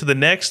one year to the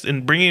next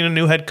and bringing in a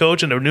new head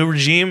coach and a new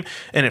regime,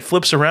 and it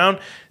flips around.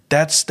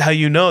 That's how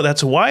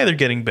that's why they're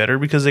getting better,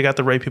 because they got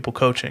the right people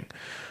coaching.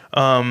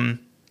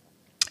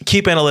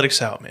 Keep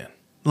analytics out, man.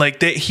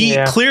 Like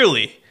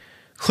clearly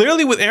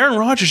with Aaron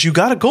Rodgers, you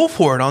got to go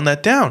for it on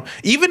that down.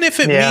 Even if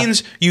it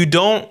means you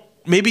don't,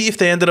 maybe if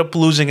they ended up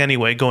losing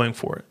anyway, going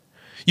for it.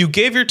 You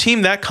gave your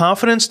team that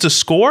confidence to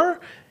score,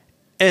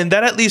 and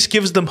that at least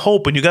gives them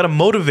hope, and you got to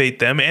motivate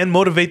them and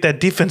motivate that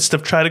defense to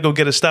try to go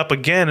get a stop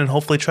again and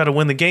hopefully try to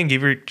win the game.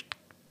 Give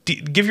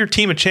your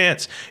team a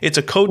chance. It's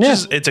a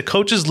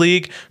coach's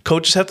league.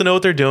 Coaches have to know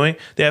what they're doing.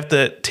 They have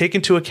to take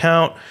into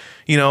account,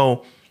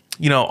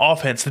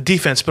 offense, the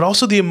defense, but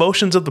also the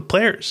emotions of the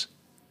players.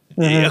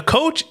 A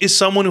coach is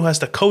someone who has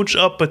to coach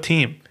up a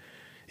team,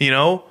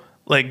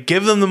 like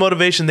give them the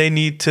motivation they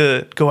need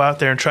to go out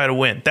there and try to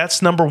win.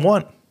 That's number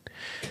one.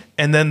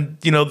 And then,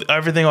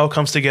 everything all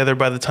comes together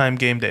by the time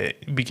game day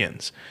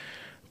begins.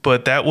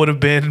 But that would have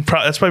been,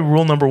 that's probably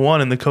rule number one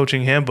in the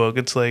coaching handbook.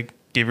 It's like,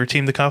 give your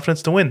team the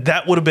confidence to win.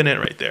 That would have been it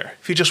right there.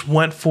 If you just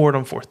went for it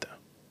on fourth down.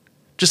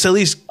 Just at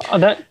least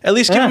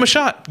give him a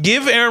shot.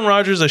 Give Aaron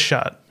Rodgers a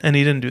shot. And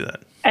he didn't do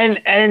that.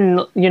 And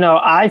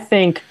I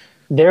think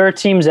there are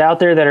teams out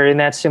there that are in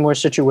that similar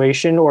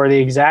situation or the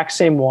exact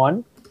same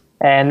one,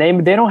 and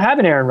they don't have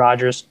an Aaron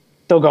Rodgers.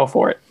 They'll go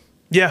for it.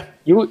 Yeah.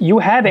 You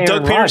have Aaron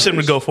Rodgers. Doug Peterson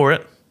would go for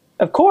it.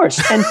 Of course.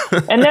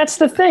 And that's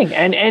the thing.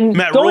 And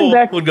Matt Rule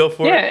would go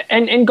for it. Yeah,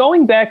 and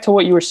going back to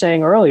what you were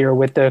saying earlier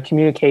with the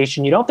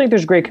communication, you don't think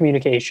there's great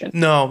communication?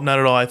 No, not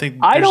at all.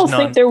 I don't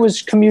think there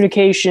was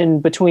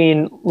communication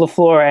between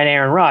LaFleur and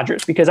Aaron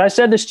Rodgers, because I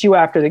said this to you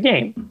after the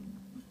game.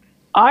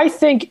 I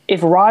think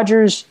if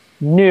Rodgers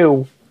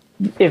knew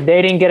if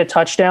they didn't get a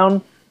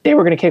touchdown, they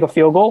were going to kick a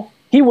field goal,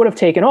 he would have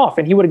taken off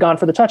and he would have gone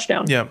for the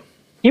touchdown. Yeah.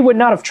 He would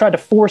not have tried to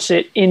force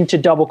it into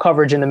double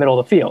coverage in the middle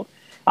of the field.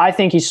 I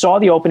think he saw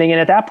the opening, and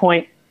at that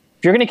point,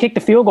 if you're going to kick the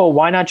field goal,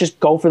 why not just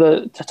go for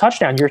the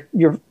touchdown?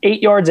 You're 8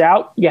 yards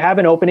out, you have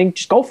an opening,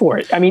 just go for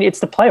it. I mean, it's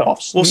the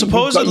playoffs. Well,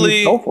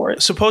 supposedly, go for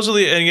it.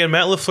 Supposedly, and again,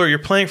 Matt LaFleur, you're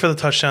playing for the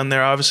touchdown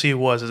there. Obviously, he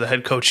was. As a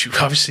head coach, you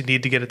obviously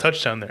need to get a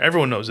touchdown there.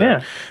 Everyone knows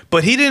that. Yeah.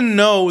 But he didn't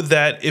know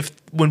that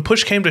when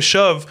push came to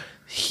shove,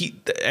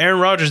 Aaron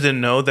Rodgers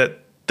didn't know that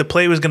the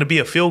play was going to be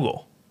a field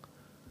goal.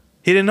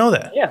 He didn't know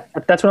that. Yeah,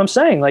 that's what I'm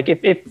saying. Like,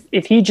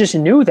 if he just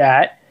knew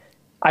that,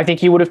 I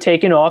think he would have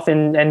taken off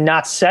and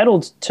not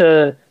settled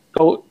to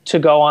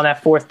go on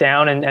that fourth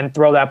down and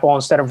throw that ball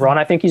instead of run.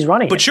 I think he's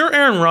running. But you're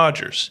Aaron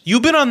Rodgers.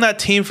 You've been on that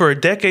team for a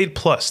decade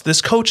plus.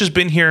 This coach has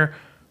been here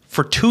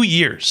for 2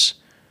 years.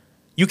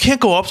 You can't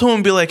go up to him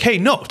and be like, hey,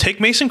 no, take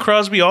Mason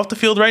Crosby off the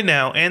field right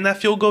now and that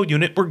field goal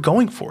unit. We're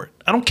going for it.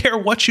 I don't care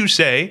what you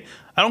say.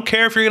 I don't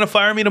care if you're going to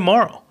fire me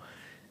tomorrow.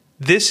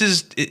 This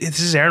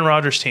is Aaron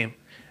Rodgers' team.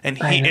 And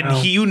he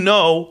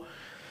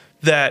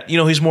that,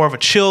 he's more of a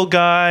chill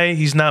guy.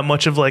 He's not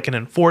much of like an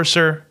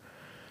enforcer.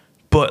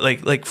 But I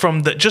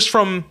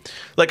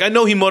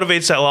know he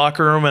motivates that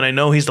locker room, and I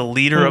know he's the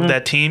leader of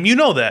that team. You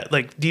know that,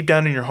 like deep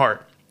down in your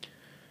heart.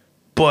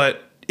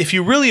 But if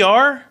you really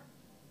are,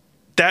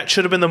 that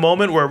should have been the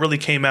moment where it really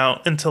came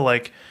out into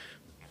like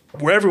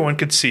where everyone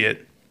could see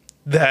it.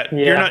 that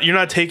you're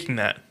not taking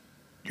that.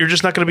 You're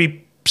just not going to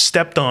be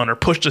stepped on or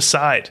pushed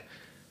aside.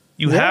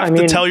 You have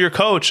to tell your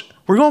coach,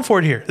 we're going for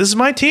it here. This is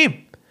my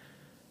team.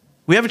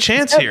 We have a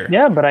chance here.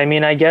 Yeah, but I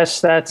mean, I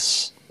guess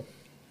that's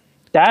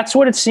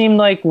what it seemed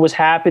like was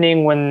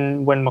happening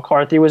when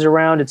McCarthy was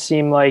around. It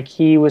seemed like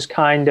he was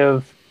kind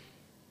of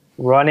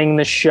running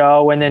the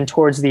show, and then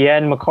towards the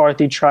end,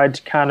 McCarthy tried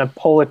to kind of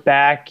pull it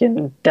back,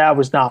 and that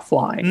was not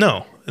flying.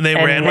 No, and they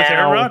ran with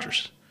Aaron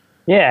Rodgers.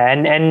 Yeah,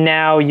 and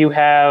now you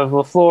have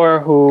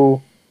LaFleur, who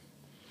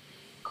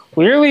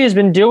clearly has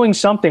been doing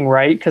something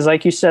right, because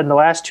like you said, in the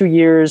last 2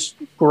 years,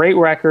 great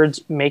records,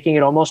 making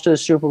it almost to the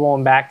Super Bowl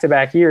in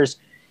back-to-back years.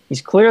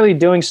 He's clearly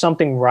doing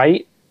something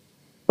right,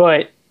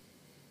 but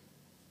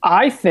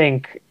I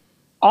think,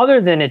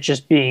 other than it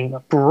just being a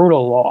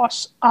brutal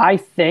loss, I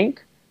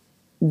think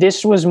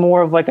this was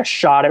more of like a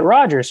shot at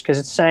Rodgers, because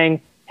it's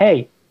saying,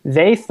 hey,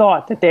 they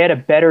thought that they had a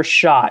better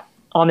shot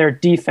on their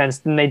defense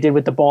than they did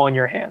with the ball in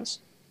your hands.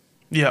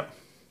 Yep.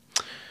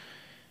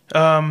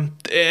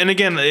 And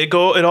again, it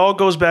all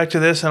goes back to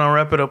this, and I'll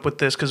wrap it up with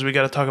this because we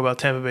got to talk about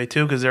Tampa Bay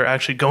too, because they're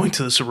actually going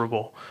to the Super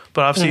Bowl.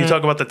 But obviously, you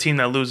talk about the team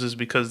that loses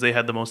because they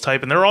had the most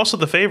hype, and they're also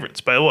the favorites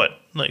by what?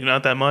 Like,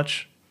 not that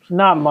much?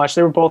 Not much.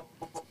 They were both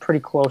pretty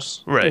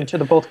close. Right. Into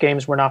the both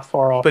games were not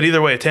far off. But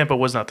either way, Tampa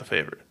was not the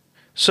favorite.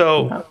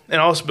 So, and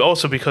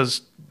also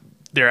because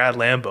they're at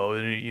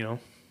Lambeau, you know.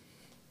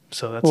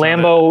 So that's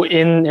Lambeau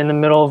in the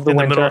middle of the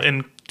winter.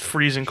 In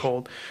freezing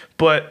cold.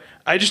 But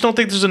I just don't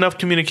think there's enough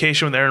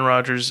communication with Aaron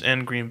Rodgers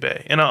and Green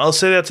Bay. And I'll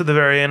say that to the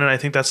very end, and I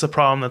think that's the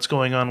problem that's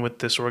going on with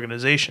this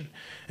organization.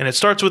 And it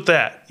starts with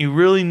that. You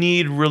really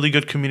need really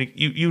good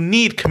you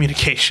need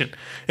communication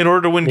in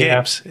order to win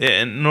games,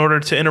 and in order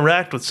to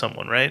interact with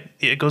someone, right?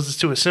 It goes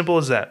to as simple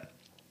as that.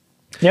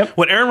 Yep.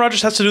 What Aaron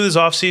Rodgers has to do this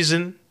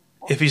offseason,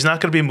 if he's not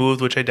going to be moved,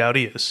 which I doubt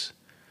he is,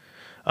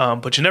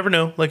 but you never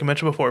know, like I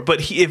mentioned before. But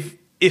if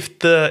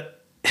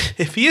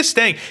he is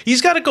staying,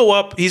 he's got to go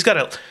up. He's got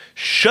to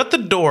shut the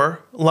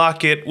door,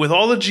 lock it with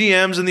all the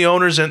GMs and the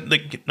owners. And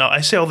no,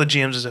 I say all the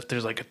GMs as if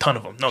there's like a ton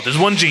of them. No, there's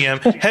one GM,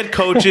 head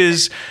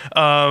coaches,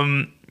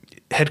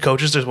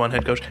 There's one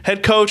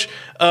head coach,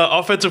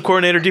 offensive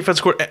coordinator,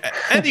 defensive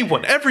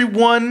coordinator,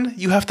 everyone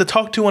you have to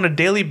talk to on a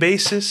daily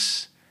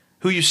basis,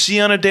 who you see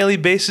on a daily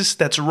basis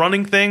that's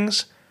running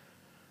things,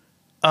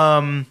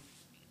 or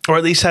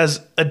at least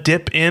has a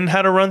dip in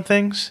how to run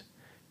things.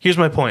 Here's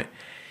my point.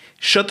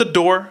 Shut the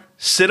door,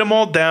 sit them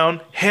all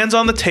down, hands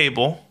on the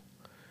table,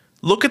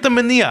 look at them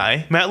in the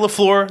eye. Matt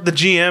LaFleur, the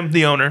GM,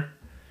 the owner.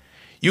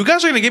 You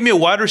guys are going to give me a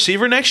wide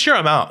receiver next year?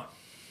 I'm out.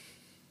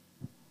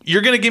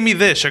 You're going to give me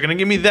this. You're going to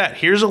give me that.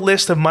 Here's a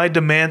list of my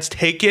demands.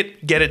 Take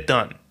it. Get it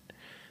done.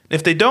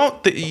 If they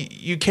don't,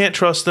 you can't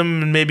trust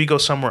them and maybe go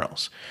somewhere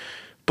else.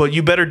 But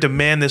you better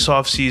demand this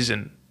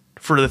offseason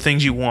for the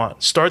things you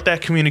want. Start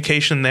that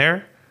communication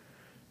there.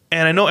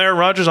 And I know Aaron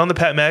Rodgers on the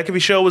Pat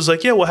McAfee show was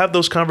like, yeah, we'll have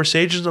those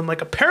conversations. I'm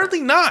like,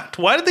 apparently not.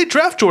 Why did they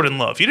draft Jordan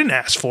Love? You didn't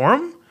ask for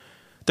him.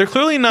 They're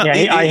clearly not.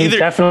 Yeah, he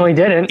definitely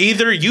didn't.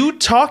 Either you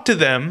talked to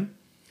them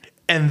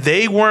and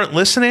they weren't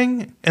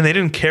listening and they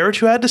didn't care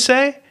what you had to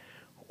say,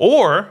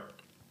 or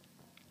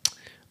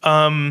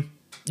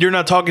you're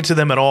not talking to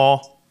them at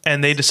all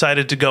and they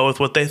decided to go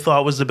with what they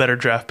thought was the better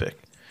draft pick.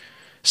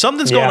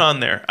 Something's going on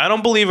there. I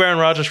don't believe Aaron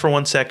Rodgers for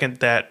 1 second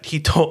that he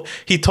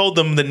told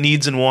them the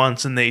needs and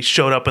wants and they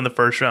showed up in the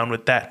first round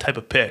with that type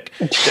of pick.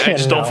 I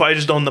just don't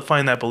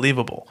find that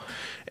believable.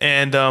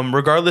 And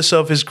regardless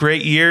of his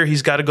great year,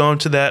 he's got to go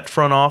into that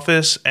front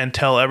office and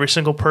tell every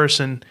single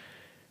person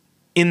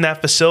in that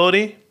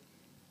facility,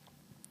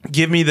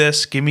 give me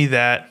this, give me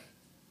that,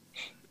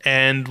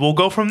 and we'll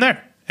go from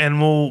there. And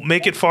we'll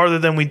make it farther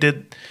than we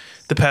did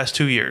the past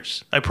 2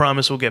 years. I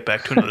promise we'll get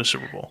back to another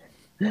Super Bowl.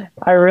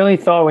 I really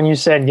thought when you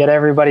said get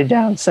everybody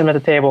down, sit them at the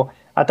table,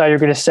 I thought you were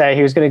going to say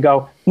he was going to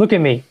go, look at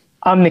me,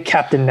 I'm the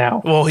captain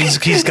now. Well, he's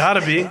got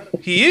to be.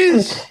 He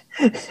is.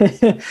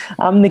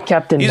 I'm the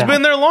captain now. He's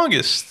been there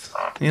longest.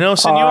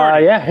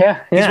 Seniority.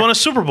 Yeah. He's won a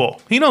Super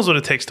Bowl. He knows what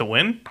it takes to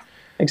win.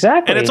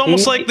 Exactly. And it's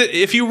almost like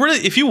if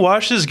you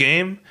watch this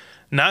game,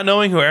 not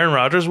knowing who Aaron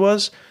Rodgers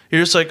was,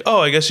 you're just like,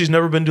 oh, I guess he's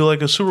never been to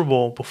like a Super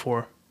Bowl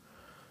before.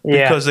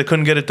 Because they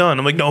couldn't get it done.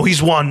 I'm like, no,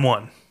 he's won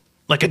one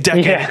like a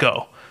decade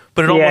ago.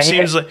 But it almost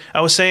seems like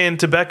I was saying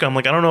to Becca, I'm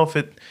like, I don't know if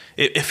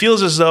it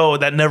feels as though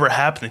that never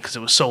happened because it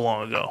was so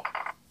long ago.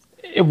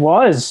 It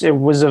was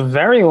a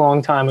very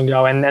long time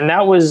ago. And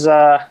that was,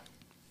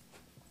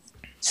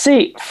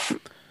 see,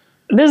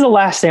 this is the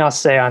last thing I'll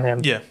say on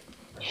him. Yeah.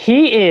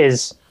 He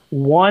is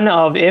one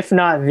of, if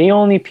not the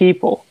only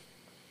people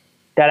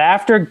that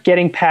after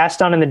getting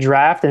passed on in the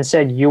draft and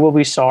said, you will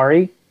be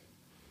sorry,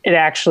 it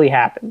actually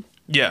happened.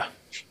 Yeah.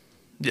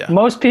 Yeah.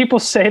 Most people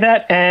say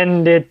that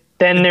and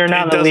then they're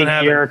not in the league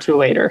a year or two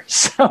later.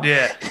 So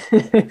yeah.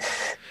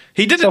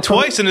 He did it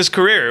twice in his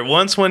career.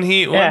 Once when the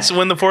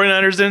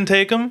 49ers didn't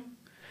take him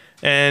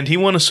and he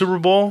won a Super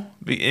Bowl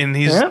and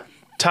he's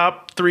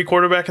top 3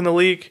 quarterback in the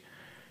league.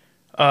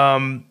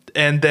 And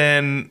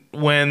then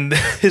when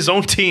his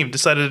own team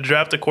decided to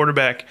draft a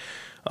quarterback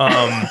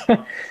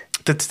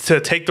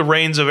to take the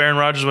reins of Aaron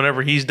Rodgers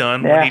whenever he's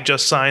done, when he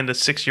just signed a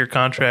 6-year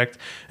contract,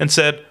 and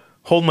said,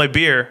 hold my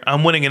beer,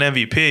 I'm winning an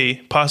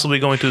MVP, possibly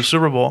going to a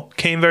Super Bowl.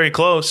 Came very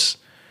close.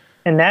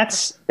 And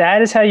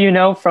that is how you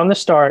know from the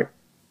start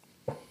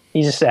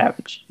he's a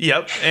savage.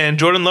 Yep. And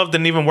Jordan Love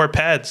didn't even wear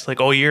pads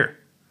like all year.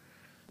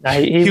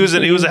 He was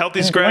a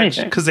healthy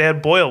scratch because they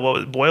had Boyle. What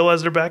was Boyle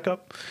as their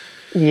backup?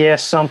 Yeah,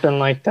 something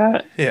like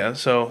that. Yeah,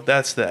 so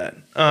that's that.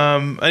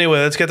 Anyway,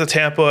 let's get to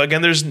Tampa.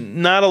 Again, there's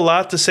not a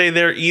lot to say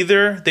there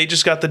either. They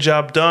just got the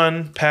job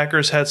done.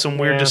 Packers had some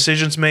weird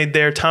decisions made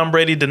there. Tom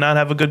Brady did not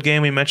have a good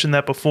game. We mentioned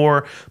that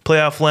before.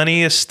 Playoff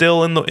Lenny is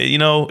still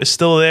is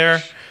still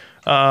there,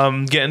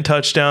 getting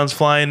touchdowns,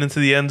 flying into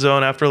the end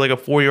zone after like a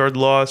 4-yard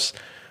loss.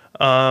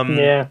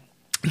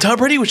 Tom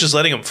Brady was just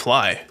letting him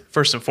fly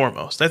first and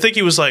foremost. I think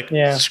he was like,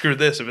 screw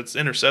this. If it's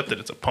intercepted,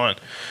 it's a punt.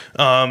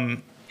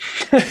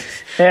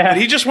 But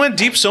he just went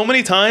deep so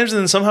many times,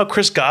 and then somehow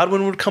Chris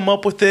Godwin would come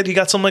up with it. He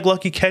got some like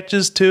lucky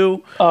catches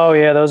too. Oh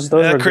yeah, those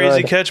were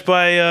crazy good. catch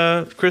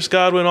by Chris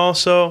Godwin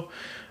also.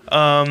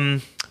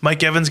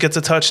 Mike Evans gets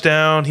a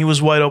touchdown. He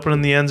was wide open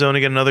in the end zone to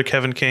get another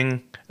Kevin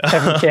King.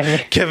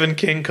 Kevin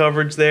King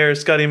coverage there.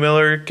 Scotty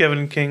Miller,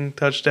 Kevin King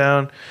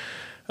touchdown.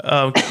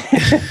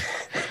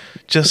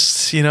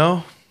 Just they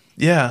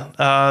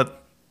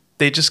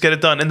just get it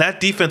done, and that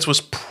defense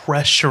was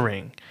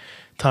pressuring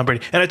Tom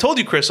Brady. And I told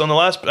you, Chris, on the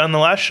last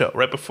show,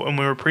 right before when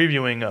we were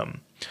previewing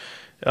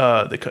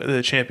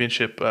the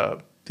championship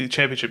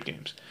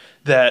games,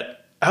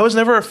 that I was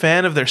never a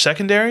fan of their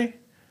secondary.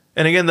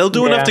 And again, they'll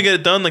do enough to get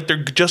it done. Like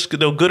they're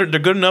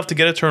good enough to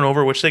get a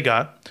turnover, which they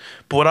got.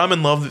 But what I'm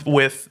in love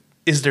with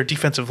is their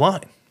defensive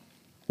line.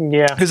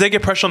 Yeah, because they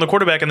get pressure on the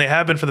quarterback, and they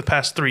have been for the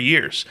past 3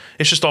 years.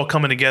 It's just all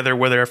coming together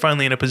where they're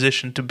finally in a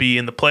position to be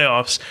in the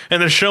playoffs,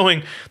 and they're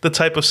showing the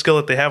type of skill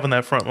that they have on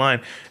that front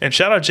line. And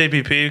shout out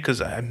JPP,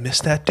 because I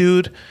miss that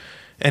dude,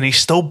 and he's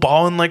still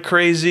balling like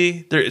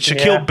crazy.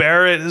 Shaquille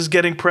Barrett is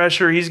getting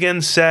pressure. He's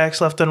getting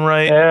sacks left and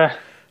right.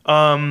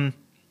 Yeah.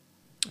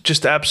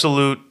 Just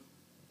absolute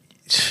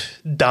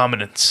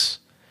dominance.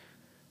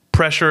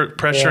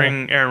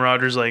 Pressuring Aaron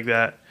Rodgers like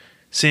that.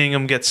 Seeing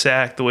him get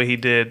sacked the way he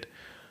did.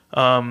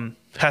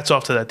 Hats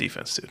off to that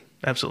defense, dude.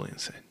 Absolutely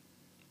insane.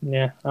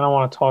 Yeah, I don't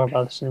want to talk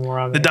about this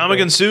anymore. The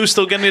Dominican Sue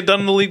still getting it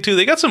done in the league, too.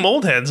 They got some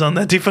old heads on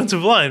that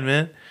defensive line,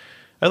 man.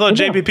 I thought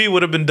JPP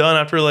would have been done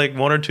after like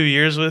 1 or 2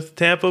 years with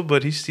Tampa,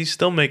 but he's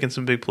still making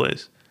some big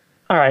plays.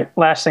 All right,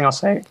 last thing I'll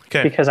say,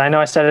 because I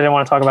know I said I didn't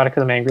want to talk about it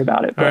because I'm angry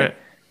about it. But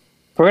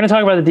if we're going to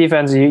talk about the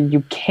defense,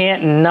 you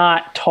can't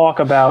not talk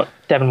about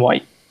Devin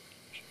White.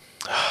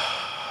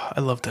 I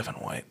love Devin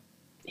White.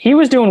 He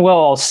was doing well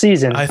all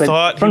season. I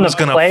thought he was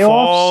going to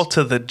fall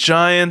to the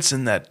Giants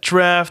in that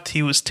draft.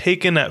 He was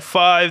taken at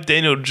 5.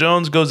 Daniel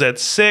Jones goes at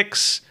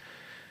 6.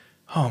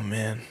 Oh,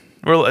 man.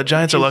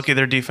 Giants are lucky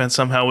their defense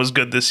somehow was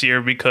good this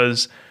year,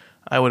 because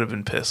I would have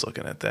been pissed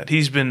looking at that.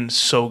 He's been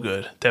so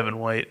good, Devin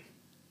White.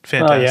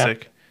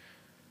 Fantastic.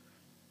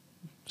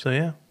 So,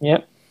 yeah.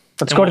 Yep.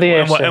 Let's go to the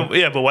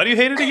AFC. But why do you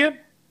hate it again?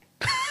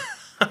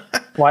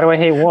 Why do I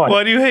hate what?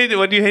 Why do you hate it?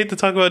 Why do you hate to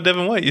talk about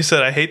Devin White? You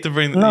said I hate to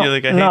bring. No, you're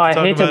like I hate to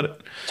talk about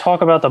it.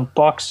 Talk about the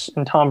Bucs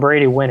and Tom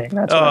Brady winning.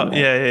 That's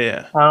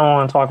yeah. I don't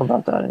want to talk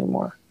about that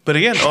anymore. But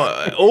again,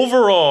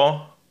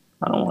 overall,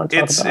 I don't want to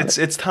talk about it.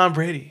 It's Tom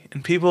Brady,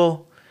 and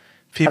people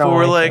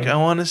were like, I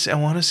want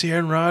to see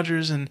Aaron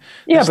Rodgers, and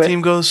this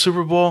team goes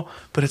Super Bowl,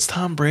 but it's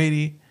Tom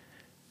Brady.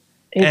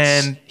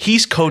 And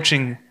he's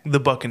coaching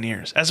the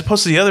Buccaneers, as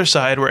opposed to the other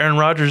side where Aaron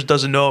Rodgers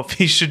doesn't know if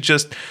he should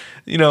just,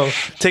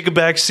 take a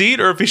back seat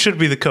or if he should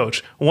be the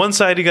coach. One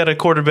side, you got a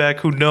quarterback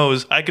who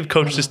knows I could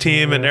coach this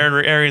team, and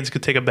Aaron Arians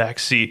could take a back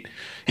seat.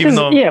 Even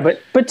though,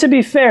 but to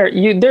be fair,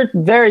 they're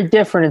very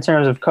different in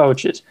terms of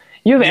coaches.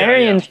 You have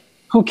Arians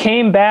who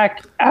came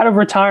back out of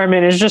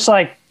retirement and is just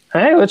like,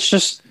 hey, let's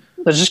just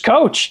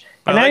coach.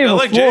 And I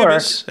like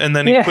Jameis, and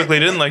then he quickly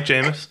didn't like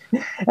Jameis.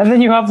 And then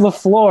you have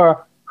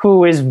LaFleur,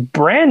 who is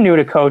brand new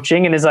to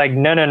coaching and is like,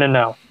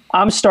 no.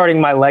 I'm starting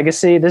my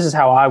legacy. This is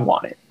how I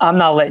want it. I'm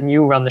not letting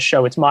you run the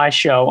show. It's my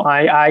show.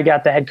 I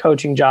got the head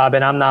coaching job,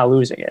 and I'm not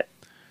losing it.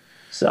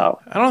 So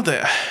I don't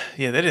think.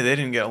 Yeah, they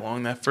didn't get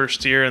along that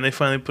first year, and they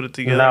finally put it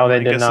together. No,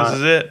 they did not. This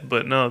is it.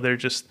 But no, they're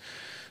just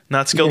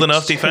not skilled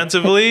enough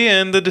defensively,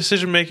 and the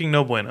decision making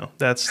no bueno.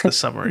 That's the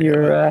summary.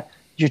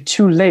 You're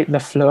too late,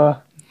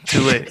 LaFleur.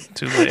 Too late.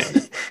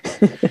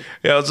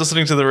 Yeah, I was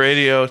listening to the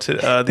radio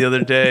the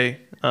other day.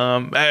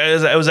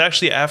 I was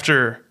actually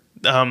after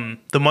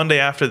the Monday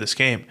after this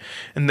game,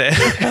 and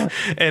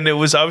and it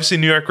was obviously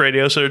New York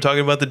radio, so they're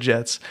talking about the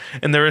Jets,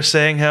 and they were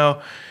saying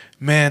how,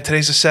 man,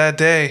 today's a sad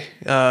day.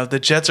 The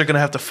Jets are going to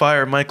have to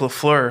fire Mike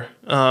LaFleur.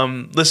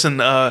 Listen,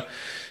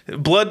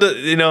 blood,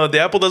 the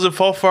apple doesn't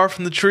fall far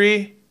from the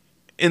tree,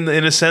 in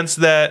a sense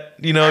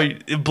that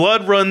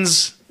blood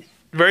runs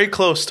very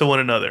close to one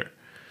another.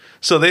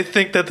 So they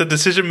think that the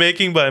decision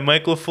making by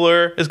Mike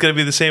LaFleur is going to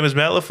be the same as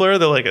Matt LaFleur.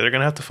 They're going to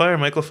have to fire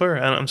Mike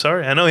LaFleur. I'm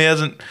sorry. I know he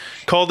hasn't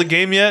called the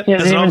game yet. He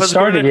hasn't even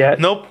started yet.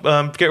 Nope.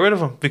 Get rid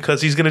of him,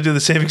 because he's going to do the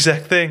same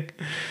exact thing.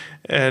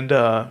 And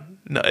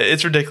No,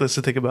 it's ridiculous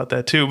to think about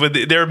that too. But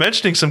they were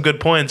mentioning some good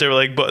points. They were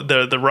like, but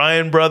the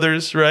Ryan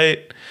brothers, right?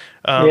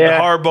 The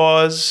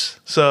Harbaughs.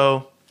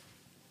 So,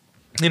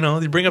 you know,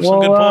 they bring up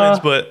some good points,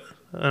 but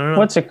I don't know.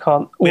 What's it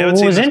called? What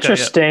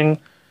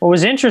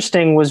was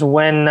interesting was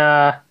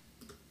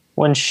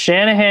when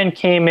Shanahan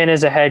came in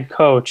as a head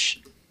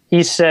coach,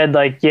 he said,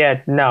 like,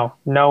 yeah, no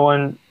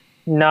one,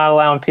 not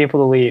allowing people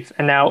to leave.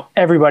 And now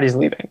everybody's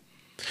leaving.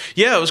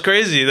 Yeah, it was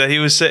crazy that he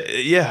was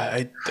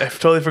I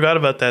totally forgot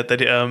about that.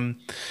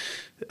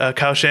 That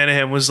Kyle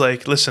Shanahan was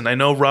like, listen, I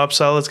know Rob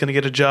Sala's going to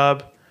get a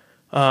job,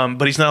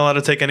 but he's not allowed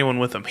to take anyone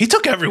with him. He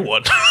took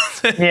everyone.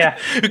 Yeah.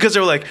 Because they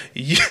were like,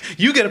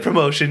 you get a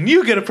promotion,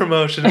 you get a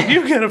promotion,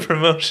 you get a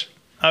promotion.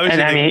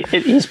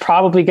 He's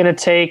probably going to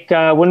take,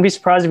 wouldn't be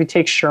surprised if he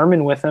takes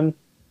Sherman with him.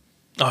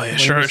 Oh, yeah,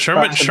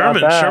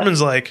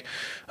 Sherman's like,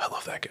 I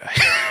love that guy.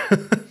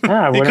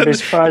 I wouldn't be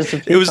surprised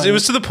if it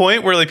was to the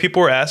point where like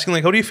people were asking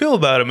like, how do you feel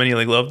about him? And he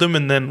like loved him.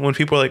 And then when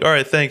people were like, all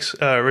right, thanks,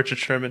 Richard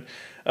Sherman.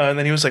 And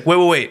then he was like,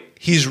 wait,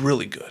 he's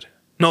really good.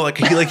 No,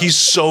 he's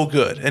so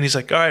good. And he's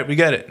like, all right, we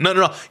get it.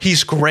 No,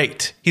 he's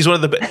great. He's one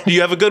of the best.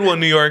 You have a good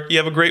one, New York. You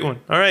have a great one.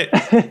 All right,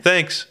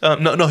 thanks.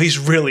 No, he's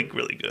really,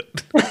 really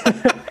good.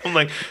 I'm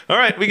like, all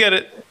right, we get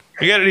it.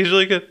 He's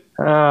really good.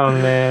 Oh,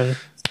 man.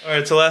 All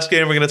right, so last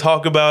game we're going to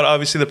talk about,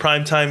 obviously, the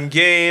primetime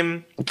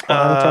game.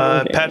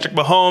 Patrick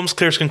Mahomes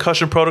clears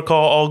concussion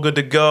protocol, all good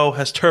to go.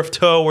 Has turf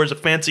toe, wears a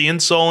fancy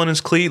insole in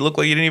his cleat. Looked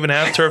like he didn't even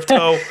have turf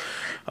toe.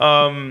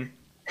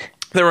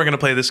 They weren't going to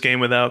play this game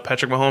without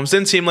Patrick Mahomes.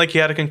 Didn't seem like he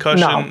had a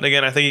concussion. No.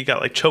 Again, I think he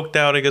got like choked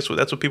out. I guess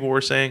that's what people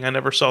were saying. I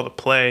never saw the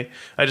play.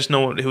 I just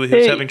know he was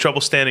having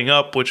trouble standing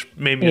up, which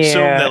made me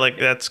assume that like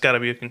that's got to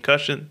be a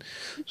concussion.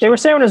 They were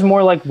saying it was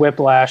more like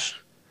whiplash.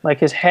 Like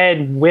his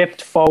head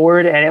whipped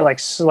forward and it like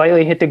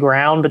slightly hit the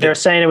ground, but they're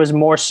saying it was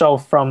more so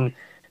from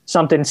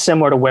something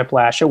similar to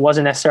whiplash. It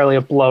wasn't necessarily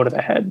a blow to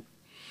the head.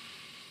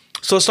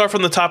 So let's start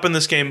from the top in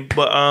this game.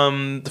 But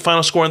the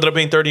final score ended up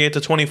being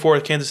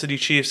 38-24. Kansas City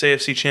Chiefs,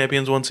 AFC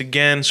champions once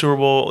again. Super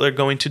Bowl, they're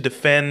going to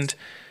defend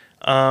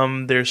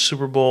their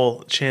Super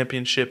Bowl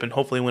championship and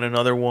hopefully win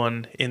another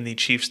one in the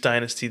Chiefs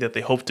dynasty that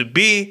they hope to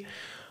be.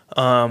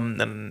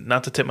 And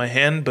not to tip my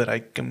hand, but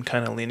I am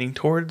kind of leaning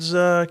towards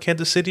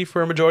Kansas City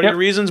for a majority of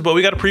reasons. But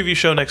we got a preview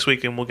show next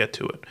week, and we'll get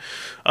to it.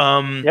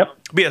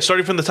 But yeah,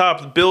 starting from the top,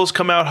 the Bills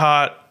come out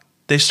hot.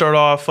 They start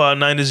off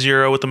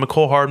 9-0 with the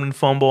Mecole Hardman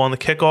fumble on the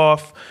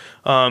kickoff.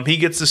 He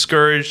gets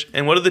discouraged,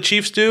 and what do the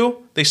Chiefs do?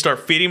 They start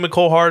feeding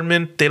Mecole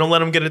Hardman. They don't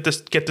let him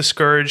get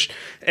discouraged,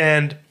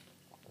 and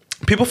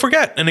people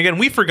forget. And again,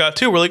 we forgot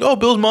too. We're like, oh,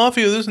 Bills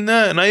Mafia, this and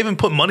that. And I even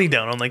put money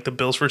down on like the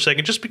Bills for a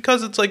second, just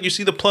because it's like you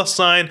see the plus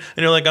sign,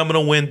 and you're like, I'm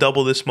gonna win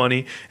double this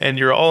money, and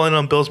you're all in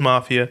on Bills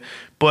Mafia.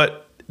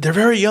 But they're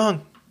very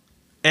young,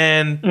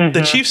 and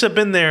the Chiefs have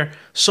been there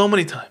so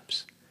many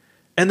times,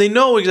 and they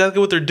know exactly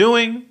what they're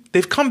doing.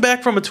 They've come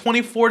back from a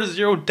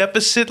 24-0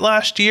 deficit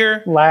last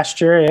year.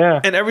 Yeah.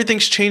 And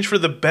everything's changed for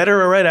the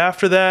better right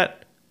after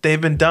that.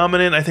 They've been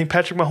dominant. I think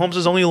Patrick Mahomes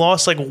has only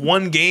lost like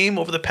one game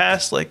over the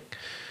past,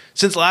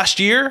 since last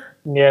year.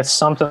 Yeah, it's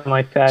something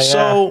like that.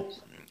 So,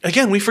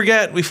 again, we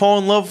forget. We fall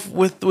in love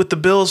with the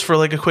Bills for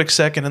like a quick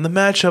second. And the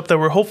matchup that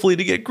we're hopefully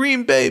to get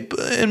Green Bay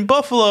and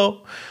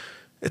Buffalo,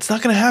 it's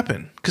not going to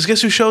happen. Because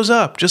guess who shows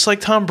up? Just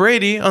like Tom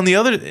Brady on the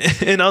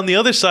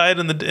other side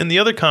in the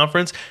other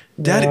conference,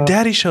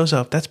 Daddy shows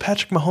up. That's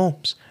Patrick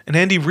Mahomes and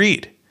Andy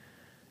Reid.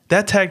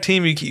 That tag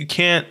team, you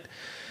can't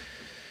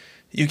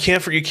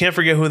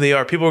forget who they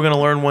are. People are going to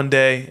learn one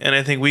day, and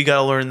I think we got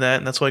to learn that.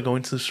 And that's why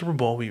going to the Super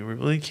Bowl, we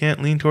really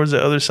can't lean towards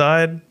the other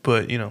side.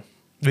 But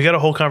we got a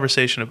whole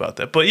conversation about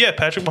that. But yeah,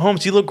 Patrick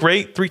Mahomes, he looked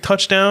great. 3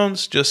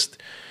 touchdowns, just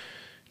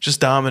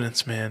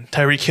dominance, man.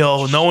 Tyreek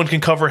Hill, no one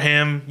can cover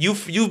him.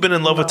 You've been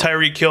in love with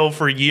Tyreek Hill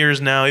for years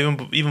now,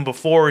 even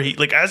before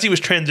as he was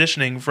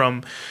transitioning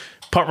from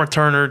punt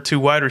returner to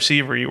wide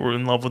receiver, you were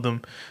in love with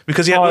him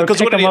because he had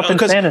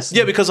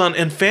fantasy. Because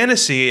in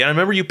fantasy, I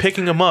remember you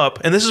picking him up,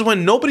 and this is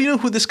when nobody knew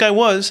who this guy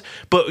was,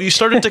 but you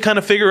started to kind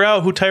of figure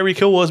out who Tyreek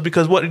Hill was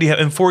because what did he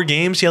have in 4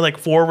 games? He had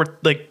 4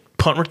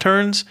 punt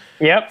returns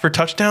for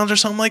touchdowns or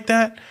something like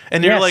that.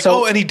 And you're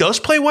and he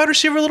does play wide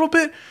receiver a little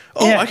bit.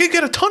 I could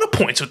get a ton of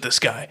points with this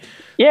guy.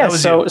 Yeah,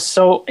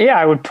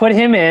 I would put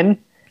him in,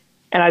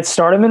 and I'd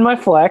start him in my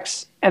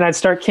flex, and I'd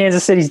start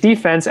Kansas City's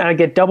defense, and I'd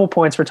get double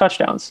points for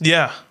touchdowns.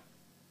 Yeah.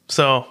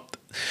 So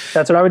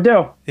that's what I would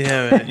do.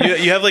 Yeah, man.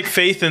 You have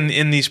faith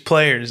in these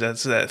players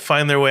that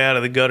find their way out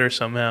of the gutter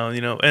somehow,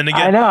 And again,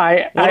 I know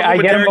I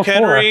get Derrick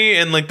Henry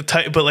and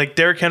but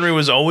Derrick Henry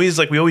was always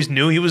we always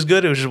knew he was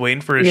good. It was just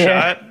waiting for his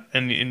shot,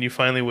 and you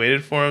finally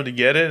waited for him to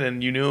get it,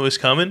 and you knew it was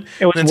coming.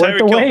 It was worth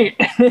the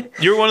wait.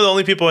 You're one of the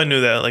only people I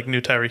knew that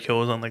knew Tyreek Hill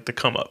was on the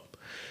come up.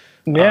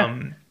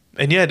 Yeah,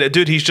 and yeah,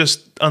 dude, he's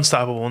just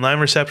unstoppable. 9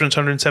 receptions,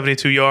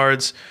 172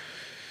 yards,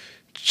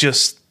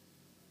 just.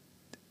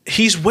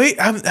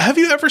 Have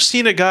you ever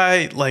seen a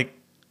guy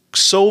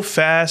so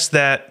fast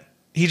that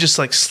he just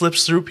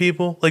slips through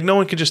people? No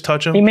one can just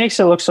touch him. He makes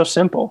it look so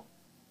simple.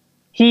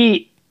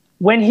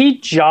 When he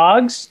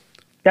jogs,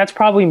 that's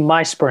probably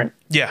my sprint.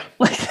 Yeah.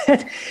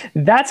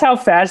 That's how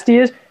fast he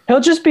is. he'll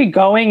just be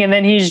going, and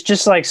then he's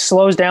just like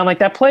slows down. Like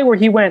that play where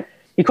he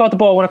caught the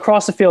ball, went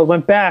across the field,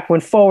 went back,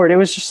 went forward. It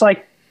was just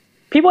like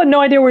people had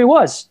no idea where he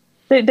was.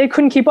 They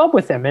couldn't keep up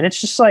with him, and it's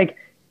just like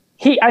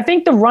I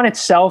think the run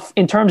itself,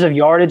 in terms of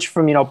yardage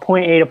from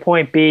point A to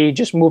point B,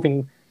 just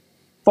moving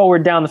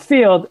forward down the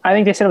field, I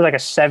think they said it was like a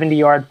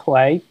 70-yard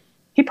play.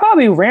 He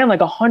probably ran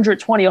like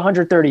 120,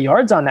 130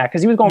 yards on that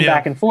because he was going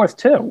back and forth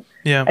too.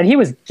 Yeah. And he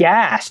was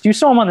gassed. You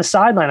saw him on the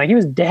sideline. Like he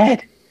was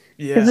dead.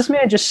 Yeah. Because this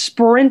man just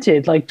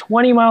sprinted like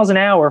 20 miles an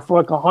hour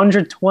for like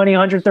 120,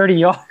 130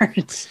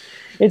 yards.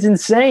 It's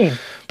insane.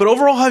 But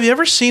overall, have you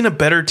ever seen a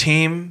better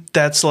team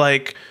that's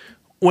like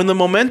when the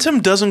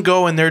momentum doesn't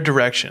go in their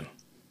direction?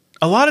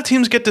 A lot of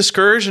teams get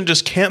discouraged and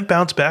just can't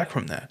bounce back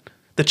from that.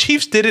 The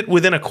Chiefs did it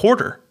within a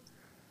quarter.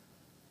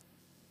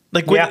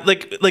 Like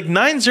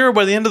 9-0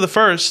 by the end of the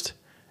first,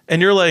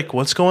 and you're like,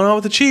 what's going on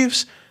with the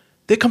Chiefs?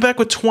 They come back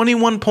with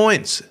 21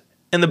 points,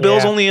 and the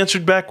Bills only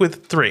answered back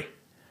with 3.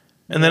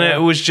 And then it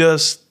was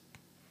just,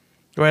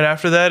 right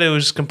after that, it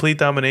was complete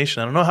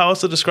domination. I don't know how else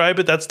to describe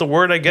it. That's the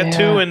word I get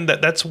to, and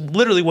that's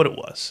literally what it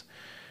was.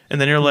 And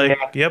then you're like,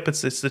 yep,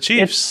 it's the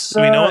Chiefs.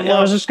 We know and love.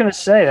 I was just going to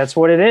say, that's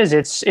what it is.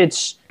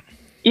 It's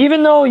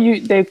even though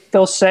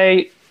they'll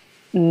say,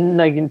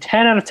 like in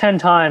 10 out of 10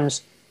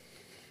 times,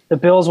 the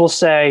Bills will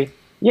say,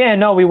 yeah,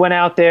 no, we went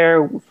out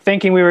there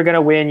thinking we were going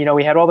to win.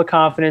 We had all the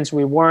confidence.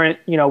 We weren't,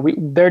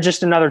 they're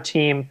just another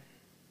team.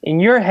 In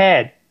your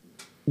head,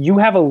 you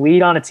have a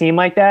lead on a team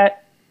like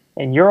that,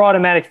 and your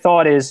automatic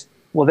thought is,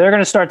 well, they're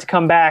going to start to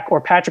come back, or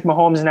Patrick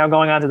Mahomes is now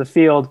going onto the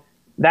field.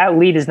 That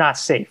lead is not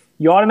safe.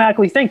 You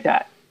automatically think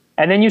that.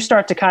 And then you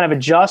start to kind of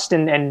adjust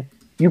and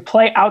you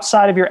play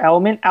outside of your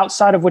element,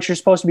 outside of what you're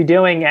supposed to be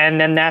doing, and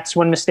then that's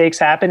when mistakes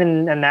happen,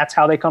 and that's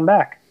how they come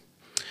back.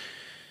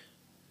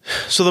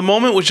 So the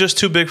moment was just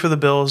too big for the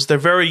Bills. They're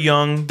very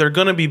young. They're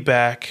going to be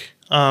back.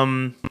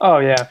 Oh,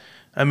 yeah.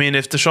 I mean,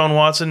 if Deshaun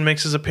Watson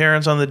makes his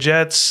appearance on the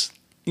Jets,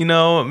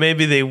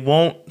 maybe they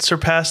won't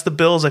surpass the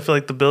Bills. I feel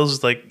like the Bills is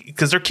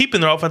because they're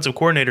keeping their offensive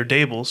coordinator,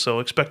 Dable, so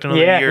expect another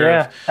year.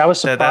 Yeah, that was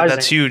surprising.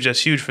 That's huge.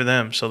 That's huge for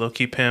them, so they'll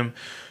keep him.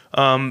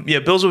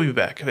 Bills will be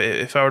back.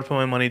 If I were to put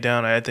my money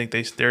down, I think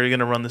they're going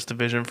to run this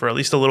division for at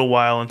least a little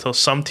while until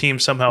some team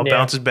somehow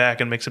bounces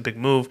back and makes a big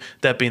move,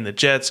 that being the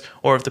Jets,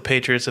 or if the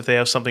Patriots, if they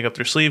have something up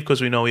their sleeve,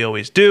 because we know we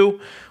always do,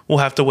 we'll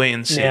have to wait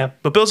and see. Yeah.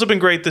 But Bills have been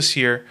great this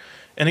year.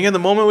 And again, the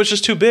moment was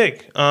just too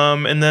big.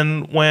 And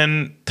then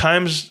when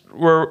it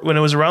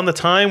was around the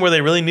time where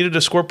they really needed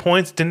to score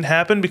points, it didn't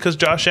happen because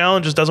Josh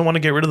Allen just doesn't want to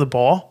get rid of the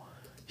ball.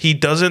 He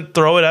doesn't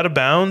throw it out of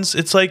bounds.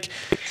 It's like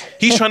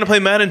he's trying to play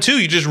Madden too.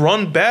 You just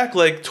run back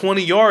like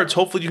 20 yards.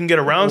 Hopefully you can get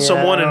around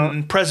someone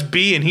and press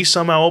B, and he's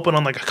somehow open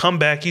on like a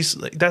comeback. It's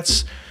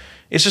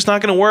just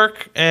not going to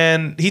work.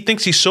 And he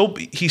thinks he's so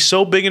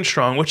big and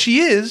strong, which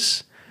he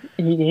is.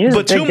 He is,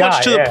 but too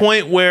much to the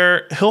point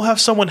where he'll have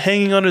someone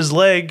hanging on his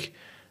leg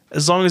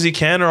as long as he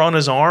can, or on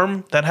his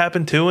arm. That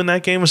happened too in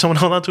that game, where someone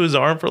held onto his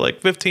arm for like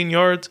 15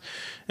 yards,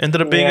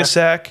 ended up being a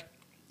sack.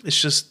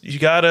 It's just you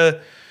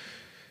gotta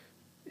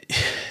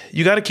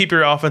keep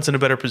your offense in a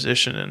better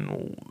position,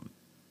 and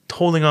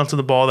holding onto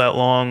the ball that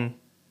long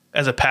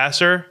as a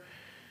passer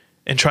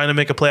and trying to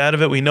make a play out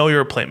of it. We know you're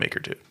a playmaker,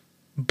 dude,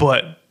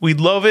 but we'd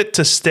love it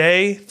to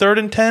stay 3rd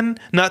and 10,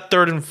 not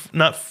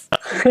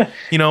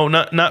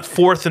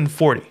 4th and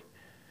 40.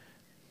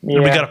 Yeah.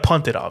 And we got to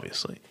punt it,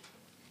 obviously.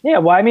 Yeah,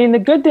 well, I mean, the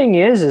good thing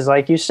is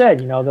like you said,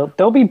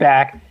 they'll be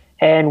back,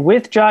 and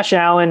with Josh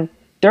Allen,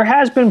 there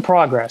has been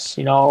progress.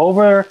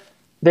 Over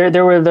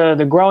there were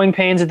the growing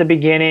pains at the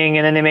beginning,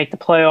 and then they make the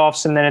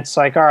playoffs, and then it's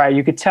like, all right,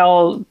 you could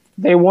tell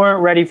they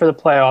weren't ready for the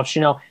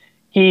playoffs.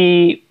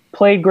 He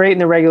played great in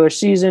the regular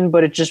season,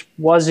 but it just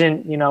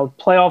wasn't.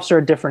 Playoffs are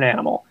a different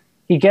animal.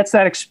 He gets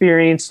that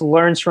experience,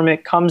 learns from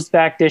it, comes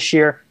back this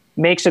year,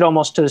 makes it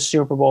almost to the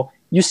Super Bowl.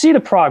 You see the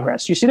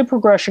progress. You see the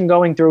progression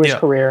going through his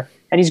career,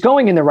 and he's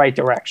going in the right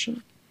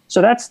direction.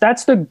 So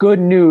that's the good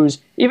news.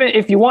 Even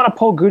if you want to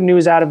pull good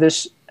news out of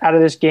this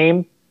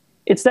game,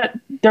 it's that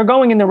they're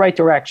going in the right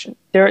direction.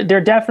 They're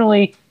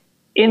definitely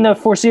in the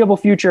foreseeable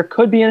future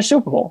could be in a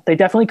Super Bowl. They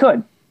definitely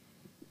could.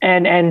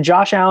 And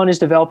Josh Allen is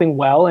developing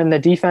well, and the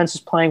defense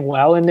is playing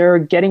well, and they're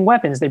getting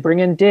weapons. They bring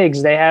in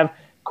Diggs. They have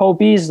Cole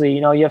Beasley.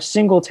 You have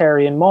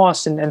Singletary and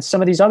Moss and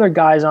some of these other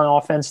guys on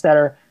offense that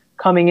are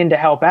coming in to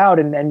help out,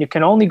 and you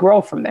can only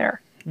grow from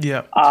there.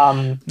 Yeah.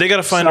 They got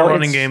to find a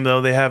running game,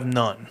 though. They have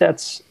none.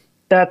 That's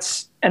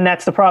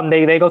the problem.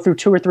 They go through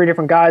 2 or 3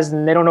 different guys,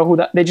 and they don't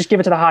know they just give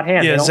it to the hot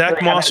hand. Yeah, Zach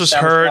really Moss was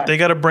hurt. They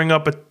got to bring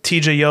up a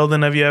TJ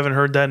Yeldon if you haven't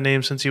heard that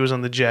name since he was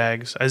on the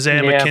Jags.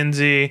 Isaiah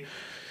McKenzie.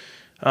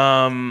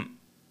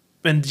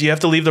 And you have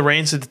to leave the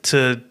reins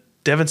to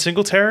Devin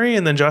Singletary,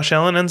 and then Josh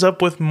Allen ends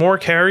up with more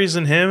carries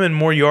than him and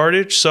more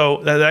yardage. So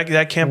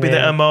that can't be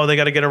the MO. They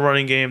got to get a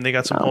running game. They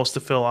got some holes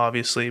to fill,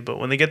 obviously. But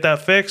when they get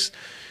that fixed,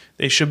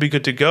 they should be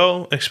good to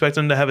go. Expect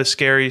them to have a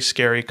scary,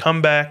 scary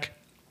comeback.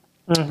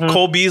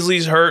 Cole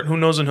Beasley's hurt. Who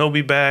knows when he'll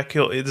be back?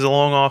 It's a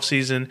long off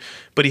season,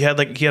 but he had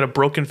a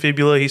broken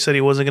fibula. He said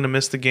he wasn't going to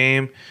miss the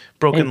game.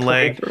 Broken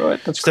leg.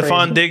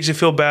 Stephon Diggs, you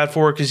feel bad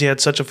for because he had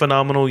such a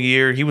phenomenal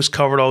year. He was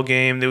covered all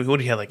game.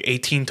 He had like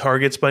 18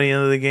 targets by the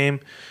end of the game.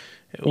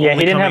 Yeah, he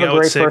didn't have a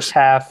great first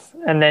half,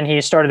 and then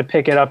he started to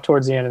pick it up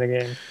towards the end of the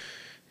game.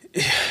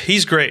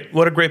 He's great.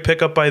 What a great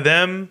pickup by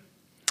them.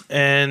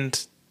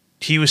 And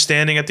he was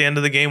standing at the end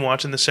of the game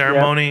watching the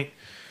ceremony.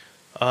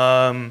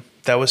 Yep.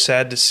 That was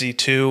sad to see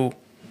too.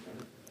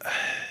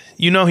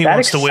 He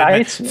wants to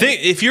win.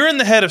 If you're in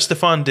the head of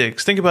Stephon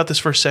Diggs, think about this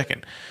for a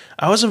second.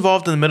 I was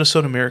involved in the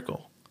Minnesota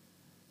Miracle.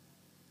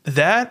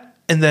 That,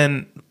 and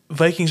then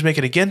Vikings make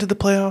it again to the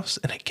playoffs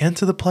and again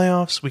to the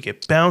playoffs. We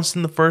get bounced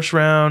in the first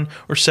round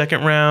or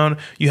second round.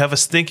 You have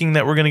us thinking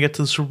that we're going to get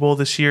to the Super Bowl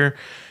this year,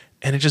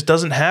 and it just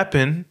doesn't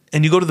happen.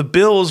 And you go to the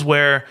Bills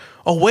where,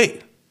 oh,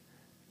 wait,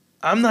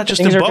 I'm not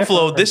just in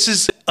Buffalo. This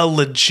is a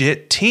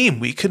legit team.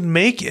 We could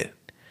make it.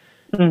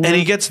 Mm-hmm. And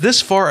he gets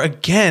this far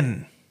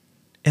again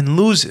and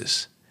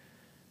loses.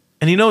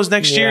 And he knows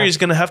next year he's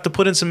going to have to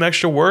put in some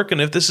extra work. And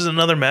if this is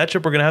another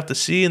matchup we're going to have to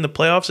see in the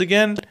playoffs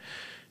again,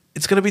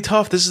 it's going to be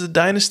tough. This is a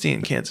dynasty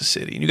in Kansas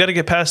City. You got to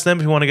get past them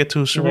if you want to get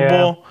to a Super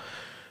Bowl.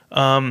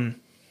 Man,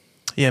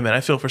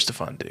 I feel for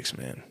Stephon Diggs,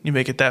 man. You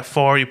make it that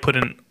far, you put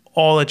in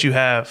all that you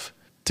have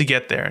to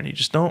get there, and you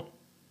just don't.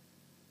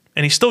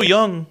 And he's still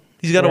young.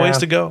 He's got a ways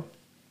to go.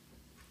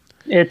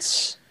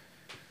 It's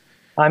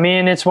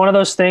one of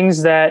those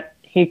things that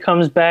he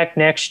comes back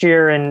next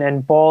year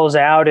and balls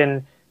out,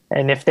 and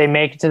if they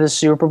make it to the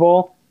Super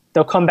Bowl,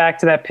 they'll come back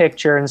to that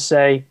picture and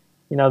say,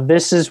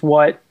 this is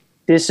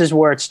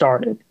where it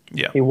started.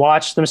 Yeah. He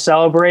watched them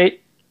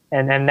celebrate,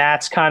 and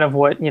that's kind of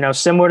what,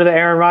 similar to the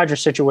Aaron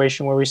Rodgers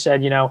situation where we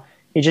said,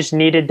 he just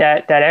needed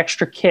that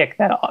extra kick,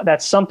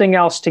 that's something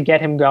else to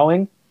get him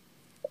going.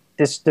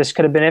 This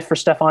could have been it for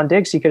Stephon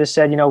Diggs. He could have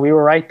said, we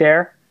were right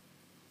there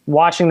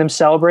watching them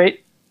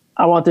celebrate.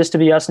 I want this to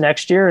be us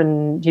next year.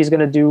 And he's going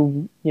to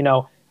do,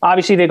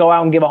 obviously they go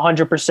out and give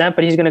 100%,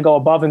 but he's going to go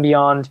above and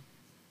beyond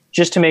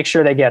just to make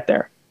sure they get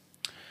there.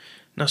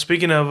 Now,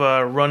 speaking of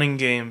running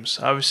games,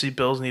 obviously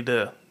Bills need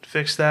to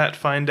fix that,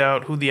 find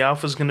out who the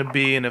alpha is going to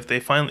be, and if they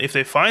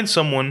find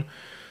someone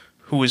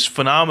who is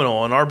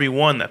phenomenal, an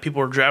RB1 that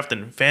people are drafting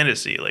in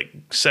fantasy, like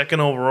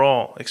second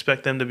overall,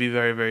 expect them to be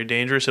very, very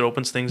dangerous. It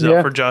opens things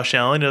up for Josh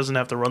Allen. He doesn't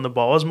have to run the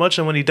ball as much,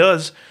 and when he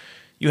does,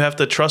 you have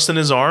to trust in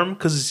his arm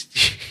because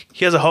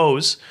he has a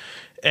hose,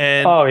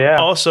 and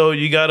also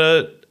you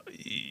gotta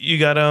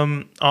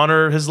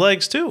honor his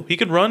legs too. He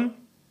could run,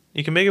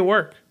 he can make it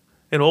work.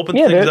 It'll open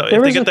things up.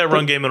 If they get that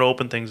run game, it'll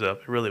open things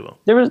up. It really will.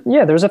 There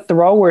was a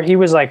throw where he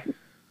was like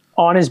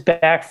on his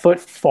back foot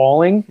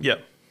falling. Yeah.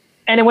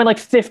 And it went like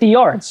 50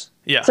 yards.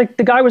 Yeah. It's like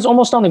the guy was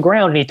almost on the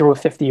ground and he threw it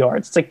 50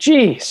 yards. It's like,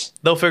 geez.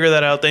 They'll figure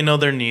that out. They know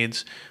their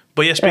needs.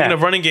 But yeah, speaking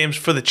of running games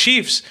for the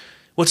Chiefs,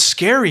 what's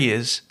scary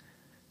is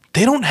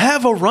they don't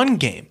have a run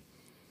game.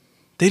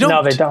 They don't.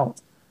 No, they don't.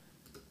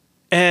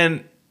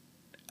 And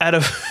out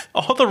of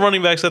all the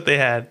running backs that they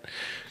had,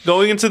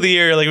 going into the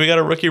year, like we got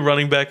a rookie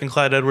running back in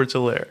Clyde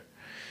Edwards-Helaire.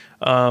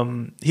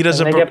 He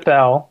doesn't. And they get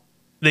Bell.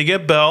 They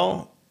get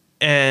Bell,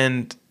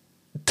 and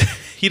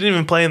he didn't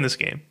even play in this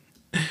game.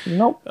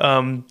 Nope.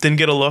 Didn't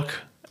get a look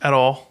at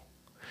all.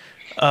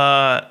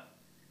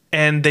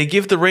 And they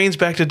give the reins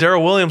back to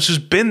Darrell Williams, who's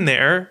been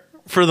there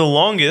for the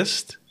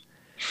longest,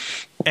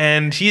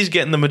 and he's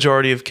getting the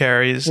majority of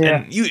carries.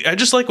 Yeah. And I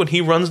just like when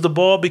he runs the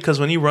ball because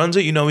when he runs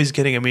it, he's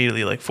getting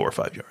immediately like 4 or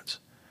 5 yards.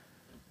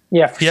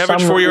 Yeah, he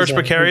averaged 4 yards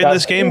per carry in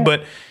this game,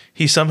 but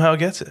he somehow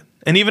gets it.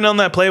 And even on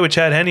that play with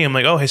Chad Henne, I'm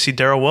like, I see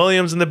Darrell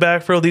Williams in the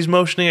backfield. He's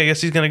motioning. I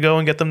guess he's going to go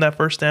and get them that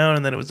first down.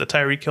 And then it was the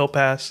Tyreek Hill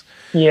pass.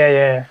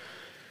 Yeah.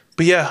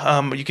 But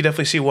you can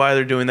definitely see why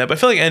they're doing that. But I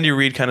feel like Andy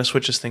Reid kind of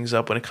switches things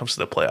up when it comes to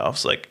the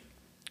playoffs. Like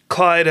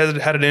Clyde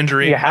had an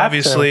injury,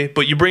 obviously,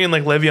 but you bring in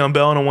like Le'Veon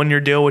Bell on a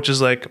 1-year deal, which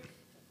is like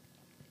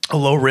a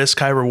low risk,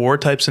 high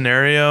reward type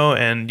scenario.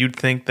 And you'd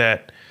think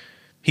that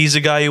he's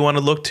a guy you want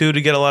to look to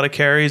get a lot of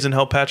carries and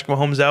help Patrick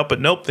Mahomes out. But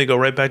nope, they go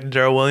right back to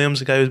Darrell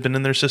Williams, a guy who's been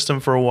in their system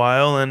for a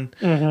while, and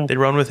they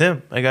run with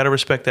him. I got to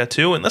respect that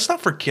too. And let's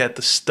not forget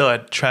the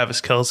stud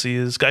Travis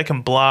Kelce. This guy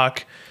can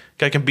block,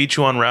 guy can beat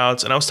you on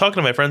routes. And I was talking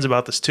to my friends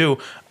about this too.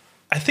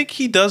 I think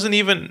he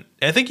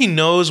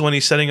knows when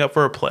he's setting up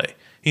for a play.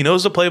 He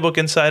knows the playbook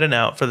inside and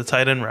out for the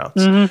tight end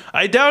routes.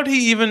 I doubt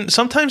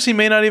sometimes he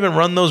may not even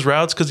run those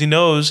routes because he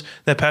knows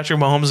that Patrick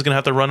Mahomes is going to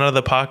have to run out of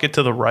the pocket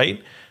to the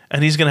right.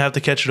 And he's going to have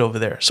to catch it over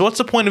there. So what's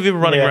the point of even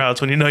running routes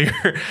when you know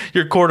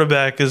your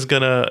quarterback is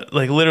going to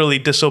like literally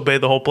disobey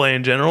the whole play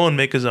in general and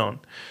make his own?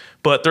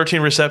 But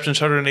 13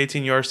 receptions,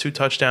 118 yards, 2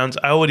 touchdowns.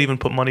 I would even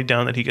put money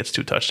down that he gets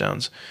 2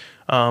 touchdowns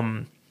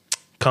come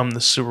the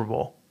Super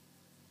Bowl.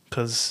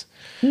 Because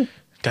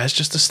guy's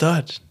just a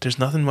stud. There's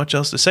nothing much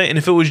else to say. And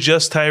if it was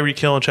just Tyreek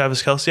Hill and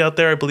Travis Kelce out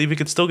there, I believe he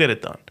could still get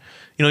it done.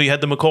 You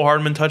had the McCole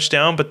Hardman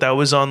touchdown, but that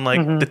was on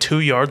like the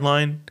 2-yard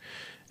line.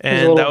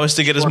 And that was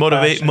to get his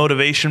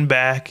motivation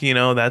back,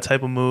 that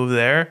type of move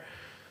there.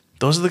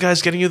 Those are the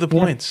guys getting you the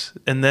points.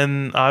 And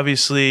then,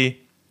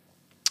 obviously,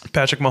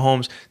 Patrick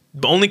Mahomes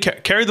Only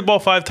carried the ball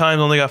 5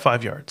 times, only got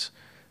 5 yards.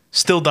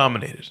 Still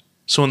dominated.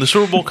 So when the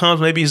Super Bowl comes,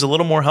 maybe he's a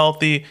little more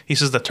healthy. He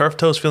says the turf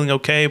toe is feeling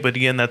okay, but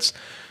again, that's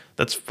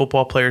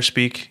football player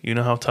speak. You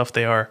know how tough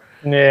they are.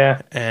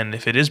 Yeah. And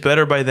if it is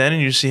better by then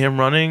and you see him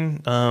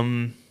running,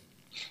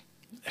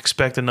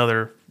 expect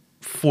another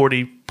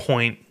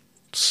 40-point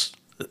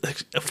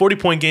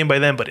game by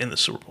then, but in the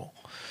Super Bowl.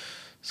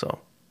 So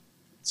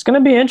it's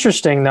going to be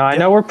interesting, though. I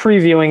know we're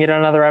previewing it on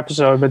another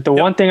episode, but the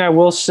one thing I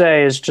will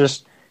say is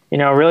just,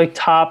 really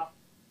top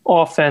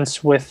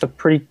offense with a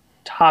pretty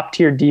top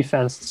tier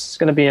defense. It's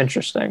going to be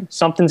interesting.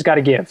 Something's got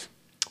to give.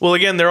 Well,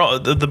 again, they're all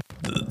the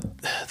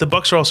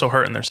Bucs are also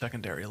hurting their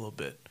secondary a little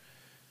bit.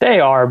 They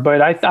are,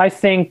 but I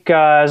think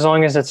as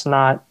long as it's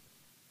not,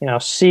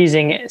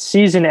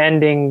 season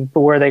ending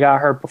where they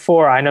got hurt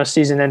before. I know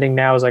season ending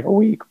now is like a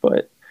week,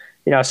 but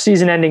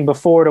season ending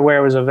before to where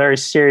it was a very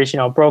serious,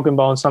 broken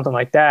bone, something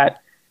like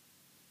that.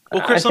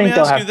 Well, Chris, I think let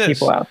me ask you they'll have this: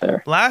 people out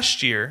there.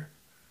 Last year,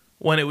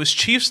 when it was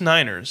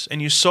Chiefs-Niners,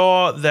 and you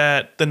saw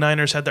that the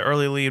Niners had the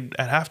early lead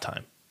at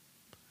halftime,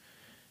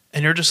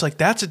 and you're just like,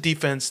 that's a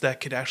defense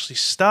that could actually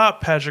stop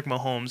Patrick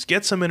Mahomes,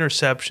 get some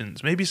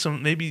interceptions, maybe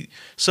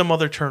some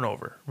other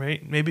turnover,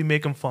 right? Maybe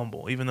make him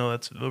fumble, even though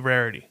that's a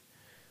rarity.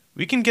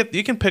 You can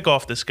pick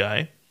off this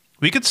guy.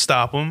 We could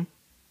stop him.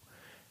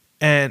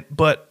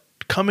 But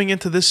coming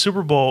into this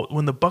Super Bowl,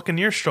 when the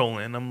Buccaneers stroll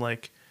in, I'm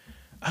like,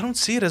 I don't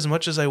see it as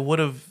much as I would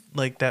have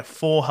like that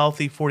full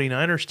healthy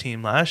 49ers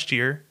team last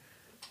year,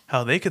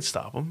 how they could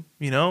stop them,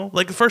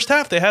 Like the first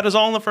half, they had us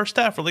all in the first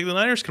half. Like the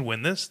Niners could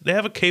win this. They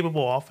have a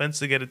capable offense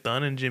to get it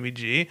done in Jimmy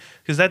G,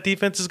 because that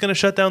defense is going to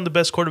shut down the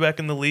best quarterback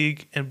in the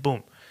league, and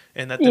boom.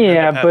 And that didn't end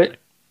up happening. But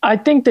I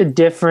think the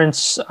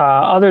difference,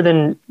 other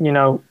than,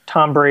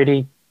 Tom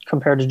Brady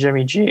compared to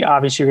Jimmy G,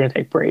 obviously you're going to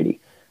take Brady.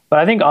 But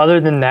I think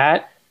other than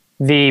that,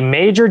 the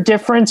major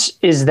difference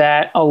is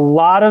that a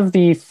lot of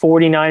the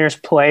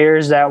 49ers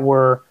players that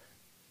were,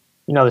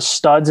 the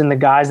studs and the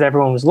guys that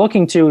everyone was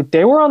looking to,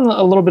 they were on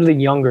a little bit of the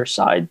younger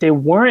side. They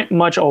weren't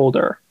much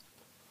older.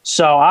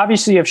 So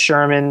obviously you have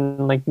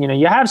Sherman,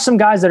 you have some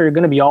guys that are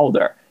going to be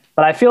older.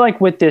 But I feel like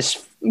with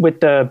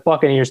the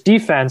Buccaneers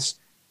defense,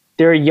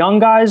 their young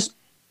guys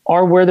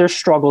are where their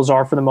struggles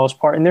are for the most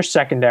part in their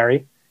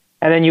secondary.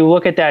 And then you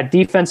look at that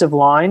defensive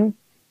line,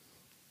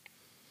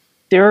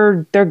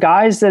 they're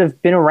guys that have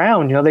been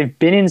around. They've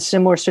been in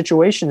similar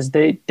situations.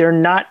 They're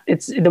not.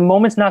 The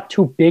moment's not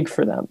too big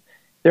for them.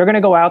 They're going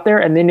to go out there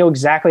and they know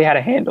exactly how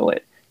to handle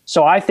it.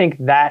 So I think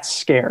that's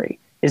scary.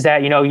 Is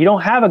that you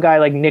don't have a guy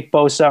like Nick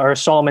Bosa or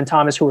Solomon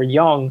Thomas who are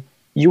young.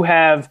 You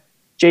have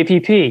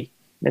JPP,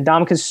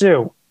 Ndamukong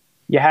Suh.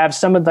 You have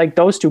some of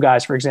those two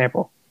guys, for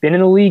example, been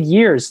in the league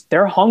years.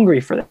 They're hungry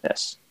for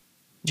this.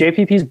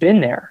 JPP's been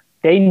there.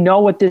 They know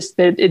what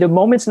the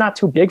moment's not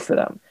too big for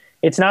them.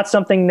 It's not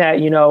something that,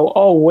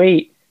 oh,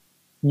 wait,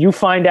 you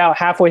find out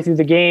halfway through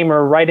the game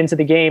or right into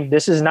the game.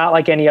 This is not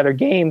like any other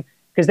game,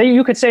 because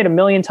you could say it a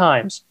million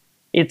times.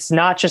 It's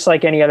not just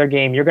like any other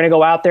game. You're going to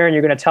go out there and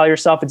you're going to tell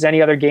yourself it's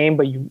any other game,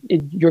 but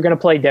you're going to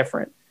play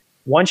different.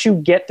 Once you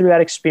get through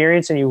that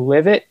experience and you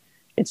live it,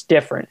 it's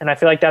different. And I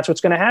feel like that's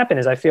what's going to happen.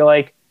 Is I feel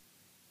like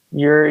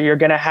you're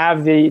going to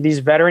have these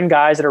veteran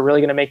guys that are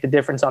really going to make the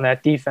difference on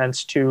that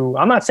defense.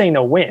 I'm not saying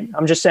they'll win.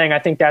 I'm just saying I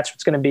think that's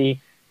what's going to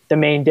be the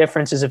main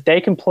difference, is if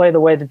they can play the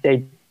way that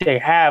they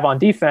have on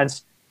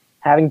defense,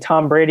 having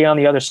Tom Brady on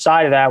the other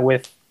side of that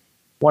with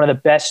one of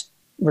the best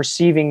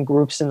receiving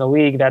groups in the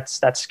league,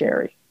 that's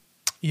scary.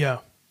 Yeah.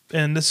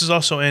 And this is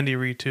also Andy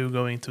Reid too,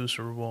 going to the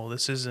Super Bowl.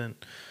 This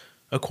isn't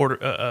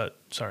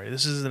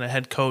this isn't a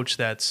head coach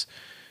that's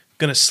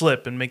going to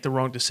slip and make the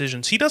wrong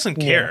decisions. He doesn't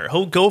care.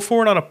 He'll go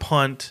for it on a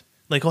punt.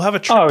 Like, he'll have a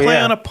trick play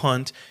on a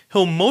punt.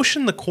 He'll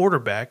motion the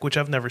quarterback, which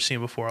I've never seen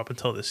before up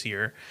until this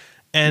year,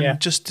 and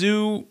just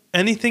do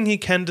anything he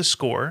can to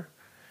score.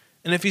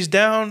 And if he's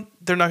down,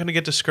 they're not going to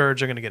get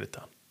discouraged. They're going to get it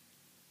done.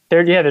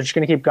 They're just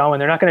going to keep going.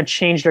 They're not going to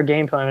change their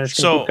game plan. They're just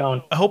going to keep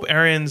going. I hope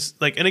Arians,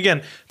 and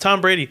again,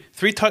 Tom Brady,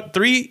 three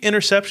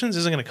interceptions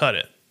isn't going to cut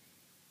it.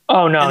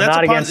 Oh, no,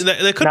 not against that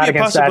could be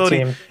a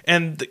possibility.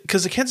 And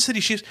because the Kansas City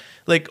Chiefs,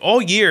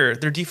 all year,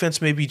 their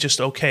defense may be just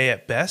okay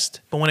at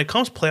best. But when it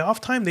comes playoff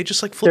time, they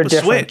just flip a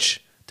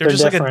switch. They're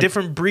just different. Like a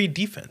different breed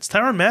defense.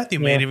 Tyrann Mathieu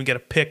may even get a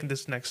pick in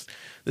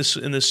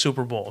this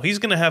Super Bowl. He's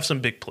going to have some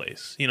big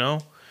plays,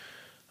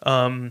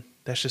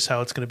 That's just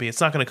how it's going to be.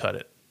 It's not going to cut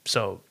it.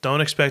 So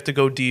don't expect to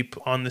go deep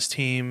on this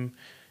team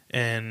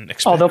and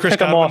expect Chris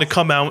Godwin to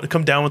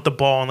come down with the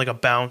ball on a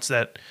bounce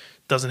that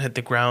doesn't hit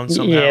the ground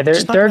somehow. Yeah,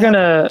 they're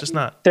gonna just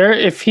not.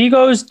 If he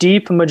goes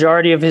deep, a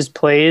majority of his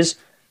plays,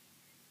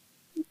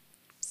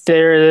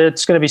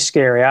 it's going to be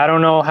scary. I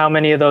don't know how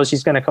many of those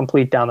he's going to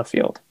complete down the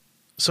field.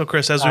 So,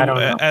 Chris,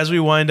 as we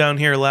wind down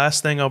here,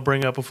 last thing I'll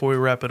bring up before we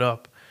wrap it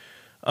up.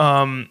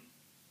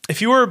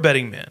 If you were a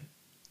betting man,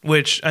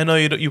 which I know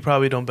you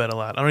probably don't bet a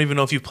lot. I don't even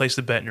know if you've placed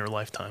a bet in your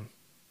lifetime,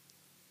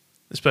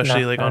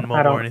 especially on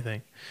mobile or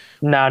anything.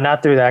 No,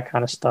 not through that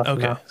kind of stuff.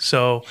 Okay, no.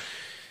 So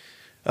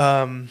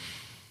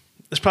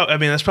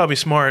That's probably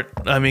smart.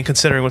 I mean,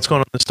 considering what's going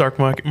on in the stock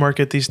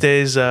market these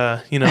days,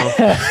 if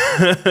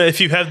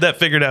you have that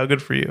figured out,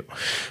 good for you.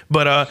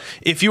 But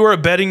if you were a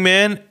betting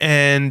man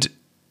and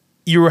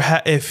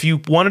if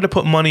you wanted to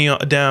put money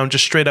down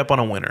just straight up on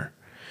a winner,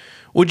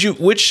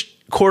 which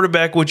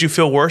quarterback would you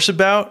feel worse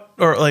about?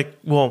 Or I'm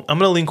going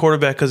to lean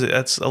quarterback because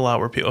that's a lot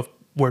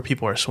where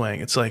people are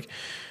swaying. It's like,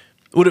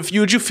 would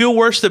you feel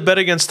worse to bet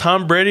against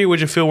Tom Brady? Or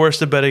would you feel worse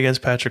to bet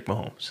against Patrick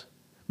Mahomes?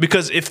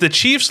 Because if the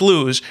Chiefs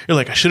lose, you're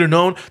like, I should have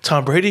known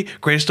Tom Brady,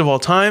 greatest of all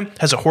time,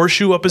 has a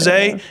horseshoe up his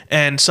A,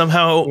 and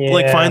somehow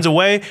finds a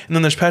way. And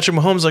then there's Patrick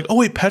Mahomes, like, oh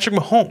wait, Patrick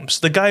Mahomes,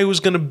 the guy who's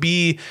going to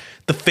be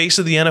the face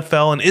of the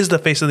NFL and is the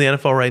face of the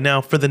NFL right now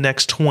for the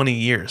next 20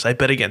 years. I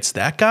bet against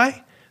that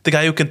guy, the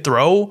guy who can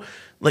throw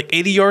like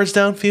 80 yards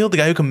downfield, the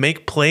guy who can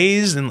make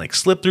plays and like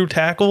slip through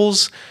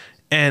tackles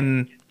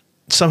and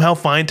somehow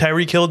find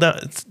Tyreek Hill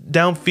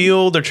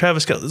downfield or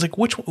Travis Kelce. It's like,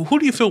 who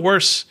do you feel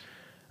worse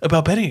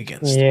about betting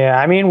against? Yeah,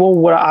 I mean,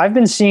 what I've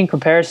been seeing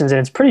comparisons, and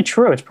it's pretty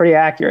true, it's pretty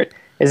accurate,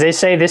 is they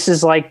say this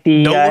is like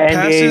the no NBA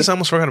passes. I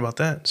almost forgot about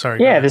that. Sorry.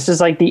 Yeah, this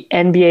is like the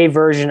NBA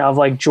version of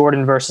like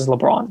Jordan versus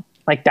LeBron.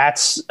 Like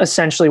that's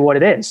essentially what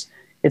it is.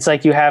 It's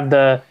like you have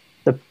the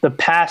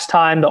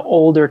pastime, the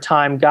older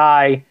time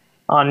guy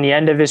on the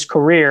end of his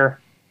career,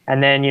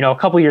 and then a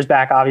couple years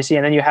back, obviously,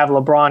 and then you have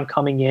LeBron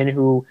coming in,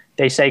 who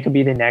they say could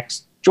be the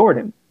next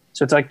Jordan.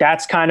 So it's like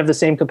that's kind of the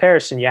same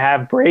comparison. You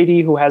have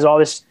Brady, who has all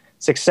this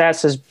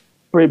success, has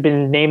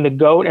been named the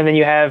GOAT, and then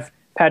you have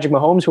Patrick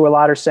Mahomes, who a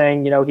lot are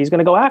saying, he's going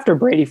to go after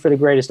Brady for the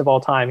greatest of all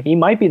time. He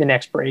might be the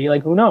next Brady.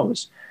 Like, who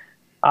knows?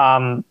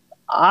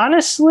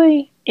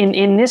 Honestly,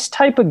 in this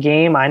type of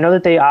game, I know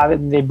that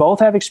they both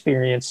have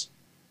experience.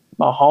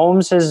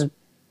 Mahomes has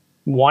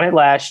won it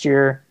last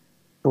year.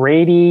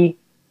 Brady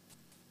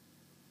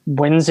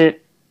wins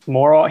it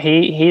more.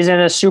 He's in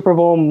a Super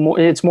Bowl.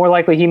 It's more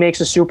likely he makes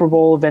a Super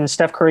Bowl than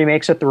Steph Curry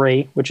makes a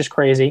 3, which is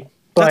crazy.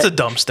 That's a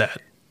dumb stat.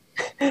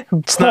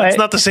 It's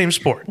not the same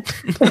sport.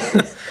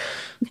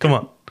 Come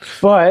on.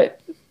 But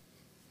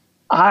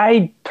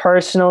I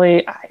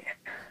personally,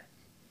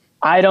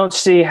 I don't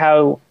see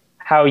how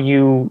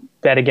you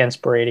bet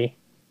against Brady.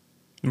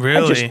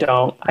 Really?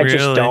 I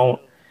just don't.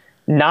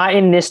 Not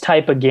in this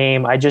type of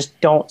game. I just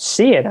don't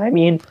see it. I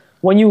mean,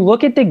 when you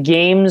look at the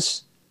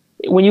games,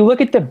 when you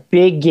look at the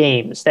big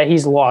games that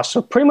he's lost,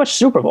 so pretty much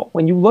Super Bowl,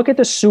 when you look at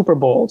the Super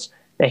Bowls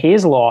that he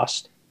has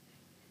lost,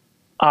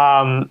 2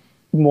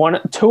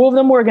 of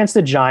them were against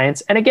the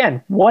Giants. And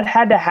again, what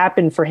had to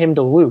happen for him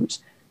to lose?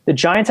 The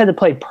Giants had to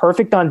play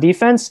perfect on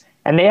defense,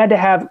 and they had to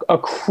have a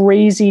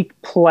crazy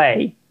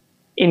play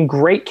in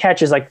great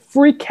catches, like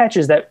freak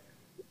catches that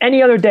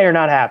any other day are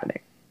not happening.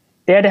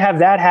 They had to have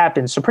that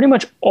happen. So pretty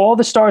much all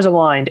the stars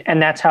aligned,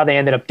 and that's how they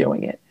ended up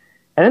doing it.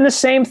 And then the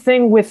same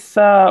thing with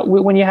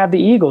when you have the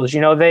Eagles.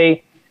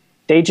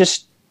 They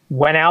just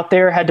went out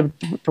there, had to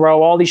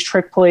throw all these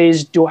trick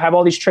plays, have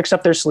all these tricks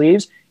up their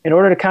sleeves in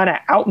order to kind of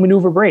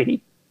outmaneuver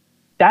Brady.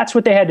 That's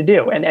what they had to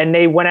do. And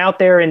they went out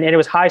there, and it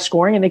was high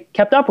scoring, and they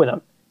kept up with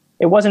him.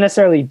 It wasn't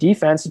necessarily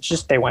defense. It's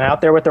just they went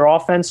out there with their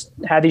offense,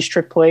 had these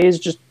trick plays,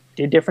 just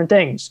did different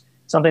things,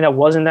 something that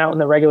wasn't out in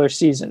the regular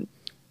season.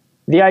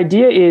 The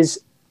idea is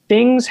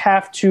things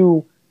have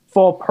to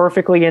fall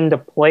perfectly into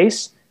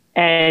place,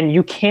 and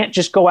you can't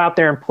just go out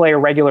there and play a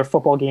regular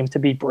football game to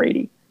beat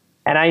Brady.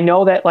 And I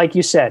know that, like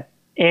you said,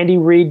 Andy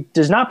Reid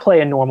does not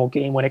play a normal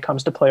game when it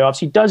comes to playoffs.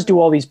 He does do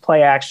all these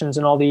play actions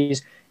and all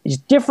these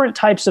different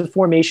types of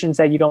formations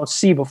that you don't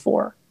see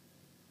before.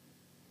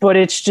 But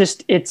it's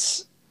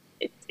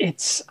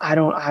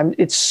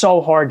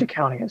so hard to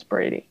count against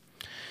Brady.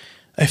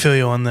 I feel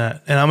you on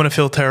that. And I'm going to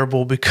feel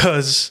terrible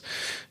because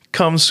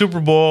come Super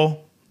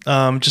Bowl,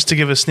 just to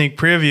give a sneak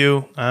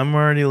preview, I'm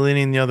already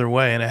leaning the other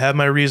way, and I have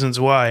my reasons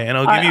why. And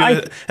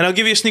I'll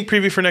give you a sneak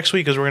preview for next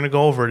week because we're going to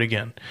go over it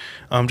again,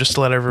 just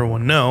to let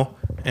everyone know.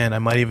 And I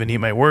might even eat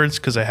my words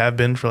because I have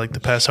been for like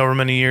the past however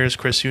many years.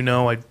 Chris,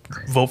 I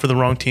vote for the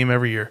wrong team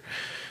every year.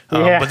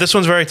 But this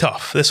one's very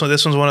tough. This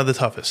one's one of the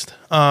toughest.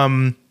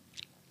 And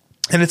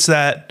it's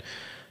that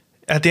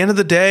at the end of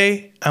the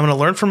day, I'm going to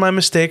learn from my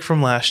mistake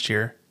from last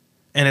year,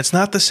 and it's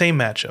not the same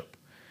matchup.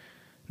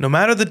 No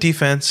matter the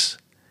defense,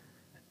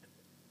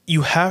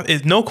 you have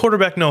no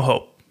quarterback, no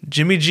hope.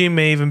 Jimmy G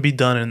may even be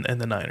done in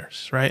the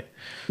Niners, right?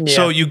 Yeah.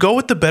 So you go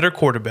with the better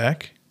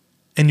quarterback,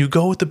 and you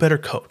go with the better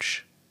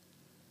coach.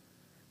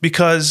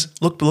 Because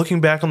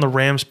looking back on the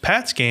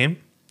Rams-Pats game,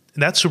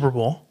 that Super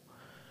Bowl,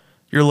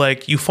 you're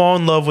like, you fall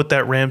in love with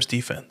that Rams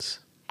defense.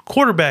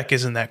 Quarterback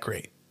isn't that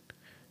great.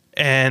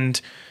 And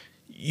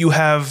you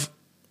have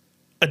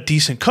a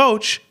decent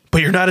coach,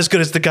 but you're not as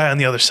good as the guy on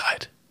the other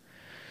side.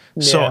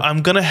 Yeah. So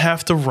I'm going to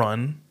have to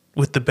run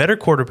with the better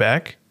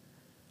quarterback,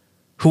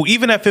 who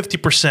even at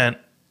 50%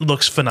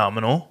 looks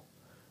phenomenal,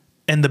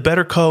 and the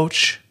better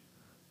coach,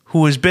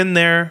 who has been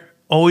there,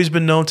 always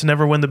been known to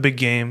never win the big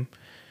game,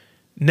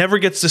 never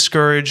gets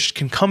discouraged,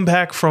 can come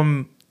back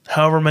from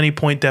however many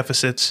point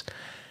deficits,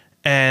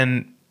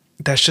 and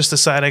that's just the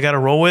side I got to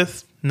roll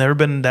with. Never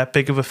been that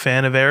big of a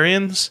fan of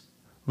Arians.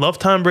 Love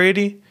Tom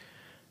Brady,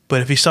 But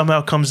if he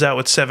somehow comes out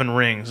with 7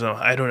 rings,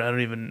 I don't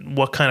even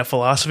what kind of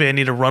philosophy I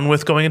need to run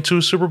with going into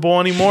a Super Bowl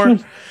anymore.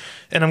 And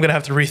I'm going to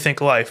have to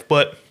rethink life.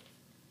 But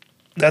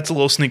that's a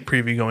little sneak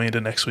preview going into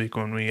next week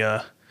when we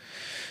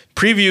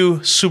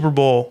preview Super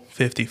Bowl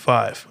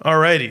 55.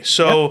 Alrighty.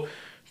 So,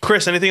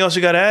 Chris, anything else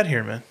you got to add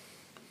here, man?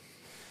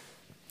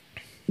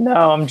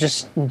 No, I'm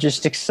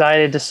just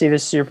excited to see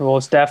this Super Bowl.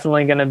 It's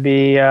definitely going to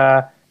be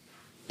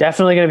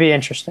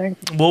interesting.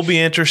 Will be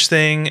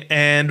interesting,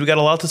 and we got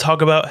a lot to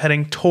talk about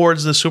heading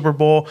towards the Super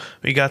Bowl.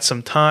 We got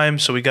some time,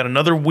 so we got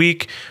another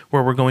week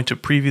where we're going to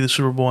preview the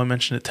Super Bowl. I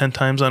mentioned it 10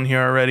 times on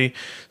here already,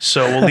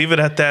 so we'll leave it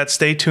at that.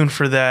 Stay tuned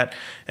for that.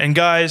 And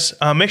guys,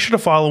 make sure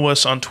to follow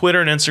us on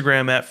Twitter and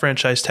Instagram at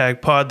Franchise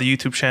Tag Pod. The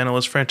YouTube channel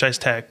is Franchise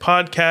Tag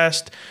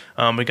Podcast.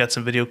 We got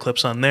some video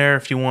clips on there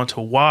if you want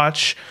to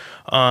watch.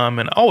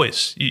 And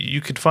always,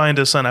 you could find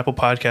us on Apple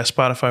Podcasts,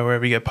 Spotify,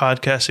 wherever you get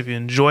podcasts. If you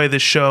enjoy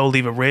this show,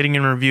 leave a rating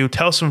and review.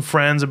 Tell some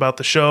friends about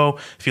the show.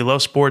 If you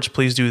love sports,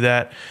 please do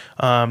that.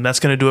 That's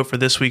going to do it for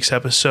this week's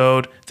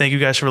episode. Thank you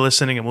guys for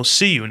listening, and we'll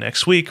see you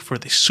next week for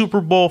the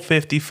Super Bowl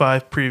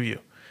 55 preview.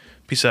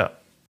 Peace out.